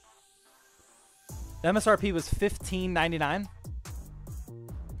MSRP was $1,599.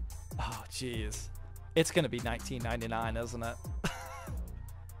 Oh, jeez. It's going to be $19.99, isn't it?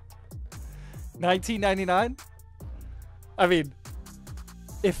 $19.99? I mean,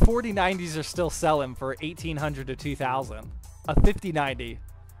 if 4090s are still selling for $1,800 to $2,000, a 5090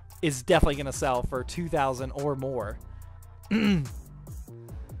 is definitely going to sell for $2,000 or more.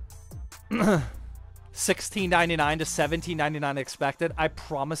 $16.99 to $17.99 expected. I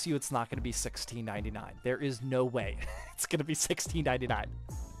promise you it's not going to be $16.99. There is no way it's going to be $16.99.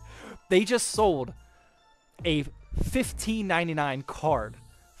 They just sold a $15.99 card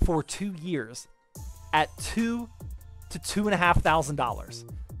for 2 years at $2,000 to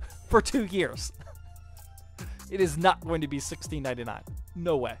 $2,500 for 2 years. It is not going to be $16.99.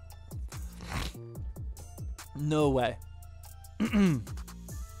 No way. No way.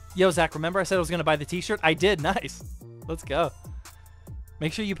 Yo, Zach, remember I said I was going to buy the t-shirt? I did. Nice. Let's go.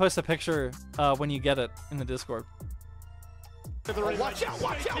 Make sure you post a picture when you get it in the Discord. Watch out,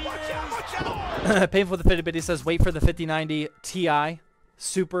 watch out, watch out, watch out! Painful the Fitted Bitty says, wait for the 5090 Ti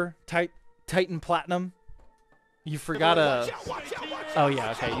Super Titan Platinum. You forgot a... Oh, yeah,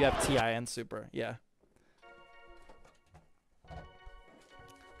 okay. You have Ti and Super. Yeah.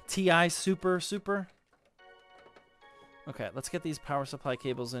 Ti Super. Okay, let's get these power supply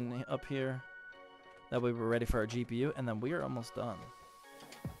cables in up here. That way we're ready for our GPU, and then we are almost done.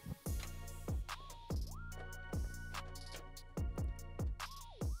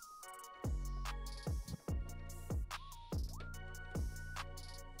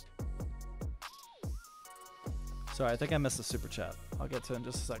 Sorry, I think I missed the super chat. I'll get to it in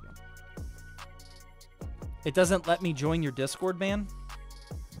just a second. It doesn't let me join your Discord, man.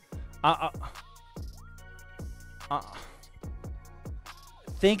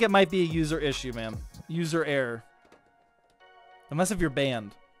 Think it might be a user issue, man. User error. Unless if you're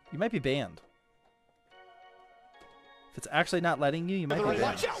banned. You might be banned. If it's actually not letting you, you might be banned.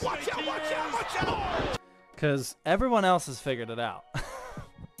 Watch out, watch out, watch out, watch out! Because everyone else has figured it out.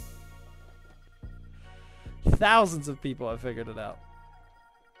 Thousands of people have figured it out.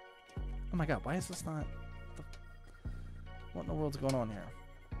 Oh my god, why is this not... What in the world's going on here?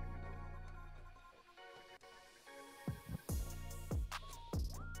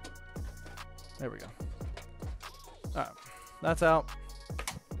 There we go. Alright, that's out.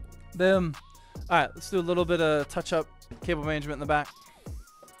 Boom. Alright, let's do a little bit of touch-up cable management in the back.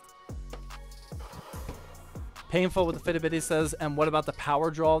 Painful with the Fitbit says, and what about the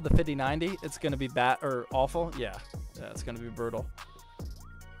power draw of the 5090? It's going to be bad or awful? Yeah, it's going to be brutal.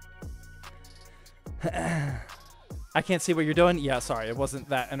 I can't see what you're doing. Yeah, sorry, it wasn't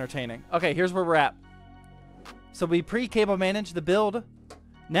that entertaining. Okay, here's where we're at. So we pre-cable manage the build.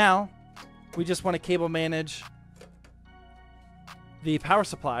 Now, we just want to cable manage the power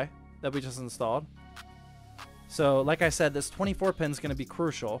supply that we just installed. So, like I said, this 24 pin is going to be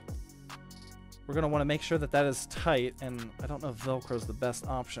crucial. We're going to want to make sure that that is tight, and I don't know if Velcro is the best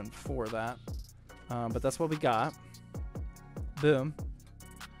option for that. But that's what we got. Boom.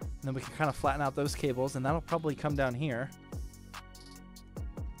 And then we can kind of flatten out those cables, and that'll probably come down here.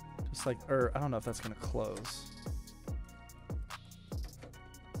 Just like, or I don't know if that's going to close.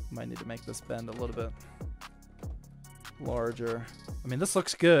 Might need to make this bend a little bit larger. I mean, this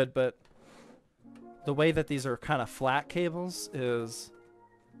looks good, but the way that these are kind of flat cables is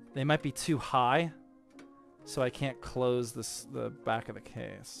they might be too high, so I can't close the back of the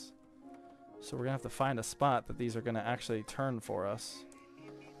case. So we're going to have to find a spot that these are going to actually turn for us.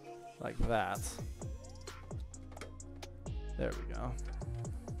 Like that. There we go.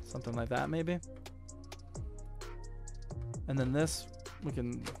 Something like that, maybe. And then this, we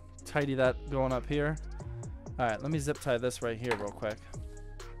can tidy that going up here. All right, let me zip tie this right here real quick.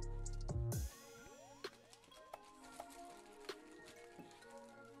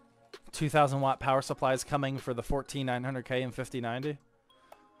 $2,000 power supply is coming for the 14900K and 5090.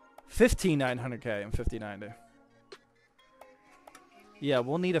 15900K and 5090. Yeah,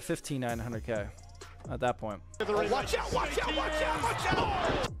 we'll need a 15900K at that point. Watch out, watch out, watch out, watch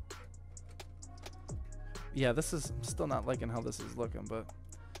out! Yeah, this is, I'm still not liking how this is looking, but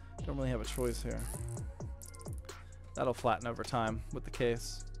don't really have a choice here. That'll flatten over time with the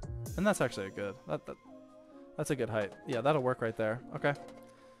case. And that's actually a good, that's a good height. Yeah, that'll work right there. Okay.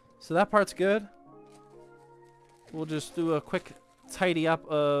 So that part's good. We'll just do a quick tidy up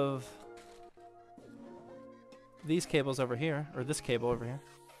of these cables over here, or this cable over here.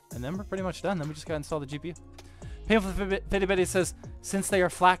 And then we're pretty much done. Then we just gotta install the GPU. Painful Fitbit says, since they are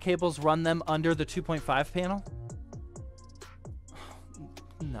flat cables, run them under the 2.5 panel.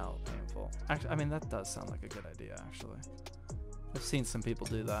 No, Painful. Actually, I mean, that does sound like a good idea, actually. I've seen some people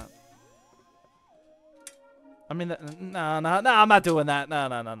do that. I mean, no, I'm not doing that.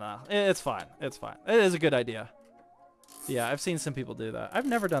 No. It's fine. It's fine. It is a good idea. Yeah, I've seen some people do that. I've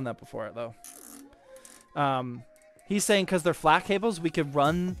never done that before, though. He's saying because they're flat cables, we could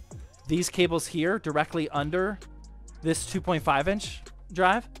run these cables here directly under this 2.5-inch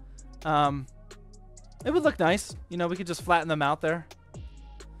drive. It would look nice. You know, we could just flatten them out there.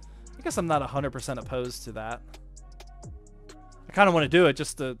 I guess I'm not 100% opposed to that. I kind of want to do it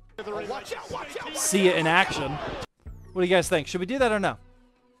just to see it in action. What do you guys think? Should we do that or no?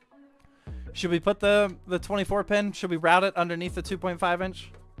 Should we put the 24 pin? Should we route it underneath the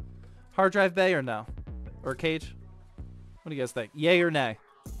 2.5-inch hard drive bay or no? Or cage? What do you guys think? Yay or nay?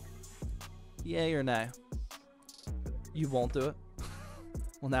 Yay or nay? You won't do it?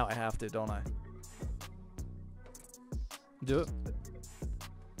 Well, now I have to, don't I? Do it.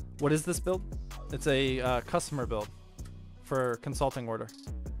 What is this build? It's a customer build for consulting order.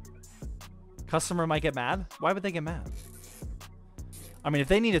 Customer might get mad. Why would they get mad? I mean, if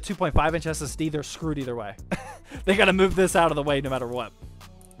they need a 2.5-inch SSD, they're screwed either way. They got to move this out of the way no matter what.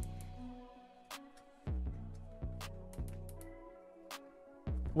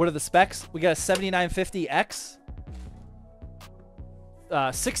 What are the specs? We got a 7950X,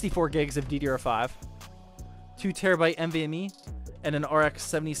 64 gigs of DDR5, 2 terabyte NVMe, and an RX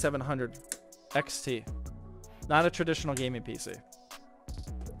 7700 XT. Not a traditional gaming PC.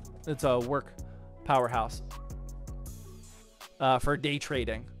 It's a work powerhouse for day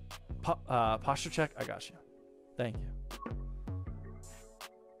trading. Posture check. I got you. Thank you.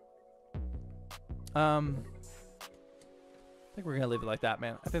 I think we're gonna leave it like that,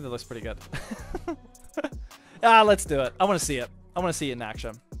 man. I think that looks pretty good. Let's do it. I want to see it. I want to see it in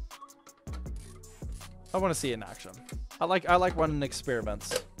action. I want to see it in action. I like running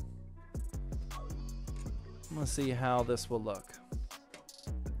experiments. I want to see how this will look.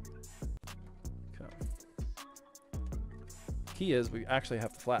 Okay. Key is we actually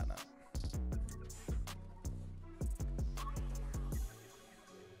have to flatten it.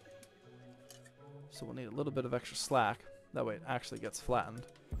 So we'll need a little bit of extra slack. That way it actually gets flattened.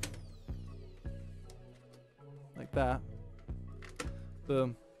 Like that.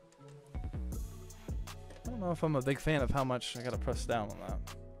 Boom. I don't know if I'm a big fan of how much I gotta press down on that.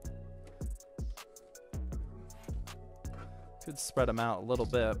 Could spread them out a little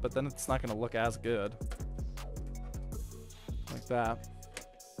bit, but then it's not gonna look as good. Like that.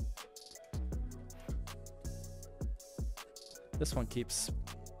 This one keeps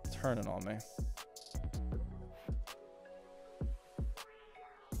turning on me.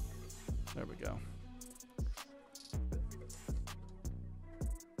 There we go.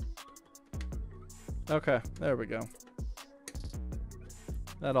 Okay, there we go.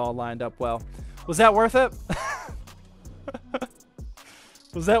 That all lined up well. Was that worth it?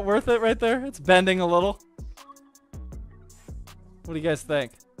 Was that worth it right there? It's bending a little. What do you guys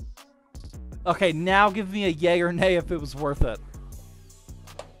think? Okay, now give me a yay or nay if it was worth it.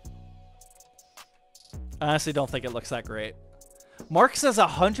 I honestly don't think it looks that great. Mark says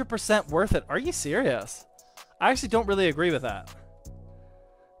 100% worth it. Are you serious? I actually don't really agree with that.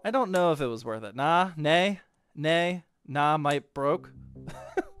 I don't know if it was worth it. Nah, nay, nay, nah, might broke.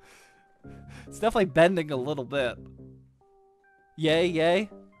 It's definitely bending a little bit. Yay, yay.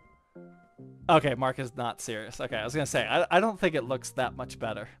 Okay, Mark is not serious. Okay, I was going to say, I don't think it looks that much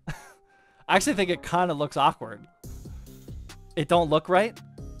better. I actually think it kind of looks awkward. It don't look right?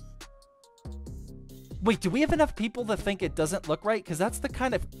 Wait, do we have enough people that think it doesn't look right? Because that's the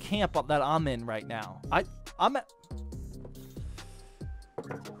kind of camp that I'm in right now. I'm at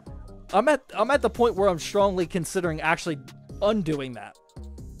the point where I'm strongly considering actually undoing that.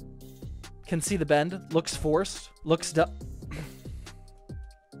 Can see the bend. Looks forced. Looks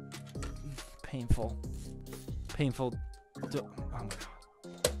painful. Painful. Oh my god.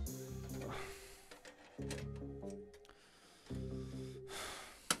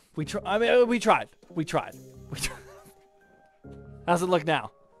 We tried. How's it look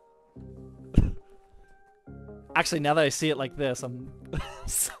now? Actually, now that I see it like this, I'm...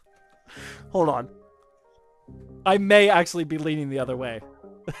 Hold on. I may actually be leaning the other way.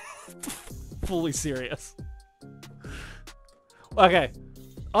 Fully serious. Okay.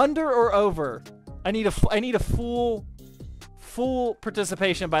 Under or over? I need a full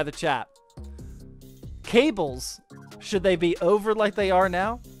participation by the chat. Cables, should they be over like they are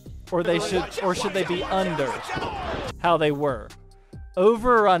now? Or should they be under how they were?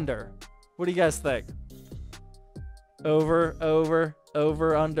 Over or under? What do you guys think? Over,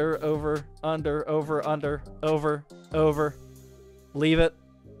 under, over. Leave it.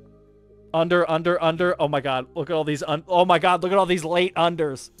 Under. Oh my god, look at all these oh my god, look at all these late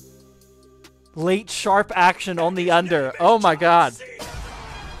unders. Late sharp action on the under. Oh my god.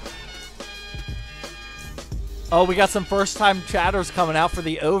 Oh, we got some first-time chatters coming out for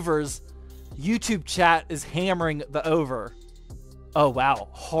the overs. YouTube chat is hammering the over. Oh, wow.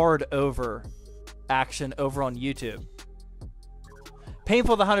 Hard over action over on YouTube.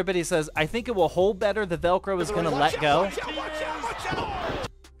 Painful the 100 biddy says, I think it will hold better. The Velcro is going to let go.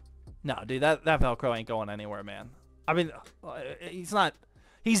 No, dude, that Velcro ain't going anywhere, man. I mean,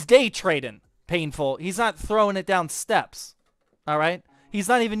 he's day trading, Painful. He's not throwing it down steps. All right? He's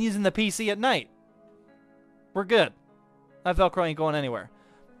not even using the PC at night. We're good. That Velcro ain't going anywhere.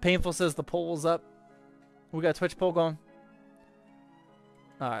 Painful says the poll is up. We got Twitch poll going.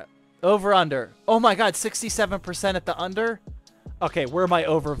 All right. Over, under. Oh my god, 67% at the under? Okay, where are my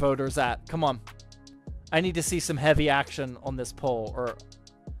over voters at? Come on. I need to see some heavy action on this poll, or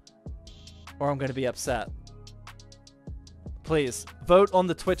I'm going to be upset. Please, vote on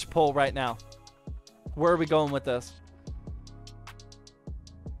the Twitch poll right now. Where are we going with this?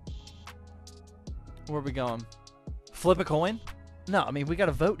 Where are we going? Flip a coin? No, I mean, we got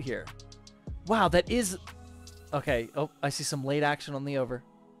to vote here. Wow, that is... Okay, oh, I see some late action on the over.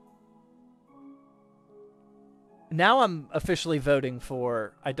 Now I'm officially voting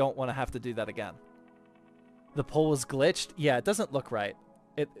for... I don't want to have to do that again. The poll was glitched? Yeah, it doesn't look right.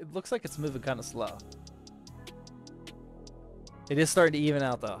 It looks like it's moving kind of slow. It is starting to even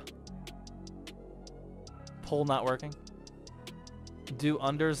out, though. Poll not working. Do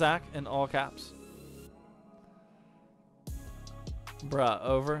under, Zach, in all caps. Bruh,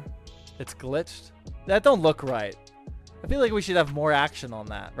 over. It's glitched. That don't look right. I feel like we should have more action on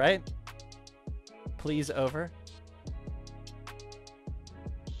that, right? Please, over.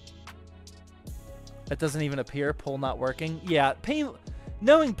 It doesn't even appear. Poll not working. Yeah,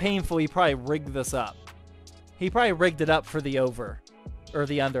 knowing Painful, he probably rigged this up. He probably rigged it up for the over. Or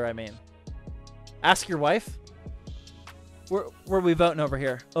the under, I mean. Ask your wife. Where are we voting over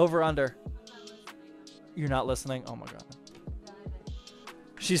here? Over, under. You're not listening? Oh my god.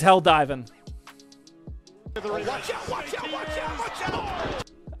 She's hell diving. Watch out, watch out, watch out, watch out!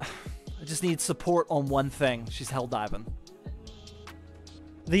 I just need support on one thing. She's hell diving.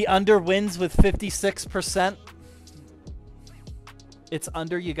 The under wins with 56%. It's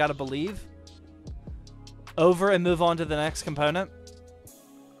under, you gotta believe. Over and move on to the next component.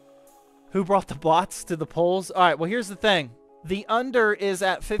 Who brought the bots to the polls? Alright, well here's the thing. The under is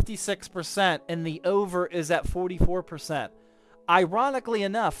at 56% and the over is at 44%. Ironically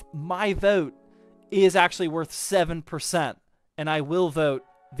enough, my vote is actually worth 7%. And I will vote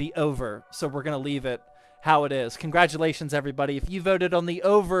the over. So we're going to leave it how it is. Congratulations, everybody. If you voted on the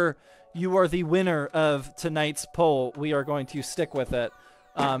over, you are the winner of tonight's poll. We are going to stick with it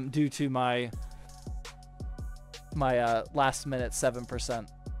due to my last minute 7%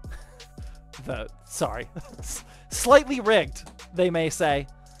 vote. Sorry. Slightly rigged, they may say.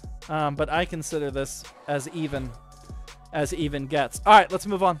 But I consider this as even gets. All right, let's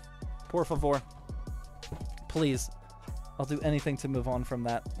move on. Por favor. Please. I'll do anything to move on from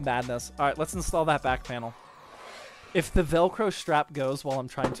that madness. All right, let's install that back panel. If the Velcro strap goes while I'm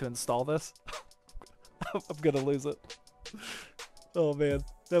trying to install this, I'm going to lose it. Oh, man.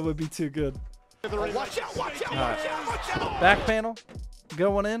 That would be too good. Watch out, watch out, watch out, watch out! Back panel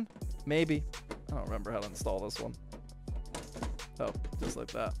going in? Maybe. I don't remember how to install this one. Oh, just like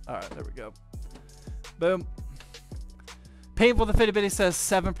that. All right, there we go. Boom. Painful the Fitty Bitty says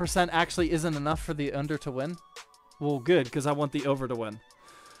 7% actually isn't enough for the under to win. Well, good, because I want the over to win.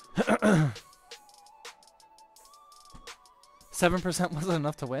 7% wasn't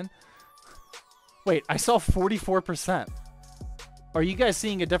enough to win? Wait, I saw 44%. Are you guys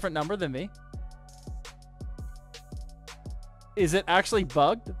seeing a different number than me? Is it actually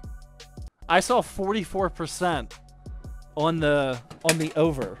bugged? I saw 44% on the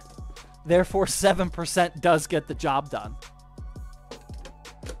over. Therefore, 7% does get the job done.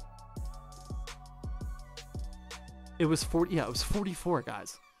 It was 40. Yeah, it was 44,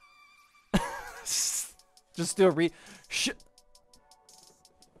 guys. Just do a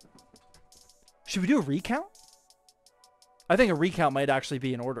should we do a recount? I think a recount might actually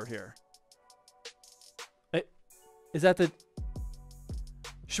be in order here. Is that the...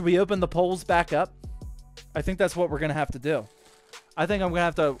 Should we open the polls back up? I think that's what we're going to have to do. I think I'm going to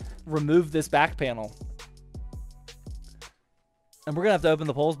have to remove this back panel. And we're going to have to open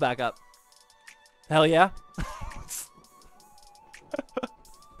the polls back up. Hell yeah.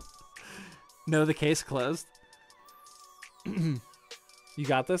 No, the case closed. You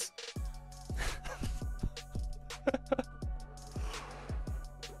got this?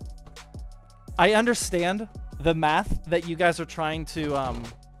 I understand the math that you guys are trying to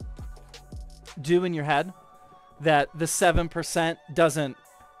do in your head, that the 7% doesn't...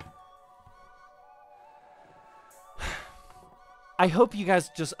 I hope you guys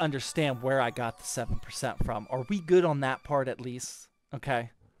just understand where I got the 7% from. Are we good on that part at least?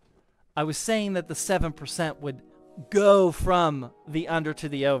 Okay. I was saying that the 7% would go from the under to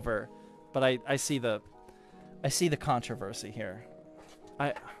the over, but I see the controversy here.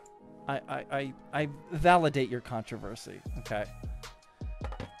 I validate your controversy. Okay.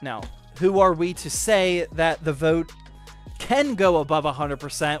 Now, who are we to say that the vote can go above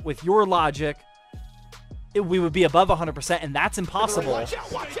 100% with your logic? We would be above 100%, and that's impossible. Watch out,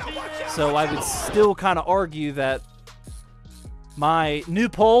 watch out, watch out, so I would still kind of argue that my new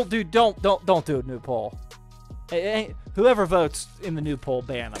poll, dude, don't do a new poll. Hey, whoever votes in the new poll,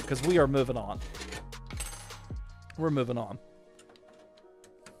 ban them, because we are moving on. We're moving on.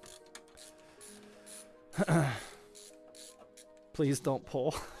 Please don't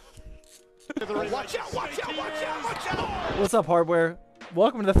poll. Watch out, watch out, watch out, watch out! What's up, hardware?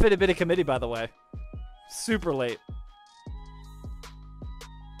 Welcome to the Fitty Bitty committee, by the way. Super late.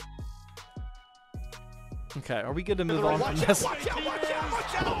 Okay, are we good to move on from this? Watch out, watch out,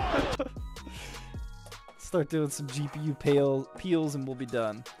 watch out! Start doing some GPU peels and we'll be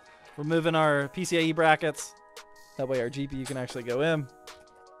done. We're moving our PCIe brackets. That way our GPU can actually go in.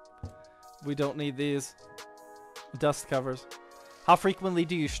 We don't need these. Dust covers. How frequently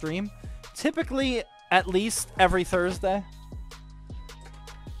do you stream? Typically, at least every Thursday.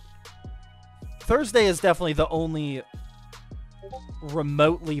 Thursday is definitely the only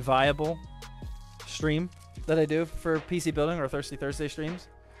remotely viable stream that I do for PC Building or Thirsty Thursday streams.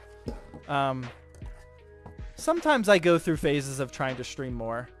 Sometimes I go through phases of trying to stream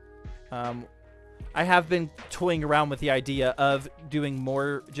more. I have been toying around with the idea of doing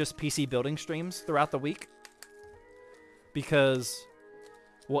more just PC building streams throughout the week. Because,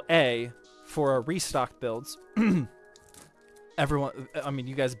 well, A, for our restocked builds, everyone, I mean,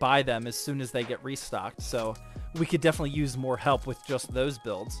 you guys buy them as soon as they get restocked. So we could definitely use more help with just those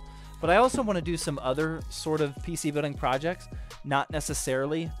builds. But I also want to do some other sort of PC building projects, not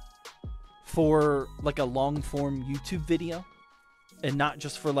necessarily for like a long form YouTube video and not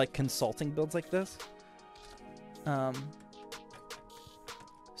just for like consulting builds like this.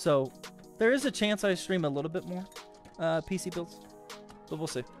 So there is a chance I stream a little bit more PC builds, but we'll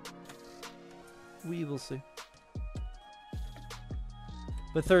see. We will see.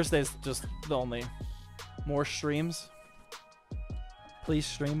 But Thursday's just the only more streams. Please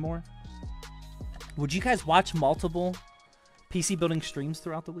stream more. Would you guys watch multiple PC building streams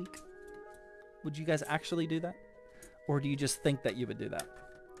throughout the week? Would you guys actually do that? Or do you just think that you would do that?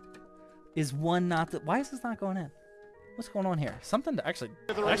 Is one not the... Why is this not going in? What's going on here? Something to actually...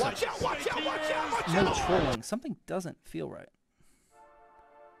 Watch out. No trolling. Something doesn't feel right.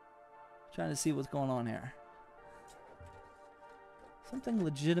 Trying to see what's going on here. Something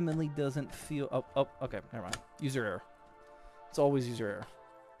legitimately doesn't feel... Oh, okay. Never mind. User error. It's always user error.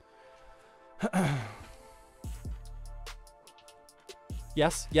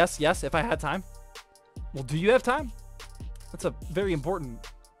 Yes. If I had time. Well, do you have time? That's a very important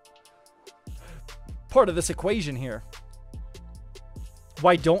part of this equation here.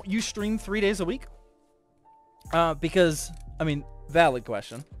 Why don't you stream 3 days a week? Because, I mean, valid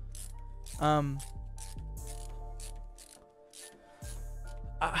question. I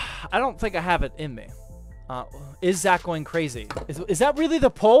don't think I have it in me. Is Zach going crazy? Is that really the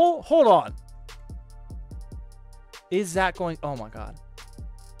poll? Hold on. Is Zach going... Oh, my God.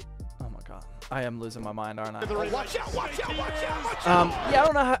 Oh, my God. I am losing my mind, aren't I? Watch out. Yeah, I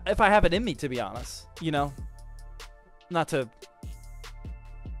don't know if I have it in me, to be honest. You know? Not to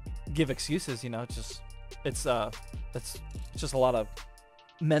give excuses, you know. It's just a lot of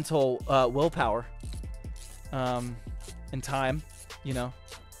mental willpower and time, you know.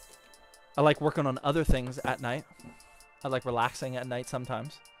 I like working on other things at night. I like relaxing at night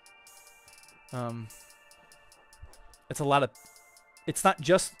sometimes. It's a lot of... It's not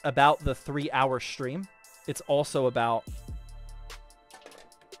just about the 3-hour stream. It's also about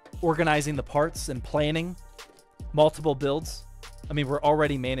organizing the parts and planning multiple builds. I mean, we're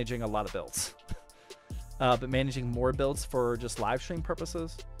already managing a lot of builds. But managing more builds for just live stream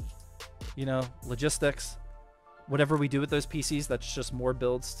purposes. You know, logistics. Whatever we do with those PCs, that's just more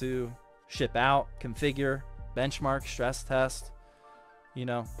builds to ship out, configure, benchmark, stress test. You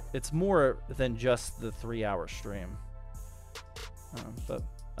know, it's more than just the 3-hour stream. But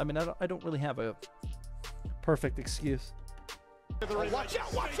I mean, I don't really have a perfect excuse. Watch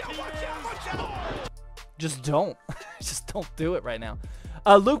out. Just don't. Just don't do it right now.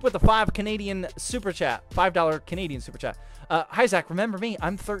 Luke with the $5 Canadian super chat. $5 Canadian super chat. Hi, Zach. Remember me?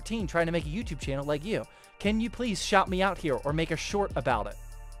 I'm 13 trying to make a YouTube channel like you. Can you please shout me out here or make a short about it?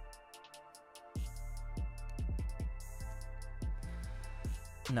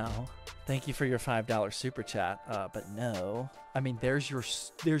 No. Thank you for your $5 super chat. But no. I mean, there's your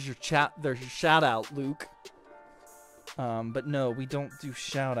chat. There's your shout out, Luke. But no, we don't do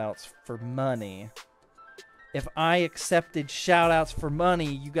shout outs for money. If I accepted shout outs for money,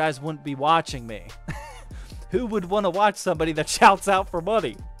 you guys wouldn't be watching me. Who would want to watch somebody that shouts out for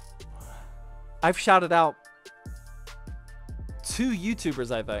money? I've shouted out 2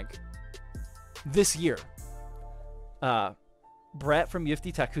 YouTubers, I think, this year. Brett from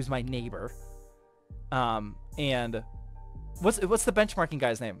UFD Tech, who's my neighbor. And what's the benchmarking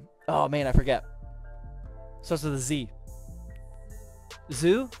guy's name? Oh man, I forget. Starts with a Z.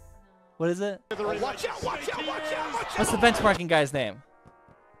 Zoo? What is it? Watch out. What's the benchmarking guy's name?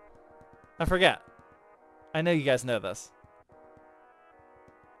 I forget. I know you guys know this.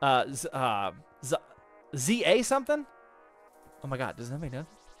 ZA something? Oh my god, does anybody know?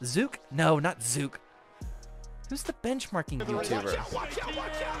 Zook? No, not Zook. Who's the benchmarking YouTuber?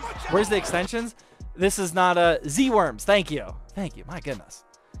 Where's the extensions? This is not a Z-Worms. Thank you. Thank you. My goodness.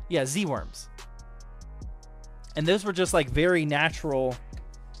 Yeah, Z-Worms. And those were just like very natural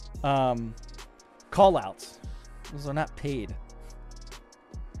call outs. Those are not paid.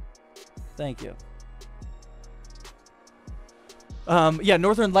 Thank you. Yeah,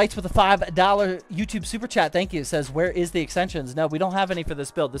 Northern Lights with a $5 YouTube super chat. Thank you. It says, where is the extensions? No, we don't have any for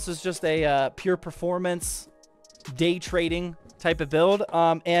this build. This is just a pure performance day trading type of build.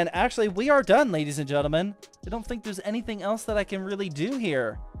 And actually, we are done, ladies and gentlemen. I don't think there's anything else that I can really do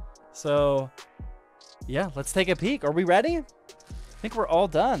here. So, yeah, let's take a peek. Are we ready? I think we're all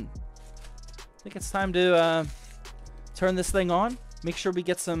done. I think it's time to turn this thing on. Make sure we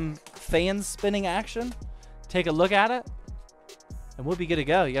get some fan spinning action. Take a look at it. And we'll be good to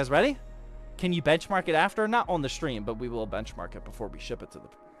go. You guys ready? Can you benchmark it after? Not on the stream, but we will benchmark it before we ship it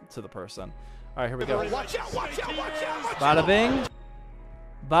to the person. All right, here we go. Watch out, watch out, watch out, watch Bada bing.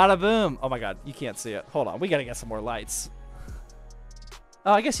 Bada boom. Oh my god, you can't see it. Hold on, we gotta get some more lights.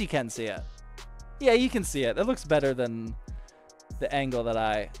 Oh, I guess you can see it. Yeah, you can see it. It looks better than the angle that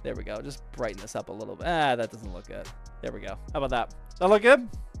I... There we go. Just brighten this up a little bit. Ah, that doesn't look good. There we go. How about that? That look good?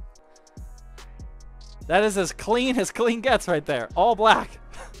 That is as clean gets right there. All black.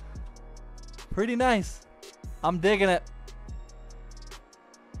 Pretty nice. I'm digging it.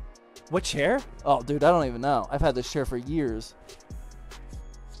 What chair? Oh, dude, I don't even know. I've had this chair for years.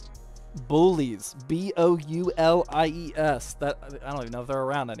 Boulies. B-O-U-L-I-E-S. That, I don't even know if they're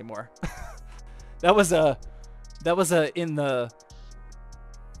around anymore. That was in the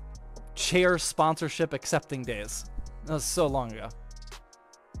chair sponsorship accepting days. That was so long ago.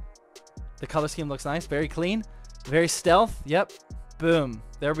 The color scheme looks nice. Very clean. Very stealth. Yep. Boom.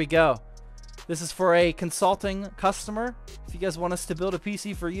 There we go. This is for a consulting customer. If you guys want us to build a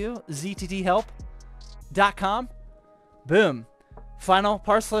PC for you, ztthhelp.com. Boom. Final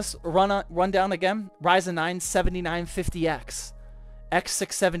parts list rundown again. Ryzen 9 7950X.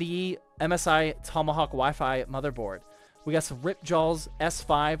 X670E MSI Tomahawk Wi-Fi motherboard. We got some Ripjaws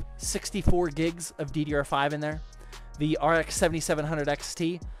S5, 64 gigs of DDR5 in there. The RX 7700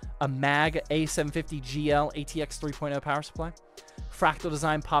 XT, a MAG A750GL ATX 3.0 power supply. Fractal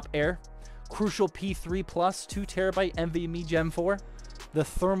Design Pop Air. Crucial P3 Plus 2TB NVMe Gen 4. The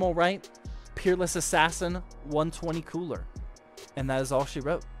Thermalright Peerless Assassin 120 cooler. And that is all she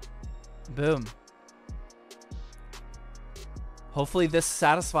wrote. Boom. Hopefully this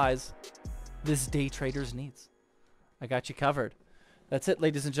satisfies this day trader's needs. I got you covered. That's it,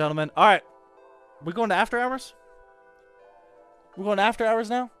 ladies and gentlemen. All right. We're going to after hours? We're going to after hours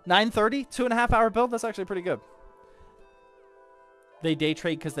now? 9:30? 2.5 hour build? That's actually pretty good. They day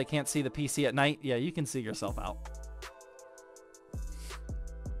trade because they can't see the PC at night. Yeah, you can see yourself out.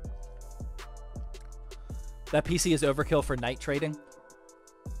 That PC is overkill for night trading.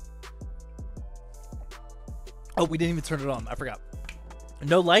 Oh, we didn't even turn it on. I forgot.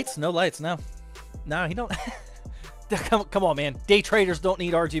 No lights? No lights, no. No, he don't. Come on, man. Day traders don't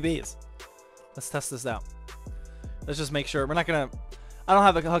need RGBs. Let's test this out. Let's just make sure. We're not going to... I don't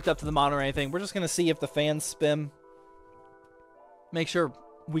have it hooked up to the monitor or anything. We're just going to see if the fans spin. Make sure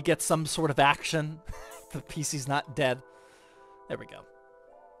we get some sort of action. The PC's not dead. There we go.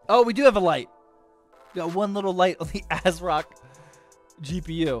 Oh, we do have a light. We got one little light on the ASRock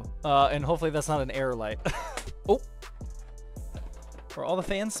GPU. And hopefully that's not an error light. Oh. Are all the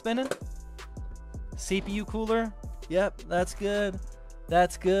fans spinning? CPU cooler. Yep, that's good.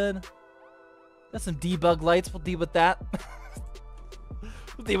 That's good. Got some debug lights. We'll deal with that.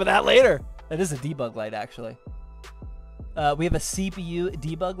 We'll deal with that later. That is a debug light, actually. We have a CPU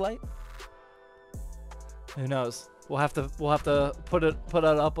debug light. Who knows? We'll have to put it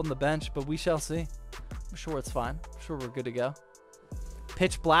up on the bench, but we shall see. I'm sure it's fine. I'm sure we're good to go.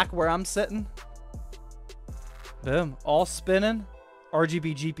 Pitch black where I'm sitting. Boom. All spinning.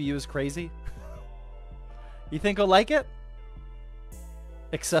 RGB GPU is crazy. You think I'll like it?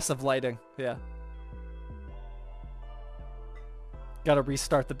 Excessive lighting. Yeah. Gotta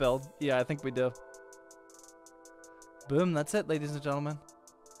restart the build. Yeah, I think we do. Boom. That's it, ladies and gentlemen.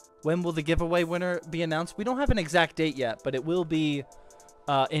 When will the giveaway winner be announced? We don't have an exact date yet, but it will be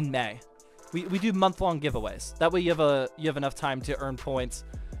in May. We do month-long giveaways. That way you have enough time to earn points.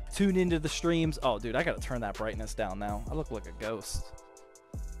 Tune into the streams. Oh, dude, I gotta turn that brightness down now. I look like a ghost.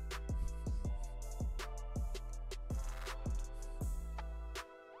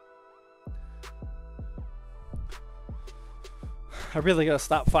 I really gotta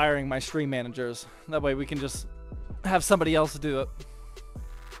stop firing my stream managers. That way we can just have somebody else do it.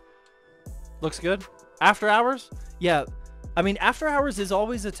 Looks good. After hours? Yeah. I mean, after hours is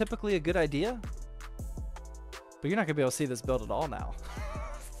always typically a good idea. But you're not gonna be able to see this build at all now.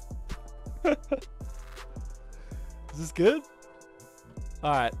 Is this good?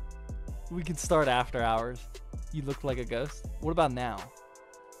 All right. We can start after hours. You look like a ghost. What about now?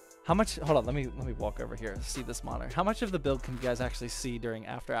 How much? Hold on. Let me walk over here. See this monitor. How much of the build can you guys actually see during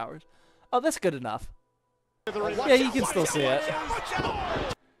after hours? Oh, that's good enough. Yeah, you can still see it.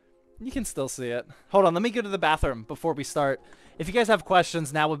 You can still see it. Hold on, let me go to the bathroom before we start. If you guys have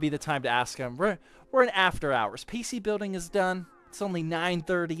questions, now would be the time to ask them. We're in after hours. PC building is done. It's only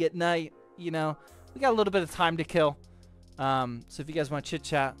 9:30 at night. You know, we got a little bit of time to kill. So if you guys want to chit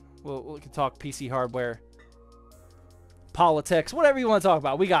chat, we can talk PC hardware politics, whatever you want to talk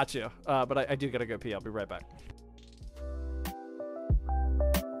about. We got you. But I do gotta go pee. I'll be right back.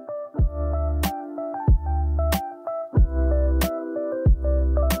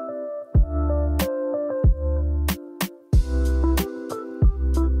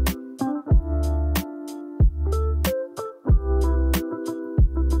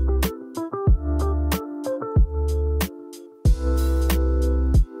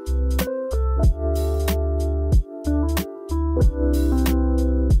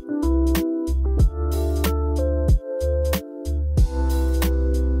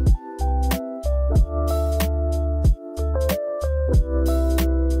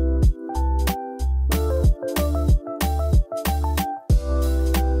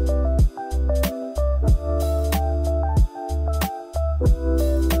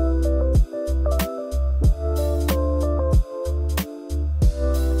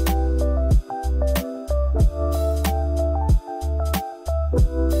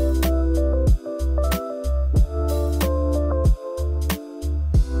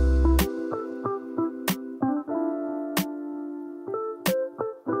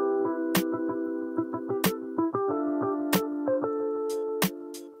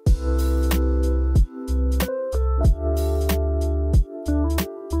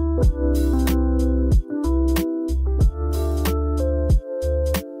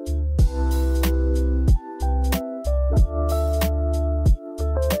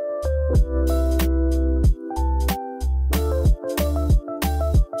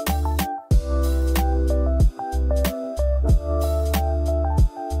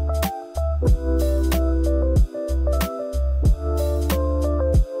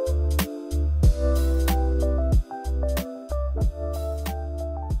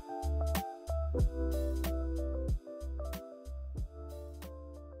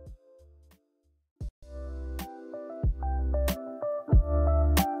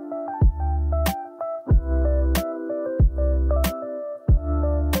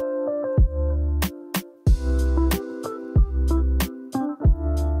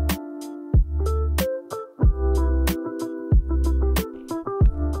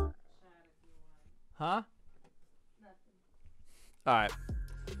 Huh? All right.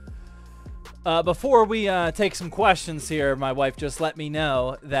 Before we take some questions here, my wife just let me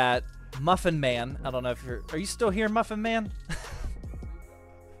know that Muffin Man, I don't know if are you still here, Muffin Man?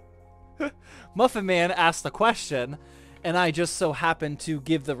 Muffin Man asked the question, and I just so happened to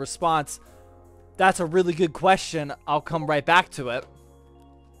give the response. That's a really good question. I'll come right back to it.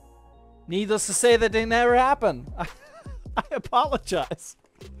 Needless to say, that didn't never happen. I apologize.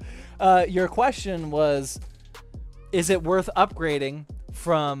 Your question was, is it worth upgrading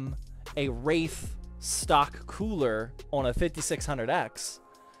from a Wraith stock cooler on a 5600X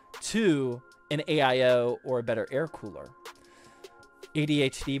to an AIO or a better air cooler?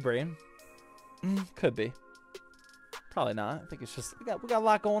 ADHD brain? Could be. Probably not. I think it's just we got a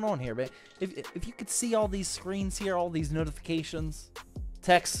lot going on here, but if you could see all these screens here, all these notifications,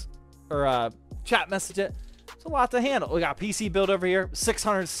 text or chat messages, it's a lot to handle. We got PC build over here,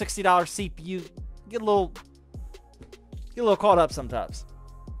 $660 CPU. Get a little caught up sometimes,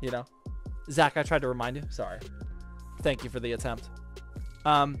 you know. Zach, I tried to remind you. Sorry. Thank you for the attempt.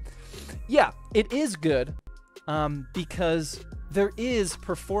 Yeah, it is good because there is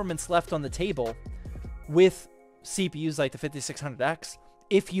performance left on the table with CPUs like the 5600X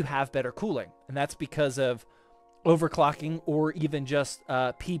if you have better cooling, and that's because of overclocking or even just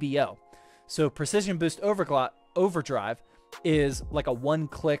PBO. So Precision Boost Overdrive is like a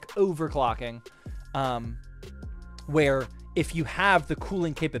one-click overclocking, where if you have the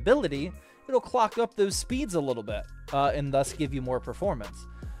cooling capability, it'll clock up those speeds a little bit and thus give you more performance.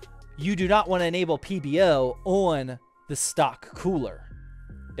 You do not want to enable PBO on the stock cooler.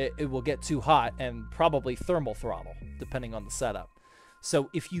 It will get too hot and probably thermal throttle depending on the setup. So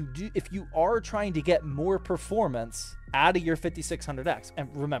if you are trying to get more performance out of your 5600X, and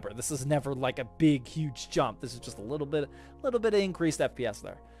remember, this is never like a big, huge jump. This is just a little bit of increased FPS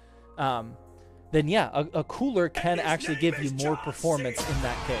there. Then yeah, a cooler can actually give you more performance in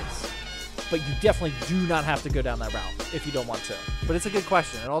that case. But you definitely do not have to go down that route if you don't want to. But it's a good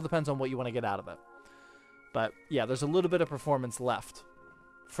question. It all depends on what you want to get out of it. But yeah, there's a little bit of performance left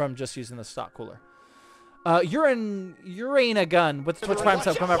from just using the stock cooler. Urana Gun with Twitch Prime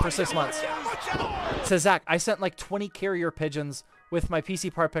sub come out for 6 months. Says Zach, I sent like 20 carrier pigeons with my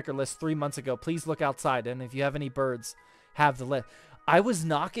PC part picker list 3 months ago. Please look outside, and if you have any birds, have the list. I was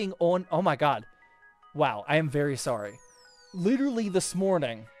knocking on. Oh my god, wow! I am very sorry. Literally this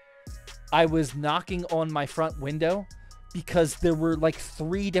morning, I was knocking on my front window because there were like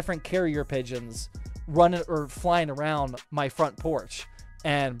 3 different carrier pigeons running or flying around my front porch.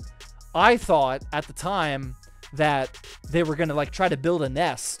 And I thought at the time that they were gonna like try to build a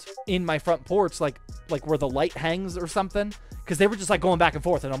nest in my front porch, like where the light hangs or something, because they were just like going back and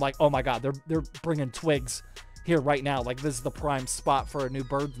forth. And I'm like, oh my god, they're bringing twigs here right now. Like, this is the prime spot for a new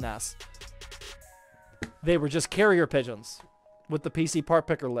bird's nest. They were just carrier pigeons with the PC part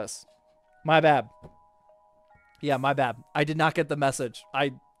picker list. My bad. Yeah, my bad. I did not get the message.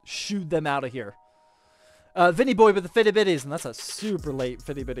 I shooed them out of here. Vinny Boy with the Fitty Bitties, and that's a super late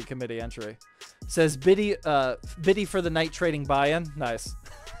Fitty Bitty committee entry. Says Biddy for the night trading buy-in. Nice.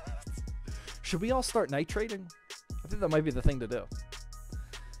 Should we all start night trading? I think that might be the thing to do.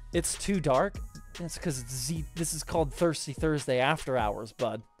 It's too dark. It's because this is called Thirsty Thursday After Hours,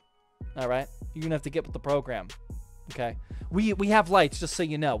 bud. All right, you're gonna have to get with the program. Okay, we have lights, just so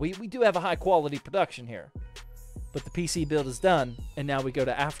you know. We do have a high quality production here, but the PC build is done, and now we go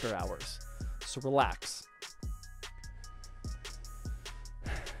to after hours. So relax.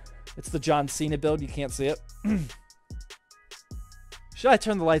 It's the John Cena build. You can't see it. Should I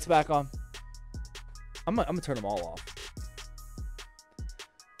turn the lights back on? I'm gonna turn them all off.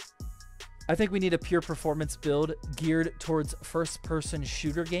 I think we need a pure performance build geared towards first-person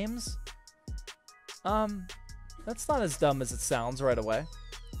shooter games. That's not as dumb as it sounds right away.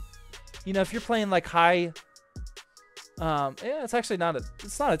 You know, if you're playing like high, yeah, it's actually not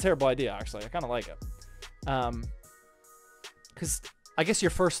a terrible idea actually. I kind of like it. Because I guess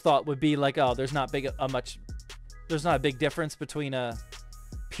your first thought would be like, oh, there's not a big difference between a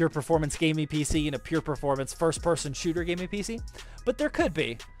pure performance gaming PC and a pure performance first-person shooter gaming PC, but there could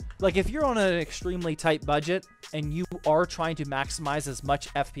be. Like, if you're on an extremely tight budget and you are trying to maximize as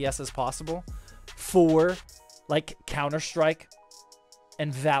much FPS as possible for, like, Counter-Strike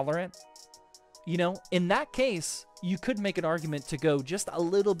and Valorant, you know, in that case, you could make an argument to go just a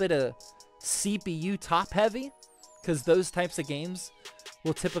little bit of CPU top-heavy, because those types of games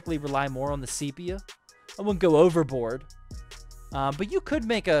will typically rely more on the CPU. I wouldn't go overboard, but you could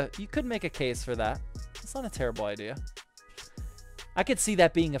make a case for that. It's not a terrible idea. I could see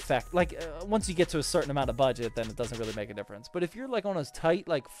that being once you get to a certain amount of budget, then it doesn't really make a difference. But if you're like on a tight,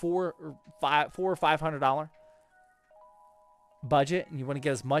 like $400 or $500 budget, and you want to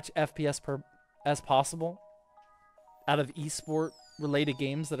get as much FPS as possible out of esport related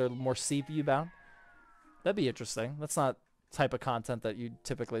games that are more CPU bound, that'd be interesting. That's not type of content that you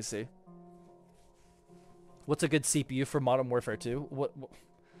typically see. What's a good CPU for Modern Warfare 2? What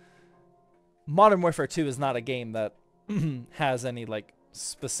Modern Warfare 2 is not a game that has any like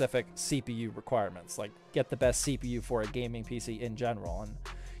specific CPU requirements. Like, get the best CPU for a gaming PC in general, and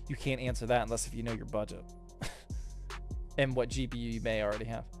you can't answer that unless if you know your budget and what GPU you may already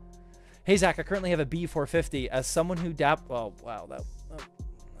have. Hey Zach, I currently have a B450. As someone who oh wow, that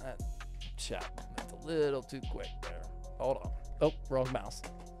chat went a little too quick there. Hold on. Oh, wrong mouse.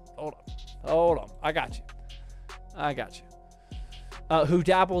 Hold on. I got you. Who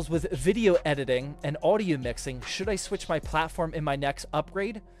dabbles with video editing and audio mixing. Should I switch my platform in my next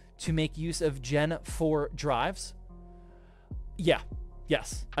upgrade to make use of Gen 4 drives? Yeah.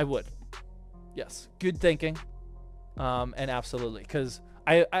 Yes, I would. Yes. Good thinking. And absolutely. Because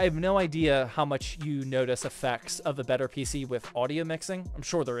I have no idea how much you notice effects of a better PC with audio mixing. I'm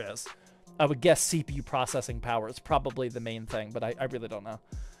sure there is. I would guess CPU processing power is probably the main thing, but I really don't know.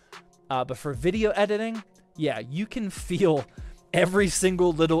 But for video editing, yeah, you can feel every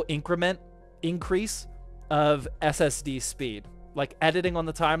single little increase of SSD speed. Like editing on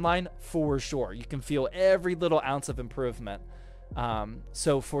the timeline, for sure. You can feel every little ounce of improvement.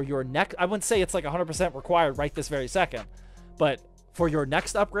 So for your next, I wouldn't say it's like 100% required right this very second, but for your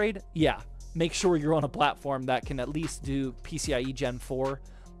next upgrade, yeah, make sure you're on a platform that can at least do PCIe Gen 4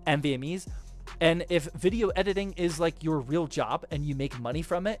 NVMEs. And if video editing is like your real job and you make money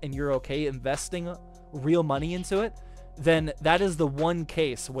from it and you're okay investing real money into it, then that is the one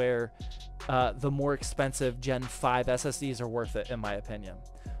case where the more expensive Gen 5 SSDs are worth it, in my opinion.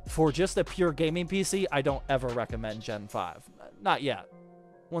 For just a pure gaming PC, I don't ever recommend Gen 5. Not yet.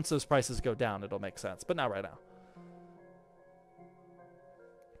 Once those prices go down, it'll make sense, but not right now.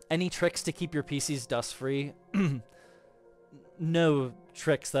 Any tricks to keep your PCs dust-free? No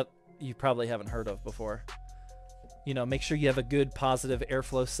tricks that you probably haven't heard of before. You know, make sure you have a good positive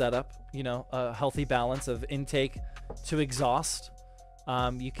airflow setup, you know, a healthy balance of intake to exhaust.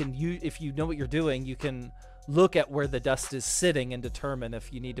 If you know what you're doing, you can look at where the dust is sitting and determine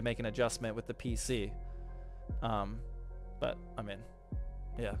if you need to make an adjustment with the PC. But I mean,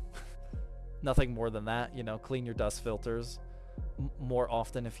 yeah, nothing more than that. You know, clean your dust filters more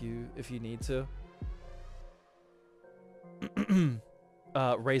often if you need to.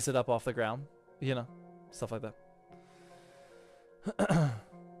 Raise it up off the ground, you know. stuff like that.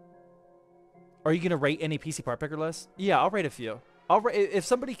 Are you gonna rate any PC part picker list? Yeah, I'll rate a few. If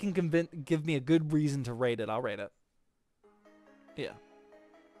somebody can give me a good reason to rate it, I'll rate it. Yeah.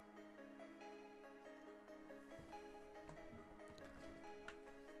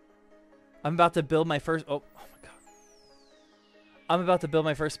 I'm about to build my first. Oh my god. I'm about to build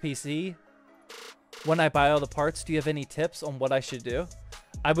my first PC. When I buy all the parts, do you have any tips on what I should do?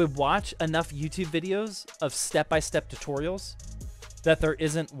 I would watch enough YouTube videos of step-by-step tutorials that there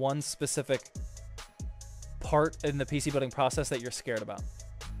isn't one specific part in the PC building process that you're scared about.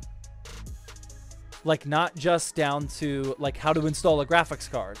 Like, not just down to like how to install a graphics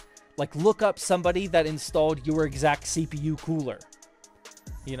card. Like, look up somebody that installed your exact CPU cooler.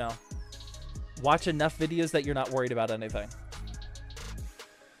 You know, watch enough videos that you're not worried about anything.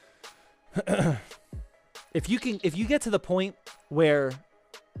 If you get to the point where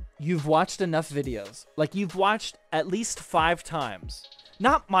you've watched enough videos, like you've watched at least 5 times,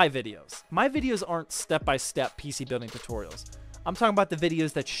 not my videos. My videos aren't step-by-step PC building tutorials. I'm talking about the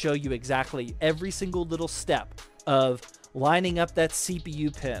videos that show you exactly every single little step of lining up that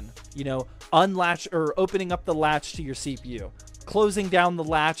CPU pin, you know, unlatch or opening up the latch to your CPU, closing down the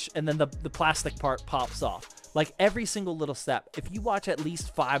latch, and then the plastic part pops off. Like every single little step. If you watch at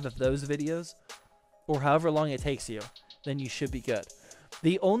least 5 of those videos, or however long it takes you, then you should be good.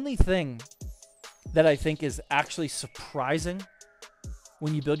 The only thing that I think is actually surprising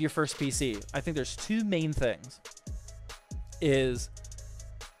when you build your first PC, I think there's 2 main things, is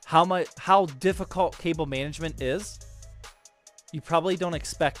how difficult cable management is. You probably don't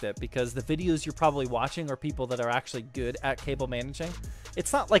expect it because the videos you're probably watching are people that are actually good at cable managing.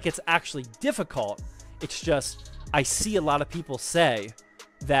 It's not like it's actually difficult. It's just, I see a lot of people say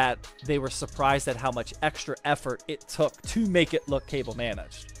that they were surprised at how much extra effort it took to make it look cable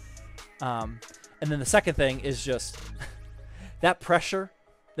managed. And then the second thing is just that pressure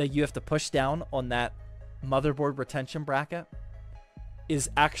that you have to push down on that motherboard retention bracket is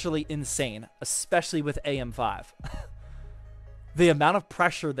actually insane, especially with AM5. The amount of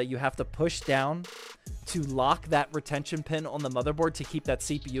pressure that you have to push down to lock that retention pin on the motherboard to keep that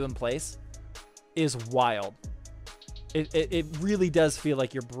CPU in place is wild. It really does feel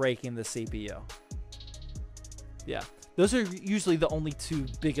like you're breaking the CPU. Yeah. Those are usually the only 2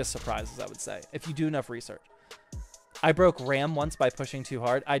 biggest surprises, I would say, if you do enough research. I broke RAM once by pushing too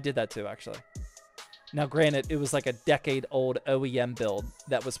hard. I did that too, actually. Now, granted, it was like a decade-old OEM build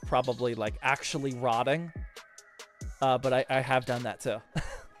that was probably like actually rotting. But I have done that too.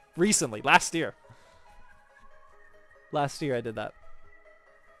 Recently, last year. Last year I did that.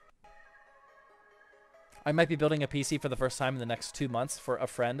 I might be building a PC for the first time in the next 2 months for a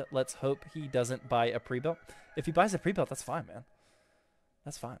friend. Let's hope he doesn't buy a pre-built. If he buys a pre-built, that's fine, man.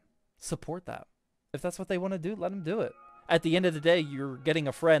 That's fine. Support that. If that's what they want to do, let them do it. At the end of the day, you're getting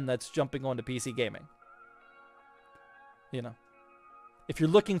a friend that's jumping onto PC gaming. You know. If you're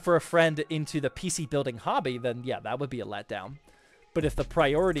looking for a friend into the PC building hobby, then yeah, that would be a letdown. But if the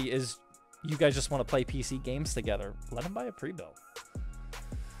priority is you guys just want to play PC games together, let them buy a pre-built.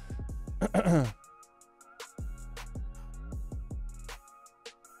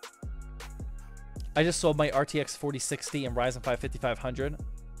 I just sold my RTX 4060 and Ryzen 5 5500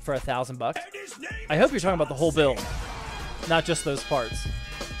 for $1,000. I hope you're talking about the whole build, not just those parts.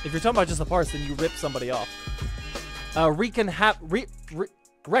 If you're talking about just the parts, then you rip somebody off. Wrecking Havoc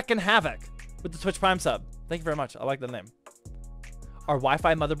with the Twitch Prime sub. Thank you very much. I like the name. Are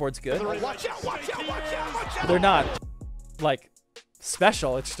Wi-Fi motherboards good? Watch out, watch out, watch out, watch out. They're not like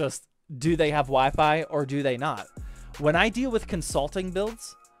special. It's just, do they have Wi-Fi or do they not? When I deal with consulting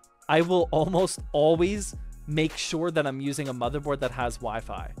builds, I will almost always make sure that I'm using a motherboard that has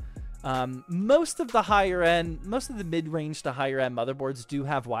Wi-Fi. Most of the higher end, most of the mid-range to higher end motherboards do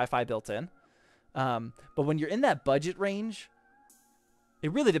have Wi-Fi built in. But when you're in that budget range,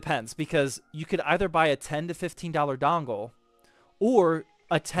 it really depends, because you could either buy a $10 to $15 dongle or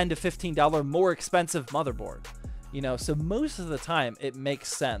a $10 to $15 more expensive motherboard. You know, so most of the time it makes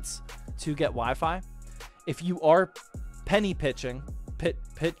sense to get Wi-Fi. If you are penny pinching,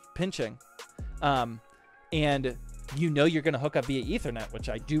 and you know you're going to hook up via Ethernet, which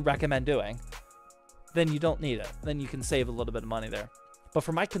I do recommend doing, then you don't need it. Then you can save a little bit of money there. But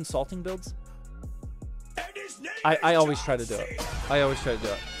for my consulting builds, I always try to do it. I always try to do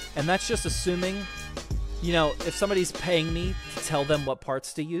it. And that's just assuming, you know, if somebody's paying me to tell them what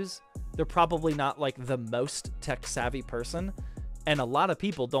parts to use, they're probably not like the most tech savvy person. And a lot of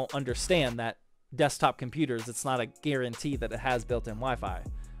people don't understand that desktop computers, it's not a guarantee that it has built-in Wi-Fi.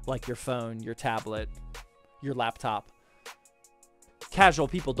 Like your phone, your tablet, your laptop. Casual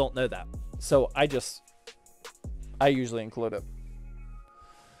people don't know that. So I just I usually include it.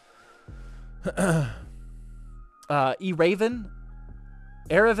 E-Raven,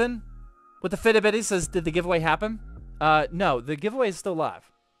 Aravan, with the Fitbit says, did the giveaway happen? No, the giveaway is still live.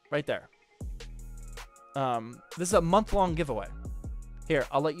 Right there. This is a month-long giveaway. Here,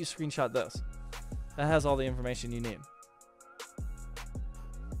 I'll let you screenshot this. That has all the information you need.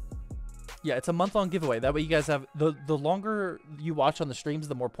 Yeah, it's a month-long giveaway. That way you guys have... The longer you watch on the streams,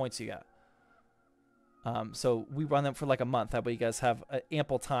 the more points you get. So we run them for like a month. That way you guys have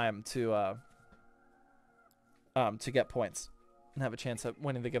ample time to get points and have a chance at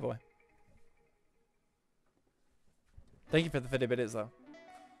winning the giveaway. Thank you for the 50 bits, though.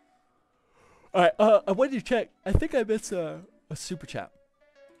 All right, I wanted to check. I think I missed a super chat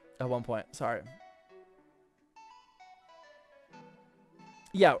at one point. Sorry.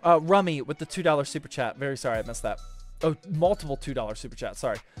 Yeah, Rummy with the $2 super chat. Very sorry I missed that. Oh, multiple $2 super chat.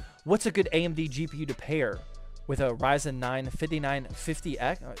 Sorry. What's a good AMD GPU to pair with a Ryzen 9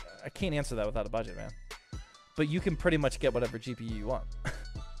 5950X? I can't answer that without a budget, man. But you can pretty much get whatever GPU you want.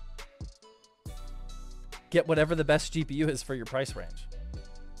 Get whatever the best GPU is for your price range.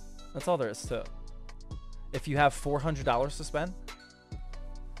 That's all there is to it. If you have $400 to spend,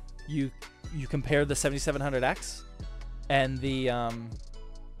 you compare the 7700X and the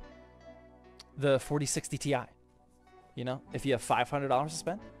 4060 Ti. You know, if you have $500 to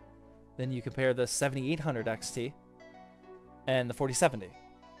spend, then you compare the 7800 XT and the 4070.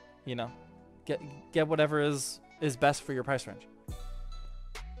 You know, get whatever is best for your price range.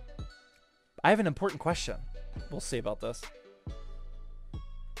 I have an important question. We'll see about this.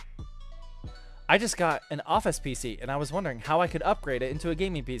 I just got an office PC, and I was wondering how I could upgrade it into a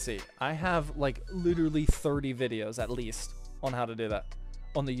gaming PC. I have, like, literally 30 videos, at least, on how to do that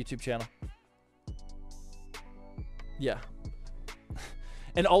on the YouTube channel. Yeah.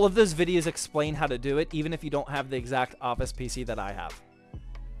 And all of those videos explain how to do it, even if you don't have the exact office PC that I have.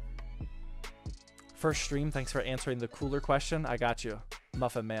 First stream, thanks for answering the cooler question. I got you,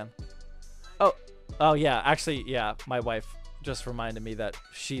 Muffin Man. Oh yeah, actually, yeah, my wife just reminded me that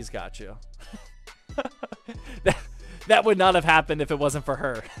she's got you. that would not have happened if it wasn't for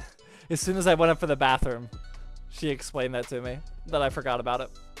her. As soon as I went up for the bathroom, she explained that to me, that I forgot about it.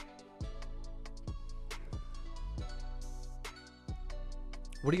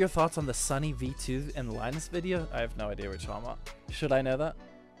 What are your thoughts on the Sunny V2 and Linus video? I have no idea what you're talking about. Should I know that?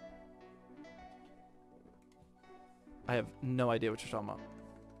 I have no idea what you're talking about.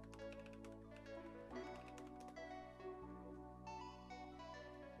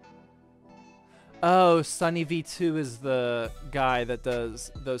 Oh, Sunny V2 is the guy that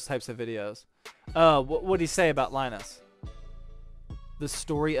does those types of videos. Oh, what did he say about Linus? The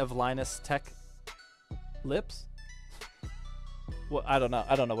story of Linus Tech Lips? Well, I don't know.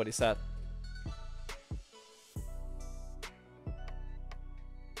 I don't know what he said.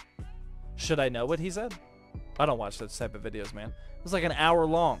 Should I know what he said? I don't watch those type of videos, man. It was like an hour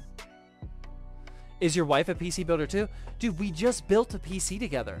long. Is your wife a PC builder too? Dude, we just built a PC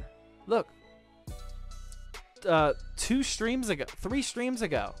together. Look. 3 streams ago.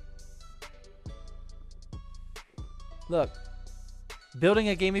 Look. Building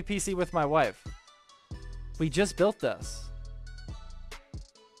a gaming PC with my wife. We just built this.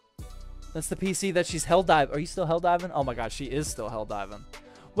 That's the PC that she's hell diving. Are you still hell diving? Oh my god, she is still hell diving.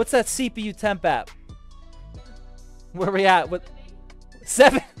 What's that CPU temp app? Where are we at? What?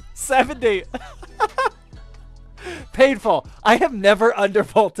 70. Painful. I am never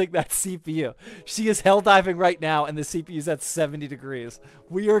undervolting that CPU. She is hell diving right now, and the CPU is at 70 degrees.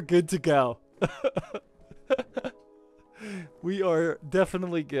 We are good to go. We are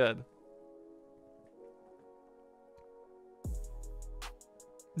definitely good.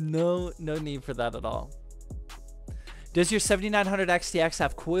 No need for that at all. Does your 7900 XTX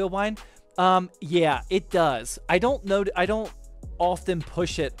have coil whine? Yeah, it does. I don't often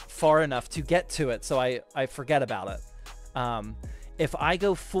push it far enough to get to it, so I forget about it. If I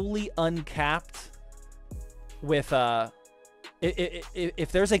go fully uncapped with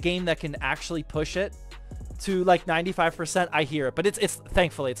if there's a game that can actually push it to like 95%, I hear it, but it's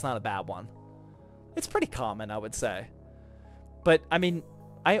thankfully it's not a bad one. It's pretty common, I would say. But I mean,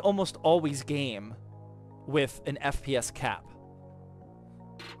 I almost always game with an FPS cap.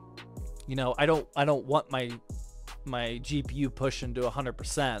 You know, I don't want my GPU pushing to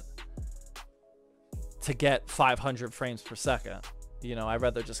 100% to get 500 frames per second. You know, I'd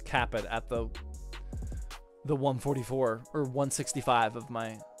rather just cap it at the 144 or 165 of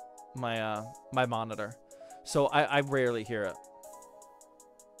my monitor. So I rarely hear it.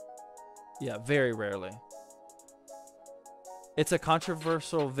 Yeah, very rarely. It's a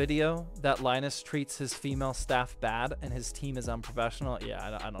controversial video that Linus treats his female staff bad and his team is unprofessional.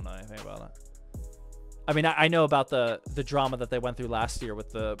 Yeah, I don't know anything about it. I mean, I know about the drama that they went through last year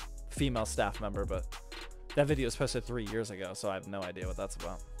with the female staff member, but that video was posted 3 years ago, so I have no idea what that's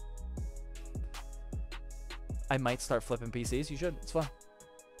about. I might start flipping PCs. You should. It's fun.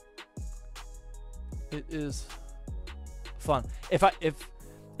 It is fun. If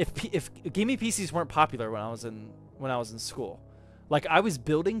gaming PCs weren't popular when I was in school, like I was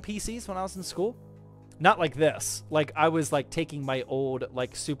building PCs when I was in school, not like this. Like I was like taking my old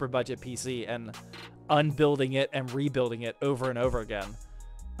like super budget PC and unbuilding it and rebuilding it over and over again,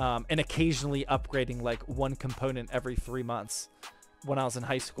 and occasionally upgrading like one component every 3 months when I was in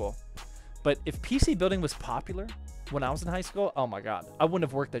high school. But if PC building was popular when I was in high school, oh my god, I wouldn't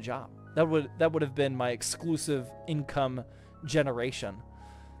have worked a job. That would have been my exclusive income generation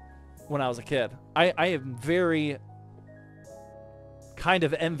when I was a kid. I am very kind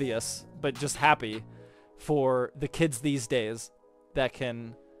of envious, but just happy for the kids these days that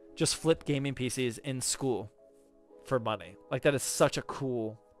can just flip gaming PCs in school for money. Like that is such a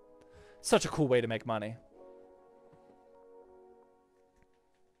cool way to make money.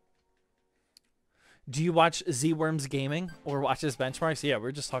 Do you watch Z-Worms Gaming or watch his benchmarks? Yeah, we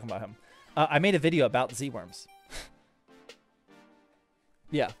were just talking about him. I made a video about Z-Worms.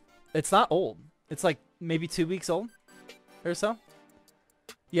 Yeah, it's not old. It's like maybe 2 weeks old or so.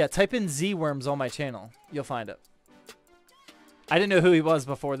 Yeah, type in Z-Worms on my channel. You'll find it. I didn't know who he was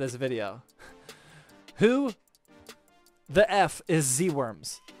before this video. Who the F is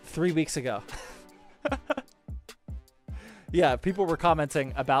Z-Worms? 3 weeks ago. Yeah, people were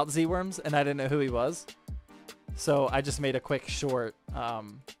commenting about Z-Worms, and I didn't know who he was. So I just made a quick short, like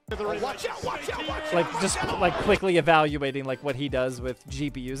just like quickly evaluating like what he does with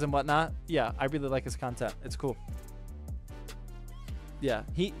GPUs and whatnot. Yeah, I really like his content. It's cool. Yeah,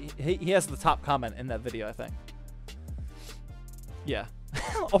 he has the top comment in that video, I think. Yeah.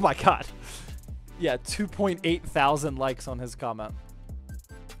 Oh my god. Yeah, 2.8 thousand likes on his comment.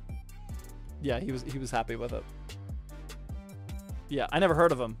 Yeah, he was happy with it. Yeah, I never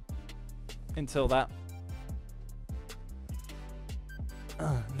heard of him until that.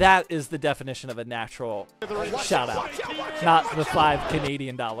 That is the definition of a natural shout out, not the $5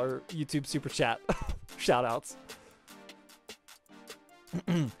 Canadian YouTube super chat shout outs.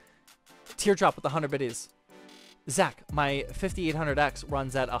 Teardrop with 100 biddies. Zach, my 5800X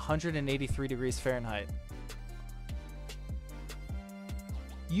runs at 183 degrees Fahrenheit.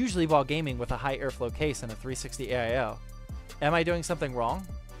 Usually while gaming with a high airflow case and a 360 AIO. Am I doing something wrong?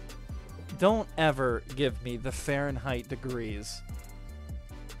 Don't ever give me the Fahrenheit degrees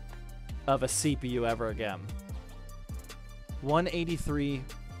of a CPU ever again. 183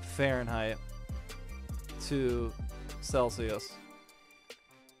 Fahrenheit to Celsius.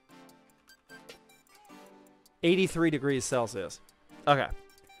 83 degrees Celsius. Okay.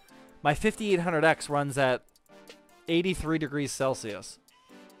 My 5800X runs at 83 degrees Celsius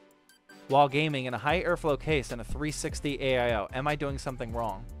while gaming in a high airflow case and a 360 AIO. Am I doing something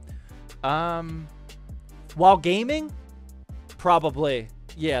wrong? While gaming? Probably.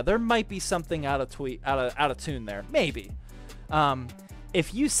 Yeah, there might be something out of tune there. Maybe.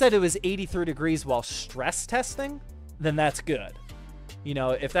 If you said it was 83 degrees while stress testing, then that's good. You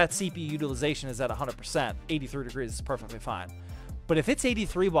know, if that CPU utilization is at 100%, 83 degrees is perfectly fine. But if it's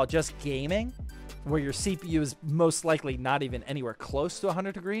 83 while just gaming, where your CPU is most likely not even anywhere close to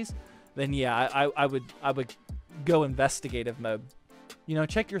 100 degrees, then yeah, I would go investigative mode. You know,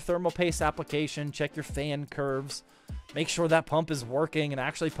 check your thermal paste application, check your fan curves, make sure that pump is working and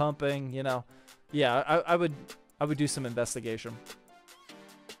actually pumping, you know. Yeah, I would do some investigation.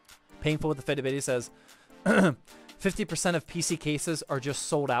 Painful with the Faded Video says 50% of PC cases are just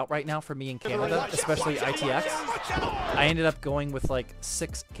sold out right now for me in Canada, especially ITX. I ended up going with like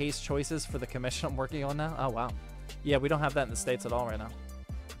 6 case choices for the commission I'm working on now. Oh, wow. Yeah, we don't have that in the States at all right now.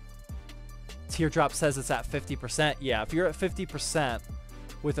 Teardrop says it's at 50%. Yeah, if you're at 50%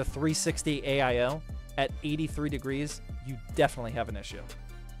 with a 360 AIO at 83 degrees, you definitely have an issue.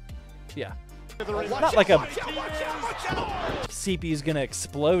 Yeah. Not like a CPU's gonna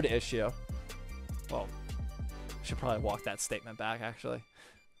explode issue. Well, should probably walk that statement back, actually.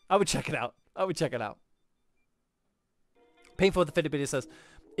 I would check it out. Painful with the Fitbit says,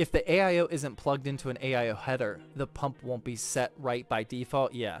 if the AIO isn't plugged into an AIO header, the pump won't be set right by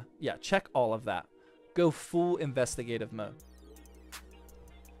default. Yeah, check all of that. Go full investigative mode.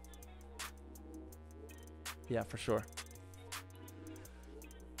 Yeah, for sure.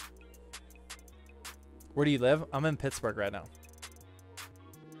 Where do you live? I'm in Pittsburgh right now.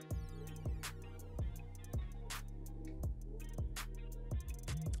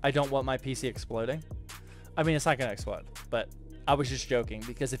 I don't want my PC exploding. I mean, it's not gonna explode, but I was just joking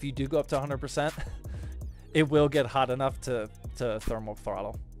because if you do go up to 100%, it will get hot enough to thermal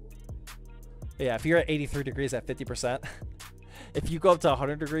throttle. Yeah, if you're at 83 degrees at 50%, if you go up to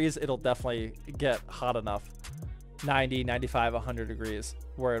 100 degrees, it'll definitely get hot enough. 90, 95, 100 degrees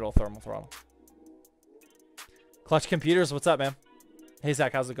where it'll thermal throttle. Clutch Computers, what's up, man? Hey,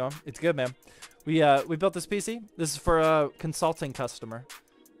 Zach, how's it going? It's good, man. We built this PC. This is for a consulting customer.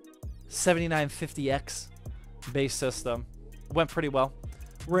 7950X base system. Went pretty well.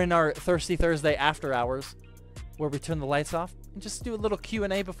 We're in our Thirsty Thursday after hours where we turn the lights off and just do a little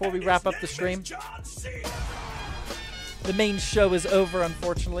Q&A before we wrap up the stream. The main show is over,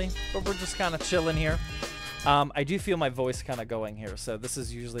 unfortunately, but we're just kind of chilling here. I do feel my voice kind of going here, so this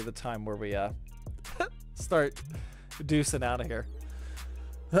is usually the time where we start deucing out of here.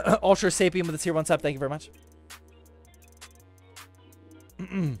 Ultra Sapien with the tier 1 sub, thank you very much.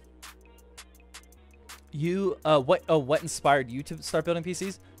 What inspired you to start building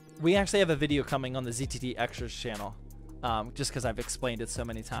PCs? We actually have a video coming on the ZTT Extras channel, just because I've explained it so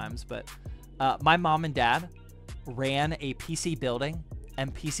many times. But my mom and dad ran a PC building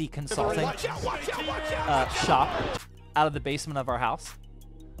and PC consulting shop out of the basement of our house.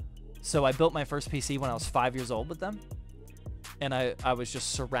 So I built my first PC when I was 5 years old with them, and I was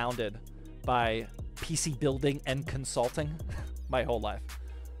just surrounded by PC building and consulting my whole life.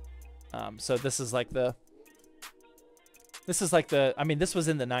 So this is like the, I mean, this was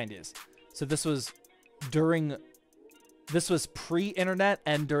in the 90s. So this was pre-internet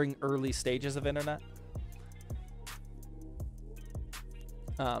and during early stages of internet.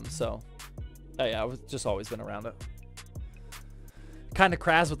 Yeah, I was just always been around it. Kind of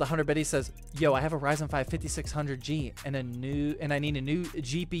Kraz with the 100 bit. He says, "Yo, I have a Ryzen 5 5600G and I need a new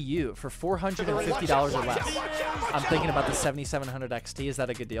GPU for $450 or less. I'm thinking about the 7700 XT. Is that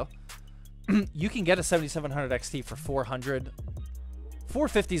a good deal?" You can get a 7700 XT for 400.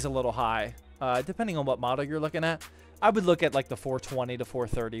 450 is a little high, depending on what model you're looking at. I would look at like the 420 to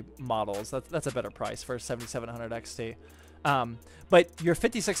 430 models. That's a better price for a 7700 XT. But your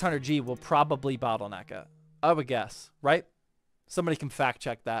 5600G will probably bottleneck it, I would guess, right? Somebody can fact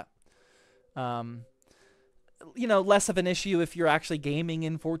check that. You know, less of an issue if you're actually gaming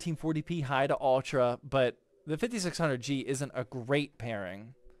in 1440p high to ultra, but the 5600G isn't a great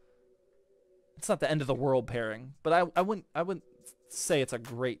pairing. It's not the end of the world pairing, but I wouldn't say it's a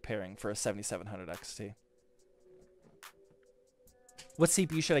great pairing for a 7700 XT. What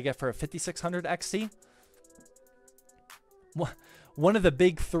CPU should I get for a 5600 XT? One of the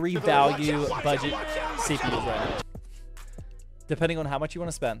big three value budget CPUs right now. Depending on how much you want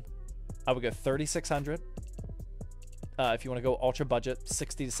to spend, I would go 3600. If you want to go ultra budget,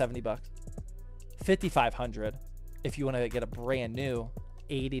 60 to 70 bucks. 5500 if you want to get a brand new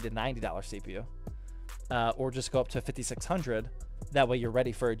 $80 to $90 CPU. Or just go up to 5600. That way you're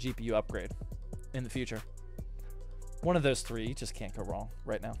ready for a GPU upgrade in the future. One of those three, you just can't go wrong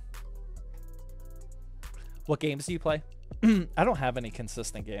right now. What games do you play? I don't have any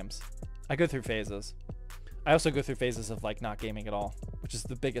consistent games. I go through phases. I also go through phases of like not gaming at all, which is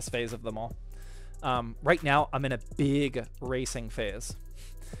the biggest phase of them all. Right now, I'm in a big racing phase.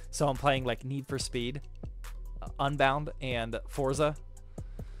 So I'm playing like Need for Speed, Unbound, and Forza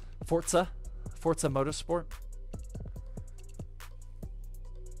Motorsport.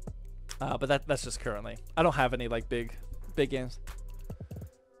 But that's just currently. I don't have any like big games.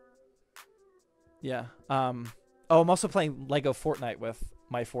 Yeah. Oh, I'm also playing Lego Fortnite with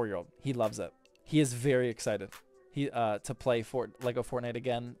my 4-year-old. He loves it. He is very excited. To play Lego Fortnite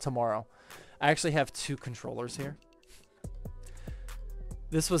again tomorrow. I actually have 2 controllers here.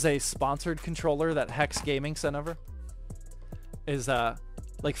 This was a sponsored controller that Hex Gaming sent over. Is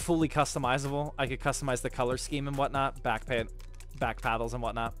like fully customizable. I could customize the color scheme and whatnot, back paddles and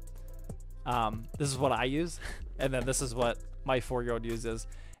whatnot. This is what I use, and then this is what my 4-year-old uses.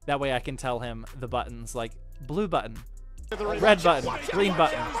 That way I can tell him the buttons, like blue button, red button, green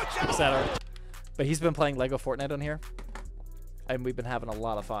button, etc. But he's been playing Lego Fortnite on here, and we've been having a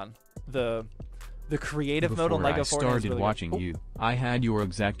lot of fun. The creative mode on Lego Fortnite is really started watching you, I had your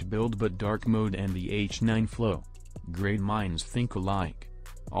exact build but dark mode and the H9 flow. Great minds think alike.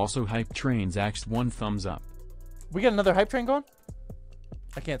 Also Hype Train's axed 1 thumbs up. We got another Hype Train going?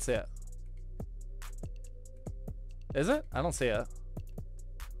 I can't see it. Is it? I don't see it.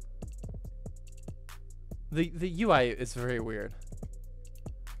 The UI is very weird.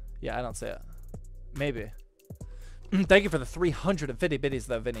 Yeah, I don't see it. Maybe. Thank you for the 350 biddies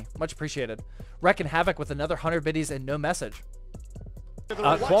though, Vinny. Much appreciated. Wrecking Havoc with another 100 biddies and no message.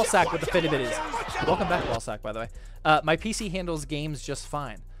 Qualsack with the 50 biddies. Welcome back, Qualsack, by the way. My PC handles games just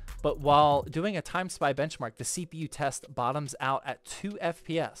fine. But while doing a time spy benchmark, the CPU test bottoms out at 2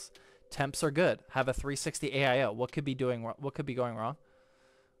 FPS. Temps are good. Have a 360 AIO. What could be going wrong?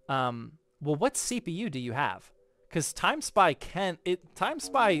 Well, what CPU do you have? Because Time Spy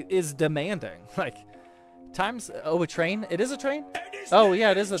is demanding. Like, a train? It is a train? Oh,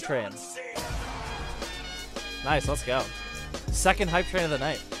 yeah, it is a train. Nice, let's go. Second hype train of the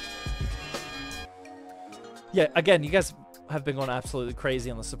night. Yeah, again, you guys have been going absolutely crazy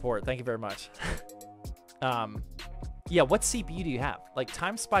on the support. Thank you very much. Yeah, what CPU do you have? Like,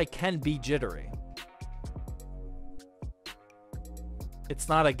 Time Spy can be jittery. It's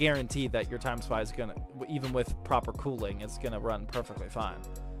not a guarantee that your Time Spy is gonna, even with proper cooling, it's gonna run perfectly fine.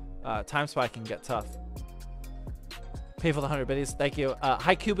 Time Spy can get tough. Pay for the 100 biddies, thank you.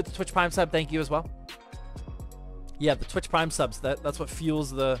 Haiku with the Twitch Prime sub, thank you as well. Yeah, the Twitch Prime subs, that's what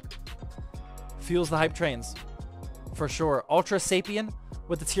fuels the hype trains, for sure. Ultra Sapien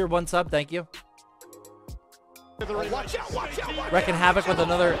with the tier 1 sub, thank you. Wrecking Havoc with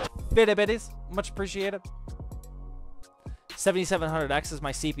another 50 biddies, much appreciated. 7700X is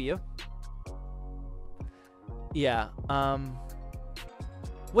my CPU. Yeah.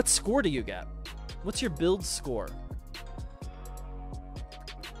 What score do you get? What's your build score?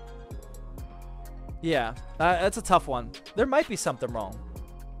 Yeah, that's a tough one. There might be something wrong.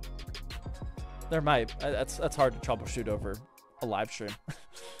 There might. That's hard to troubleshoot over a live stream.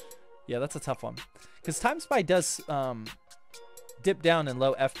 Yeah, that's a tough one. Because Time Spy does dip down in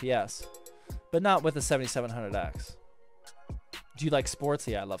low FPS, but not with the 7700X. Do you like sports?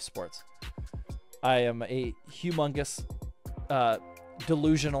 Yeah, I love sports. I am a humongous,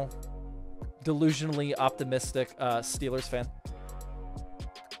 delusionally optimistic Steelers fan.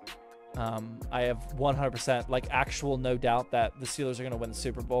 I have 100%, like, actual no doubt that the Steelers are going to win the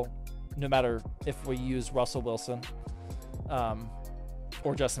Super Bowl, no matter if we use Russell Wilson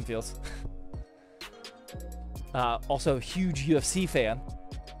or Justin Fields. Also, huge UFC fan.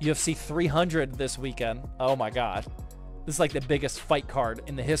 UFC 300 this weekend. Oh my God. This is like the biggest fight card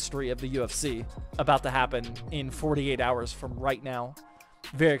in the history of the UFC, about to happen in 48 hours from right now.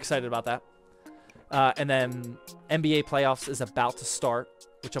 Very excited about that. And then NBA playoffs is about to start,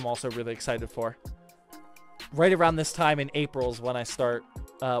 which I'm also really excited for. Right around this time in April is when I start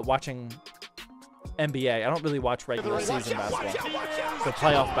watching NBA. I don't really watch regular season basketball. The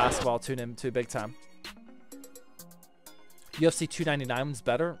playoff basketball, tune in to big time. UFC 299 was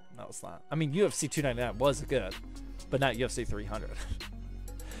better? No, it's not. I mean, UFC 299 was good, but not UFC 300.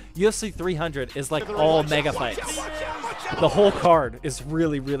 UFC 300 is like all mega fights. The whole card is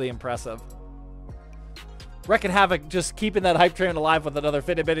really, really impressive. Wrecking Havoc just keeping that hype train alive with another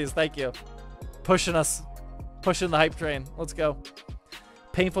 50 biddies. Thank you. Pushing us. Pushing the hype train. Let's go.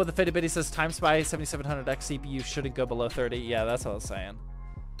 Painful with the 50 biddies says Time Spy 7700X CPU shouldn't go below 30. Yeah, that's what I was saying.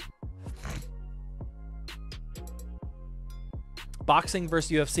 Boxing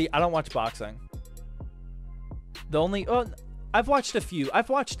versus UFC. I don't watch boxing. The only... Oh, I've watched a few. I've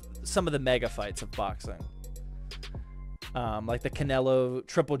watched some of the mega fights of boxing. Like the Canelo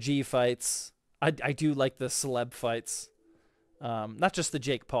Triple G fights. I do like the celeb fights. Not just the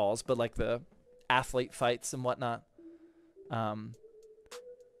Jake Pauls, but like the athlete fights and whatnot.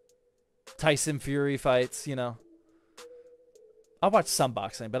 Tyson Fury fights, you know. I watch some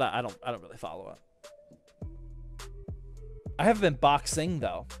boxing, but I don't really follow it. I haven't been boxing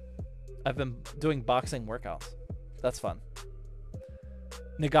though. I've been doing boxing workouts. That's fun.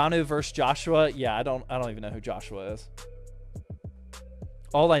 Ngannou versus Joshua. Yeah, I don't even know who Joshua is.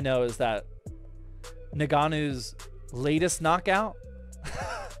 All I know is that Ngannou's latest knockout.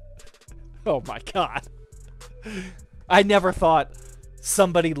 Oh my God. I never thought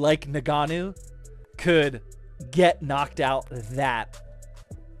somebody like Ngannou could get knocked out that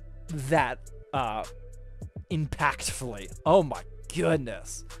impactfully. Oh my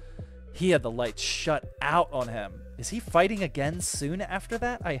goodness. He had the lights shut out on him. Is he fighting again soon after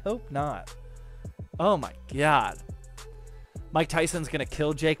that? I hope not. Oh my God. Mike Tyson's gonna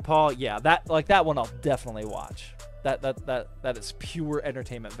kill Jake Paul. Yeah, that one I'll definitely watch. That is pure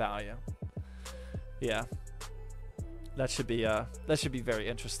entertainment value. Yeah. That should be very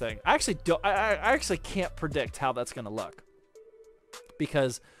interesting. I actually can't predict how that's gonna look.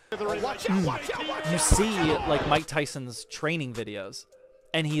 Because you see like Mike Tyson's training videos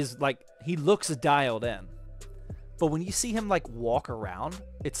and he looks dialed in. But when you see him like walk around,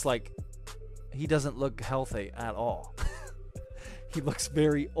 it's like he doesn't look healthy at all. He looks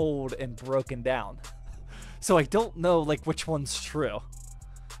very old and broken down. So I don't know like which one's true.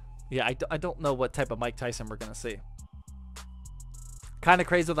 Yeah, I don't know what type of Mike Tyson we're gonna see. Kind of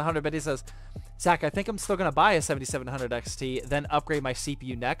crazy with 100 bit. He says Zach, I think I'm still gonna buy a 7700 XT, then upgrade my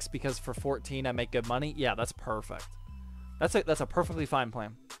CPU next because for 14 I make good money. Yeah, that's perfect. That's a perfectly fine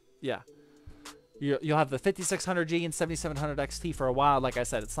plan. Yeah. You'll have the 5600G and 7700 XT for a while. Like I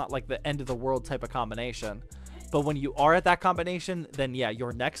said, it's not like the end of the world type of combination. But when you are at that combination, then yeah,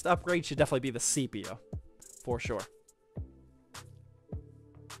 your next upgrade should definitely be the CPU. For sure.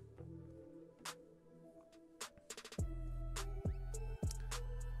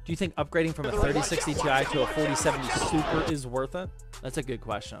 Do you think upgrading from a 3060 Ti to a 4070 Super is worth it? That's a good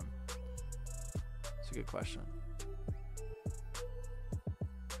question. That's a good question.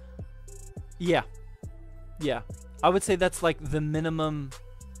 Yeah. Yeah. I would say that's like the minimum.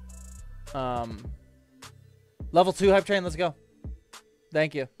 Level 2 hype train, let's go.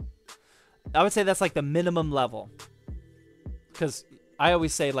 Thank you. I would say that's like the minimum level. Because I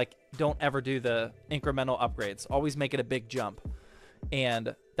always say, like, don't ever do the incremental upgrades. Always make it a big jump.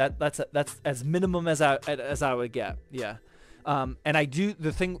 And that's as minimum as I would get. Yeah. And I do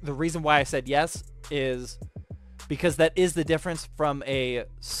the reason why I said yes is because that is the difference from a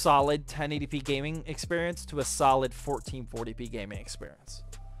solid 1080p gaming experience to a solid 1440p gaming experience.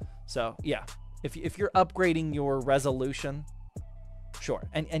 So yeah, if you're upgrading your resolution, sure.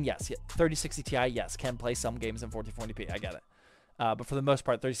 And yes, 3060 Ti, yes, can play some games in 1440p. I get it. But for the most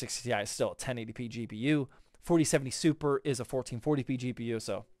part, 3060 Ti is still a 1080p GPU. 4070 Super is a 1440p GPU.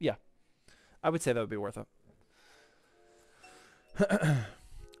 So yeah, I would say that would be worth it.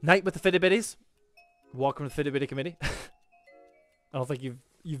 Night with the Fitty Bitties. Welcome to the Fitty Bitty committee. I don't think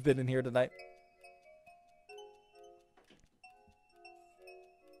you've been in here tonight.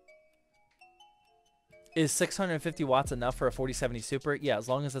 Is 650 watts enough for a 4070 Super? Yeah, as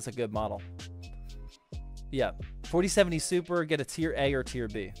long as it's a good model. Yeah, 4070 Super, get a tier A or tier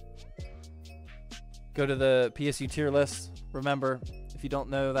B. Go to the PSU tier list. Remember, if you don't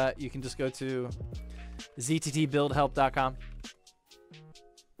know that, you can just go to zttbuildhelp.com.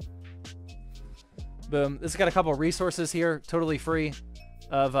 Boom. This has got a couple of resources here, totally free,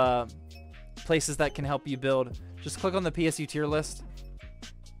 of places that can help you build. Just click on the PSU tier list.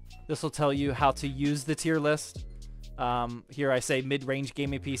 This will tell you how to use the tier list. Here I say mid-range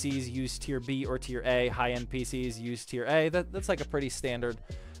gaming PCs use tier B or tier A. High-end PCs use tier A. That's like a pretty standard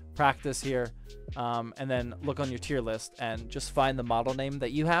practice here. And then look on your tier list and just find the model name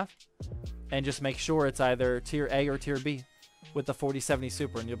that you have. And just make sure it's either tier A or tier B with the 4070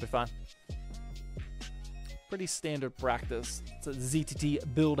 Super and you'll be fine. Pretty standard practice. It's at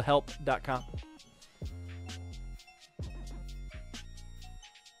zttbuildhelp.com.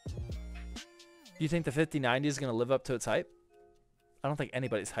 Do you think the 5090 is going to live up to its hype? I don't think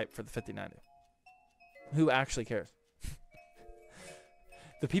anybody's hyped for the 5090. Who actually cares?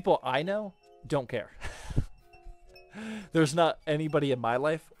 The people I know don't care. There's not anybody in my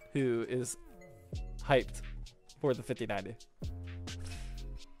life who is hyped for the 5090.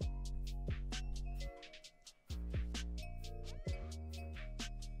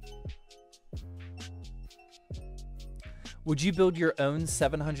 Would you build your own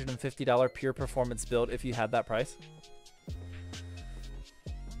 $750 pure performance build if you had that price?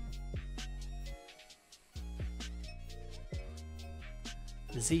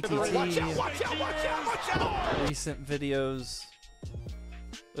 ZTT, recent videos.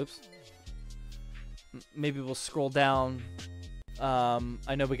 Oops. Maybe we'll scroll down. I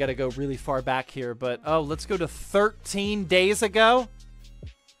know we got to go really far back here, but oh, let's go to 13 days ago.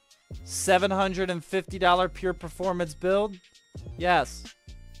 $750 pure performance build. Yes.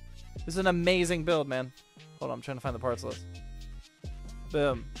 This is an amazing build, man. Hold on, I'm trying to find the parts list.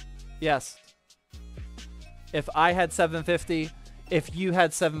 Boom. Yes. If I had 750, if you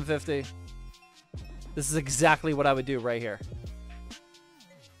had 750, this is exactly what I would do right here.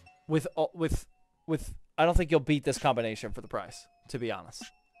 With I don't think you'll beat this combination for the price, to be honest.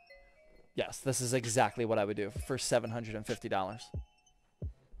 Yes, this is exactly what I would do for $750.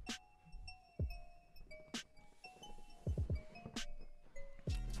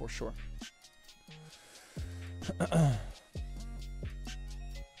 For sure.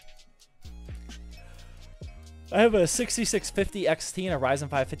 I have a 6650 XT and a Ryzen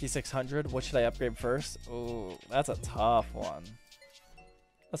 5 5600. What should I upgrade first? Oh, that's a tough one.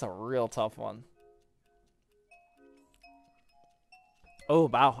 That's a real tough one. Oh,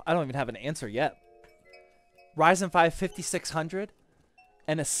 wow. I don't even have an answer yet. Ryzen 5 5600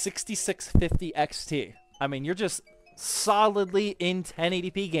 and a 6650 XT. I mean, you're just solidly in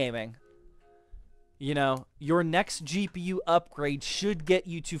 1080p gaming. You know, your next GPU upgrade should get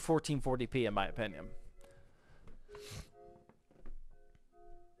you to 1440p in my opinion.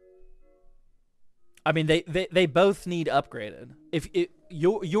 I mean, they both need upgraded. If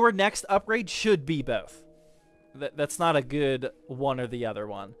your next upgrade should be both. That's not a good one or the other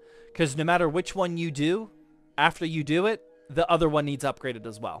one, because no matter which one you do, after you do it, the other one needs upgraded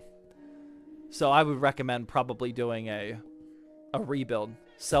as well. So I would recommend probably doing a rebuild.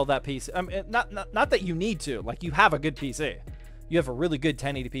 Sell that PC. I mean, not that you need to. Like, you have a good PC. You have a really good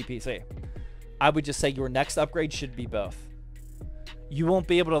 1080p PC. I would just say your next upgrade should be both. You won't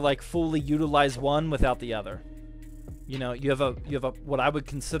be able to like fully utilize one without the other. You know, you have a what I would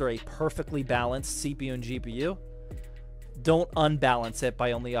consider a perfectly balanced CPU and GPU. Don't unbalance it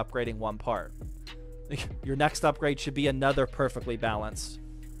by only upgrading one part. Your next upgrade should be another perfectly balanced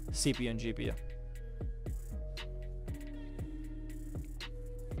CPU and GPU.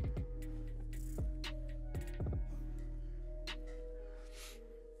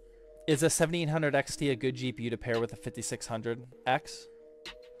 Is a 7800 XT a good GPU to pair with a 5600X?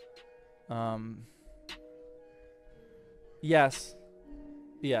 Yes.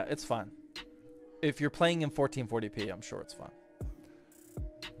 Yeah, it's fine. If you're playing in 1440p, I'm sure it's fine.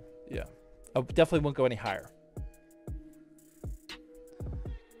 Yeah. I definitely won't go any higher.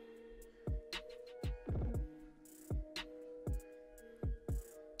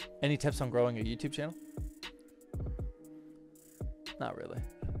 Any tips on growing a YouTube channel? Not really.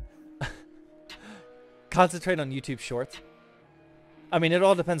 Concentrate on YouTube Shorts. I mean, it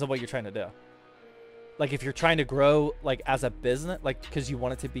all depends on what you're trying to do. Like, if you're trying to grow, like, as a business, like, because you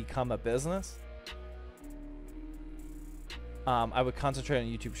want it to become a business, I would concentrate on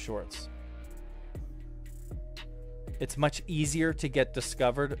YouTube Shorts. It's much easier to get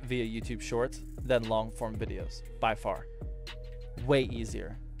discovered via YouTube Shorts than long-form videos, by far. Way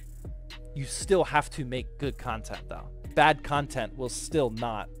easier. You still have to make good content, though. Bad content will still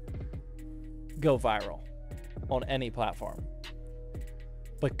not go viral on any platform.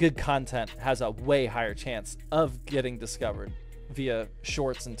 But good content has a way higher chance of getting discovered via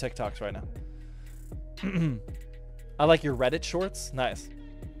shorts and TikToks right now. I like your Reddit shorts. Nice.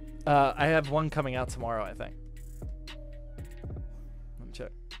 I have one coming out tomorrow, I think. Let me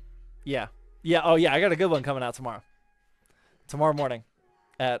check. Yeah. Yeah. Oh, yeah. I got a good one coming out tomorrow. Tomorrow morning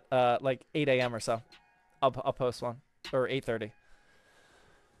at like 8 a.m. or so. I'll post one. Or 8:30.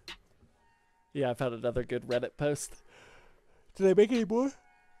 Yeah, I found another good Reddit post. Did I make any more?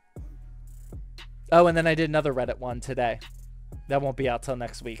 Oh, and then I did another Reddit one today. That won't be out till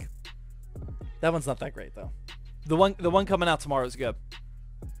next week. That one's not that great though. The one coming out tomorrow is good.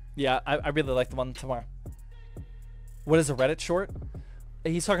 Yeah, I really like the one tomorrow. What is a Reddit short?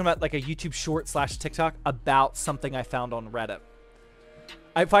 He's talking about like a YouTube short / TikTok about something I found on Reddit.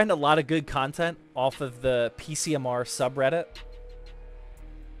 I find a lot of good content off of the PCMR subreddit.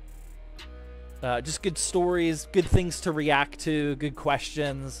 Just good stories, good things to react to, good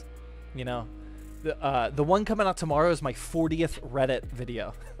questions, you know. The one coming out tomorrow is my 40th Reddit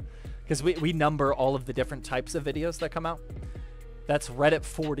video. Because we number all of the different types of videos that come out. That's Reddit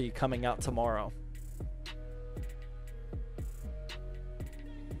 40 coming out tomorrow.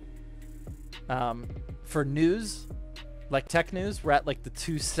 For news, like tech news, we're at like the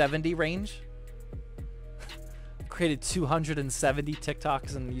 270 range. Created 270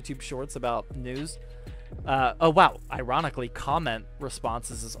 TikToks and YouTube shorts about news. Oh wow, ironically, comment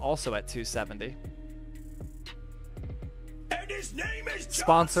responses is also at 270. And his name is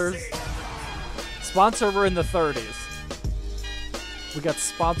Sponsors. Sponsor, we're in the 30s. We got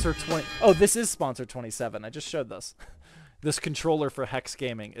sponsor 20. Oh, this is sponsor 27. I just showed this. This controller for Hex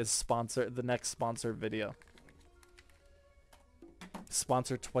Gaming is sponsor. The next sponsored video.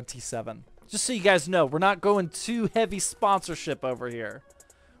 Sponsor 27. Just so you guys know, we're not going too heavy sponsorship over here.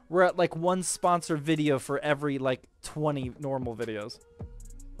 We're at like one sponsored video for every like 20 normal videos.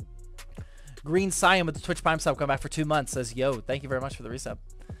 Green Cyan with the Twitch Prime sub, come back for 2 months, says, yo, thank you very much for the resub.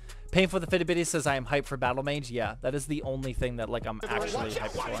 Painful the Fitted Bitty says, I am hyped for Battle Mage. Yeah, that is the only thing that like I'm actually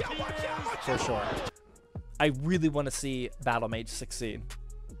hyped for sure. I really want to see Battle Mage succeed.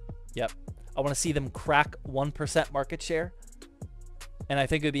 Yep. I want to see them crack 1% market share. And I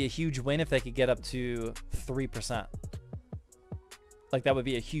think it would be a huge win if they could get up to 3%. Like, that would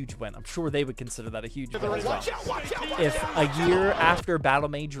be a huge win. I'm sure they would consider that a huge win as well. If a year after Battle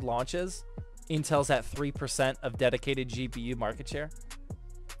Mage launches, Intel's at 3% of dedicated GPU market share,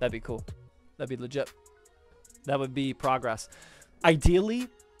 that'd be cool. That'd be legit. That would be progress. Ideally,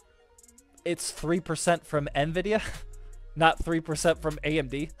 it's 3% from NVIDIA, not 3% from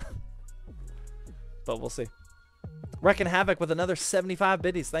AMD. But we'll see. Wrecking Havoc with another 75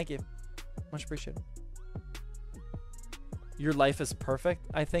 biddies. Thank you. Much appreciated. Your life is perfect.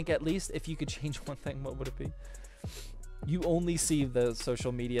 I think at least if you could change one thing, what would it be? You only see the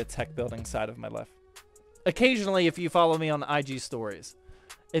social media tech building side of my life. Occasionally, if you follow me on IG stories,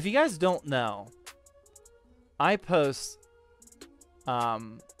 If you guys don't know, I post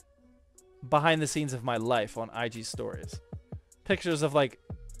behind the scenes of my life on IG stories. Pictures of like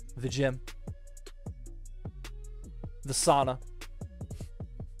the gym, the sauna,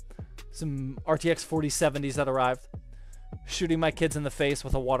 some RTX 4070s that arrived, shooting my kids in the face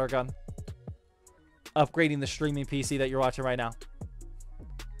with a water gun, upgrading the streaming PC that you're watching right now,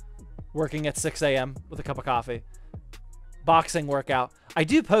 working at 6 a.m. with a cup of coffee, boxing workout. I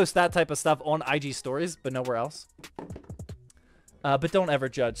do post that type of stuff on IG stories, but nowhere else. But don't ever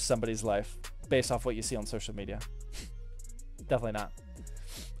judge somebody's life based off what you see on social media. Definitely not.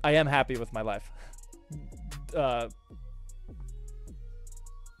 I am happy with my life. That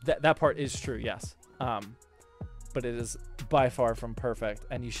part is true, yes. But it is by far from perfect,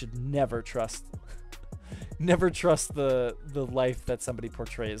 and you should never trust the life that somebody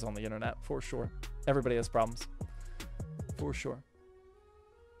portrays on the internet, for sure. Everybody has problems, for sure.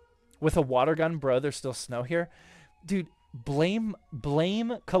 With a water gun, bro, there's still snow here, dude. Blame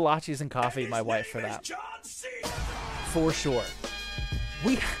Kolaches and Coffee, my wife, for that, for sure.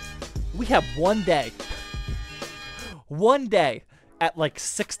 We have one day at like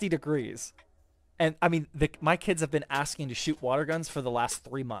 60 degrees. And I mean, my kids have been asking to shoot water guns for the last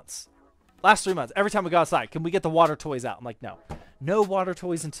 3 months. Every time we go outside, can we get the water toys out? I'm like, no water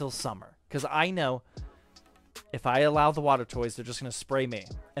toys until summer. Because I know if I allow the water toys, they're just going to spray me.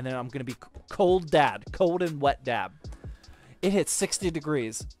 And then I'm going to be cold and wet dad. It hit 60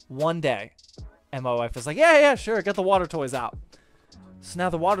 degrees one day. And my wife was like, yeah, sure, get the water toys out. So now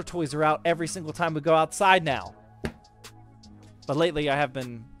the water toys are out every single time we go outside now. But lately I have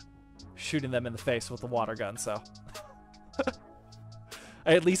been shooting them in the face with the water gun, so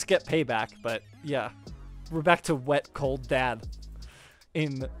I at least get payback. But yeah, we're back to wet, cold dad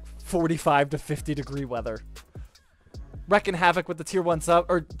in 45 to 50 degree weather. Reckon Havoc with the tier 1 sub,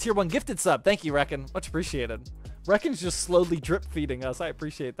 or tier 1 gifted sub. Thank you, Reckon. Much appreciated. Reckon's just slowly drip feeding us. I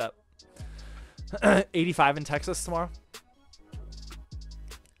appreciate that. 85 in Texas tomorrow.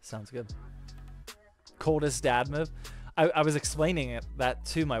 Sounds good. Coldest dad move. I was explaining that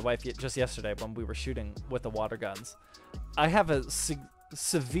to my wife just yesterday when we were shooting with the water guns. I have a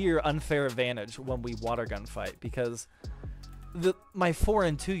severe unfair advantage when we water gun fight because my 4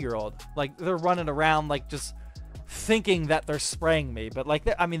 and 2-year-old, like, they're running around like just thinking that they're spraying me, but like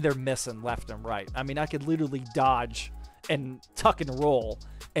they're missing left and right. I mean, I could literally dodge and tuck and roll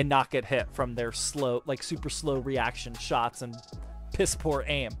and not get hit from their slow, like super slow reaction shots and piss poor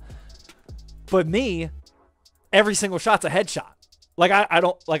aim. But me, every single shot's a headshot. Like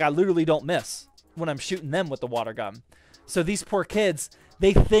I literally don't miss when I'm shooting them with the water gun. So these poor kids,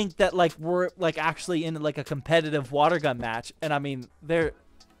 they think that like we're like actually in like a competitive water gun match, and I mean their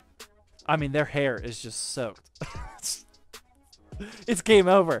hair is just soaked. It's game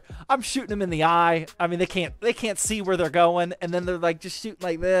over. I'm shooting them in the eye. I mean, they can't see where they're going, and then they're like just shooting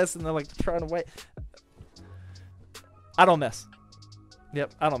like this, and they're like trying to wait. I don't miss.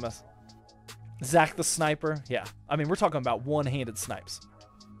 Yep, I don't miss. Zach the sniper. Yeah, I mean, we're talking about one-handed snipes.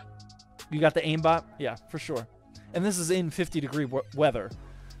 You got the aimbot? Yeah, for sure. And this is in 50-degree weather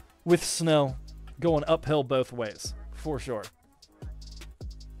with snow going uphill both ways, for sure.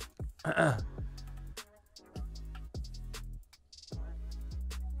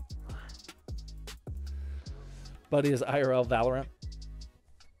 Buddy is IRL Valorant.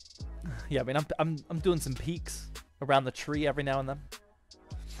 Yeah, I mean, I'm doing some peeks around the tree every now and then.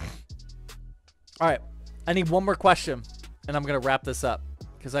 All right, I need one more question, and I'm gonna wrap this up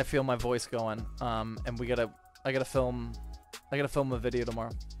because I feel my voice going. And I gotta film a video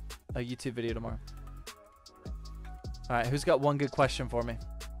tomorrow, a YouTube video tomorrow. All right, who's got one good question for me?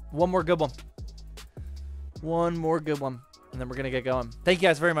 One more good one. One more good one. And then we're going to get going. Thank you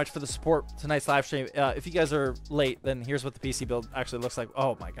guys very much for the support tonight's live stream. If you guys are late, then here's what the PC build actually looks like.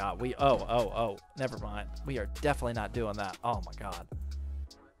 Oh my God. Never mind. We are definitely not doing that. Oh my God.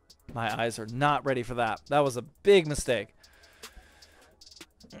 My eyes are not ready for that. That was a big mistake.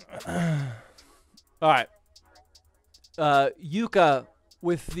 All right. Yuka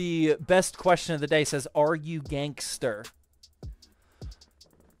with the best question of the day says, are you gangster?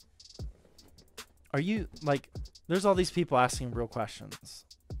 Are you, like, there's all these people asking real questions,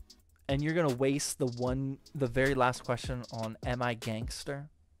 and you're gonna waste the very last question on, am I gangster?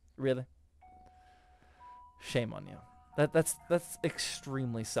 Really? Shame on you. That's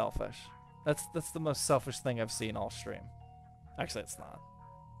extremely selfish. That's the most selfish thing I've seen all stream. Actually, it's not.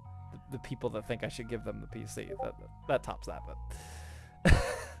 The people that think I should give them the PC, that tops that, but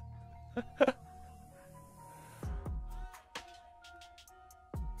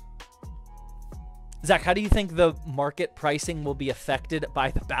Zach, how do you think the market pricing will be affected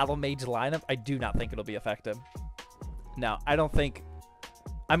by the Battle Mage lineup? I do not think it'll be affected. No, I don't think.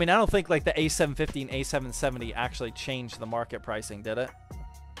 I mean, I don't think like the A750 and A770 actually changed the market pricing, did it?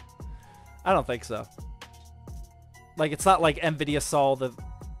 I don't think so. Like, it's not like NVIDIA saw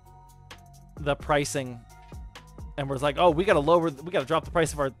the pricing and was like, oh, we gotta drop the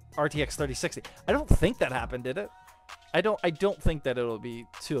price of our RTX 3060. I don't think that happened, did it? I don't think that it'll be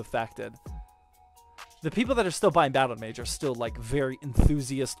too affected. The people that are still buying Battle Mage are still like very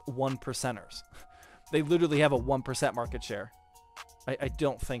enthusiast 1%ers. They literally have a 1% market share. I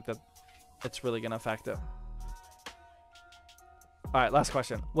don't think that it's really gonna affect it. All right, last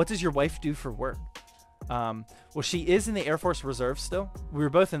question. What does your wife do for work? Well, she is in the Air Force Reserve still. We were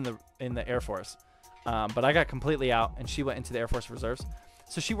both in the Air Force, but I got completely out, and she went into the Air Force Reserves.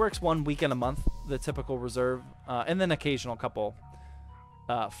 So she works 1 weekend a month, the typical reserve, and then occasional couple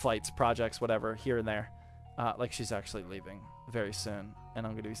flights, projects, whatever, here and there. Like she's actually leaving very soon, and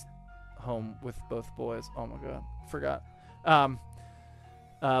I'm going to be home with both boys. Oh my God, forgot.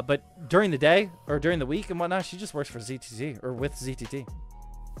 But during the day or during the week and whatnot, she just works for ZTT or with ZTT.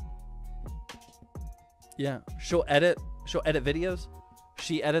 Yeah, she'll edit videos.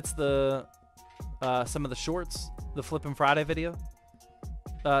 She edits the some of the shorts, the Flippin' Friday video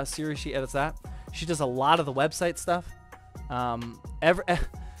series. She edits that. She does a lot of the website stuff.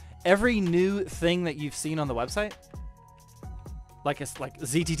 Every new thing that you've seen on the website, like it's like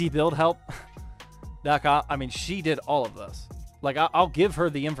ZTT build help.com. I mean, she did all of this. Like, I'll give her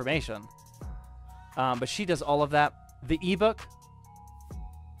the information, but she does all of that. The ebook,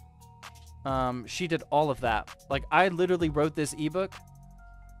 she did all of that. Like, I literally wrote this ebook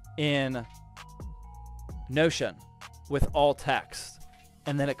in Notion with all text,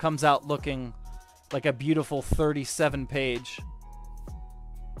 and then it comes out looking like a beautiful 37-page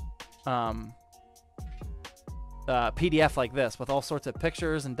PDF like this, with all sorts of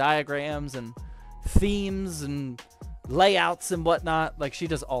pictures and diagrams and themes and layouts and whatnot. Like, she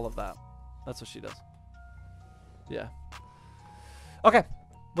does all of that. That's what she does. Yeah. Okay.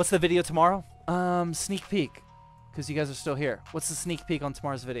 What's the video tomorrow? Sneak peek, because you guys are still here. What's the sneak peek on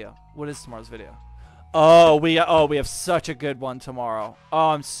tomorrow's video? What is tomorrow's video? Oh, we have such a good one tomorrow. Oh,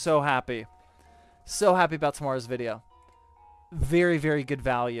 I'm so happy. So happy about tomorrow's video. Very, very good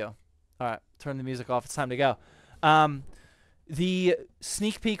value. All right, turn the music off. It's time to go. The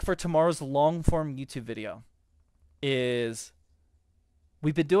sneak peek for tomorrow's long-form YouTube video is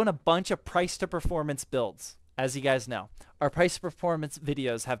we've been doing a bunch of price to performance builds, as you guys know. Our price to performance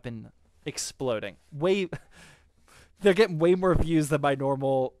videos have been exploding. They're getting way more views than my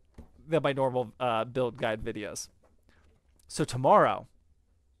normal build guide videos. So tomorrow,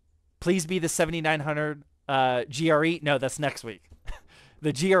 please be the 7900 GRE. No, that's next week.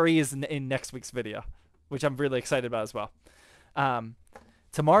 The GRE is in next week's video, which I'm really excited about as well.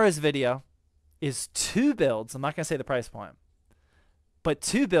 Tomorrow's video is 2 builds. I'm not going to say the price point, but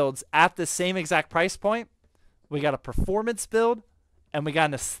 2 builds at the same exact price point. We got a performance build and we got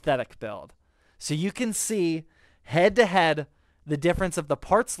an aesthetic build. So you can see head to head the difference of the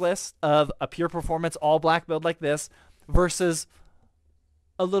parts list of a pure performance all black build like this versus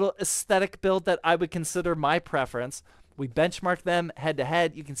a little aesthetic build that I would consider my preference. We benchmark them head to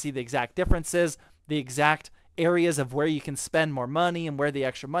head. You can see the exact differences, the exact areas of where you can spend more money and where the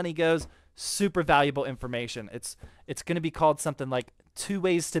extra money goes. Super valuable information. It's going to be called something like 2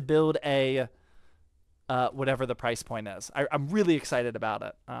 ways to build a whatever the price point is. I'm really excited about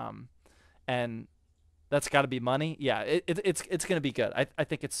it. And that's got to be money. Yeah, it's going to be good. I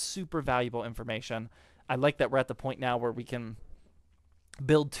think it's super valuable information. I like that we're at the point now where we can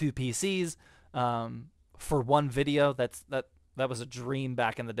build 2 PCs for one video. That was a dream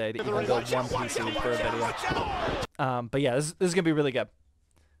back in the day to even build one PC for a video. But yeah, this is going to be really good.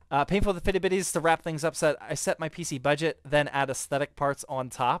 Painful the fitty bitties to wrap things up. I set my PC budget, then add aesthetic parts on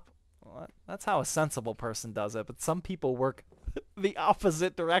top. Well, that's how a sensible person does it. But some people work the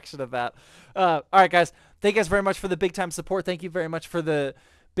opposite direction of that. All right, guys. Thank you guys very much for the big time support. Thank you very much for the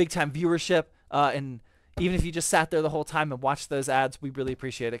big time viewership. And even if you just sat there the whole time and watched those ads, we really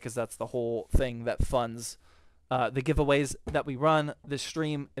appreciate it, because that's the whole thing that funds the giveaways that we run, this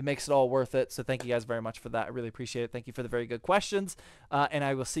stream. It makes it all worth it. So thank you guys very much for that. I really appreciate it. Thank you for the very good questions. And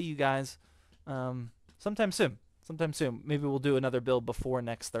I will see you guys sometime soon. Maybe we'll do another build before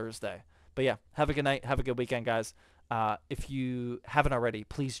next Thursday. But yeah, have a good night. Have a good weekend, guys. If you haven't already,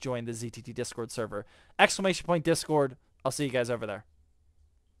 please join the ZTT Discord server. !Discord. I'll see you guys over there.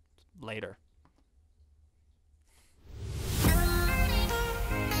 Later.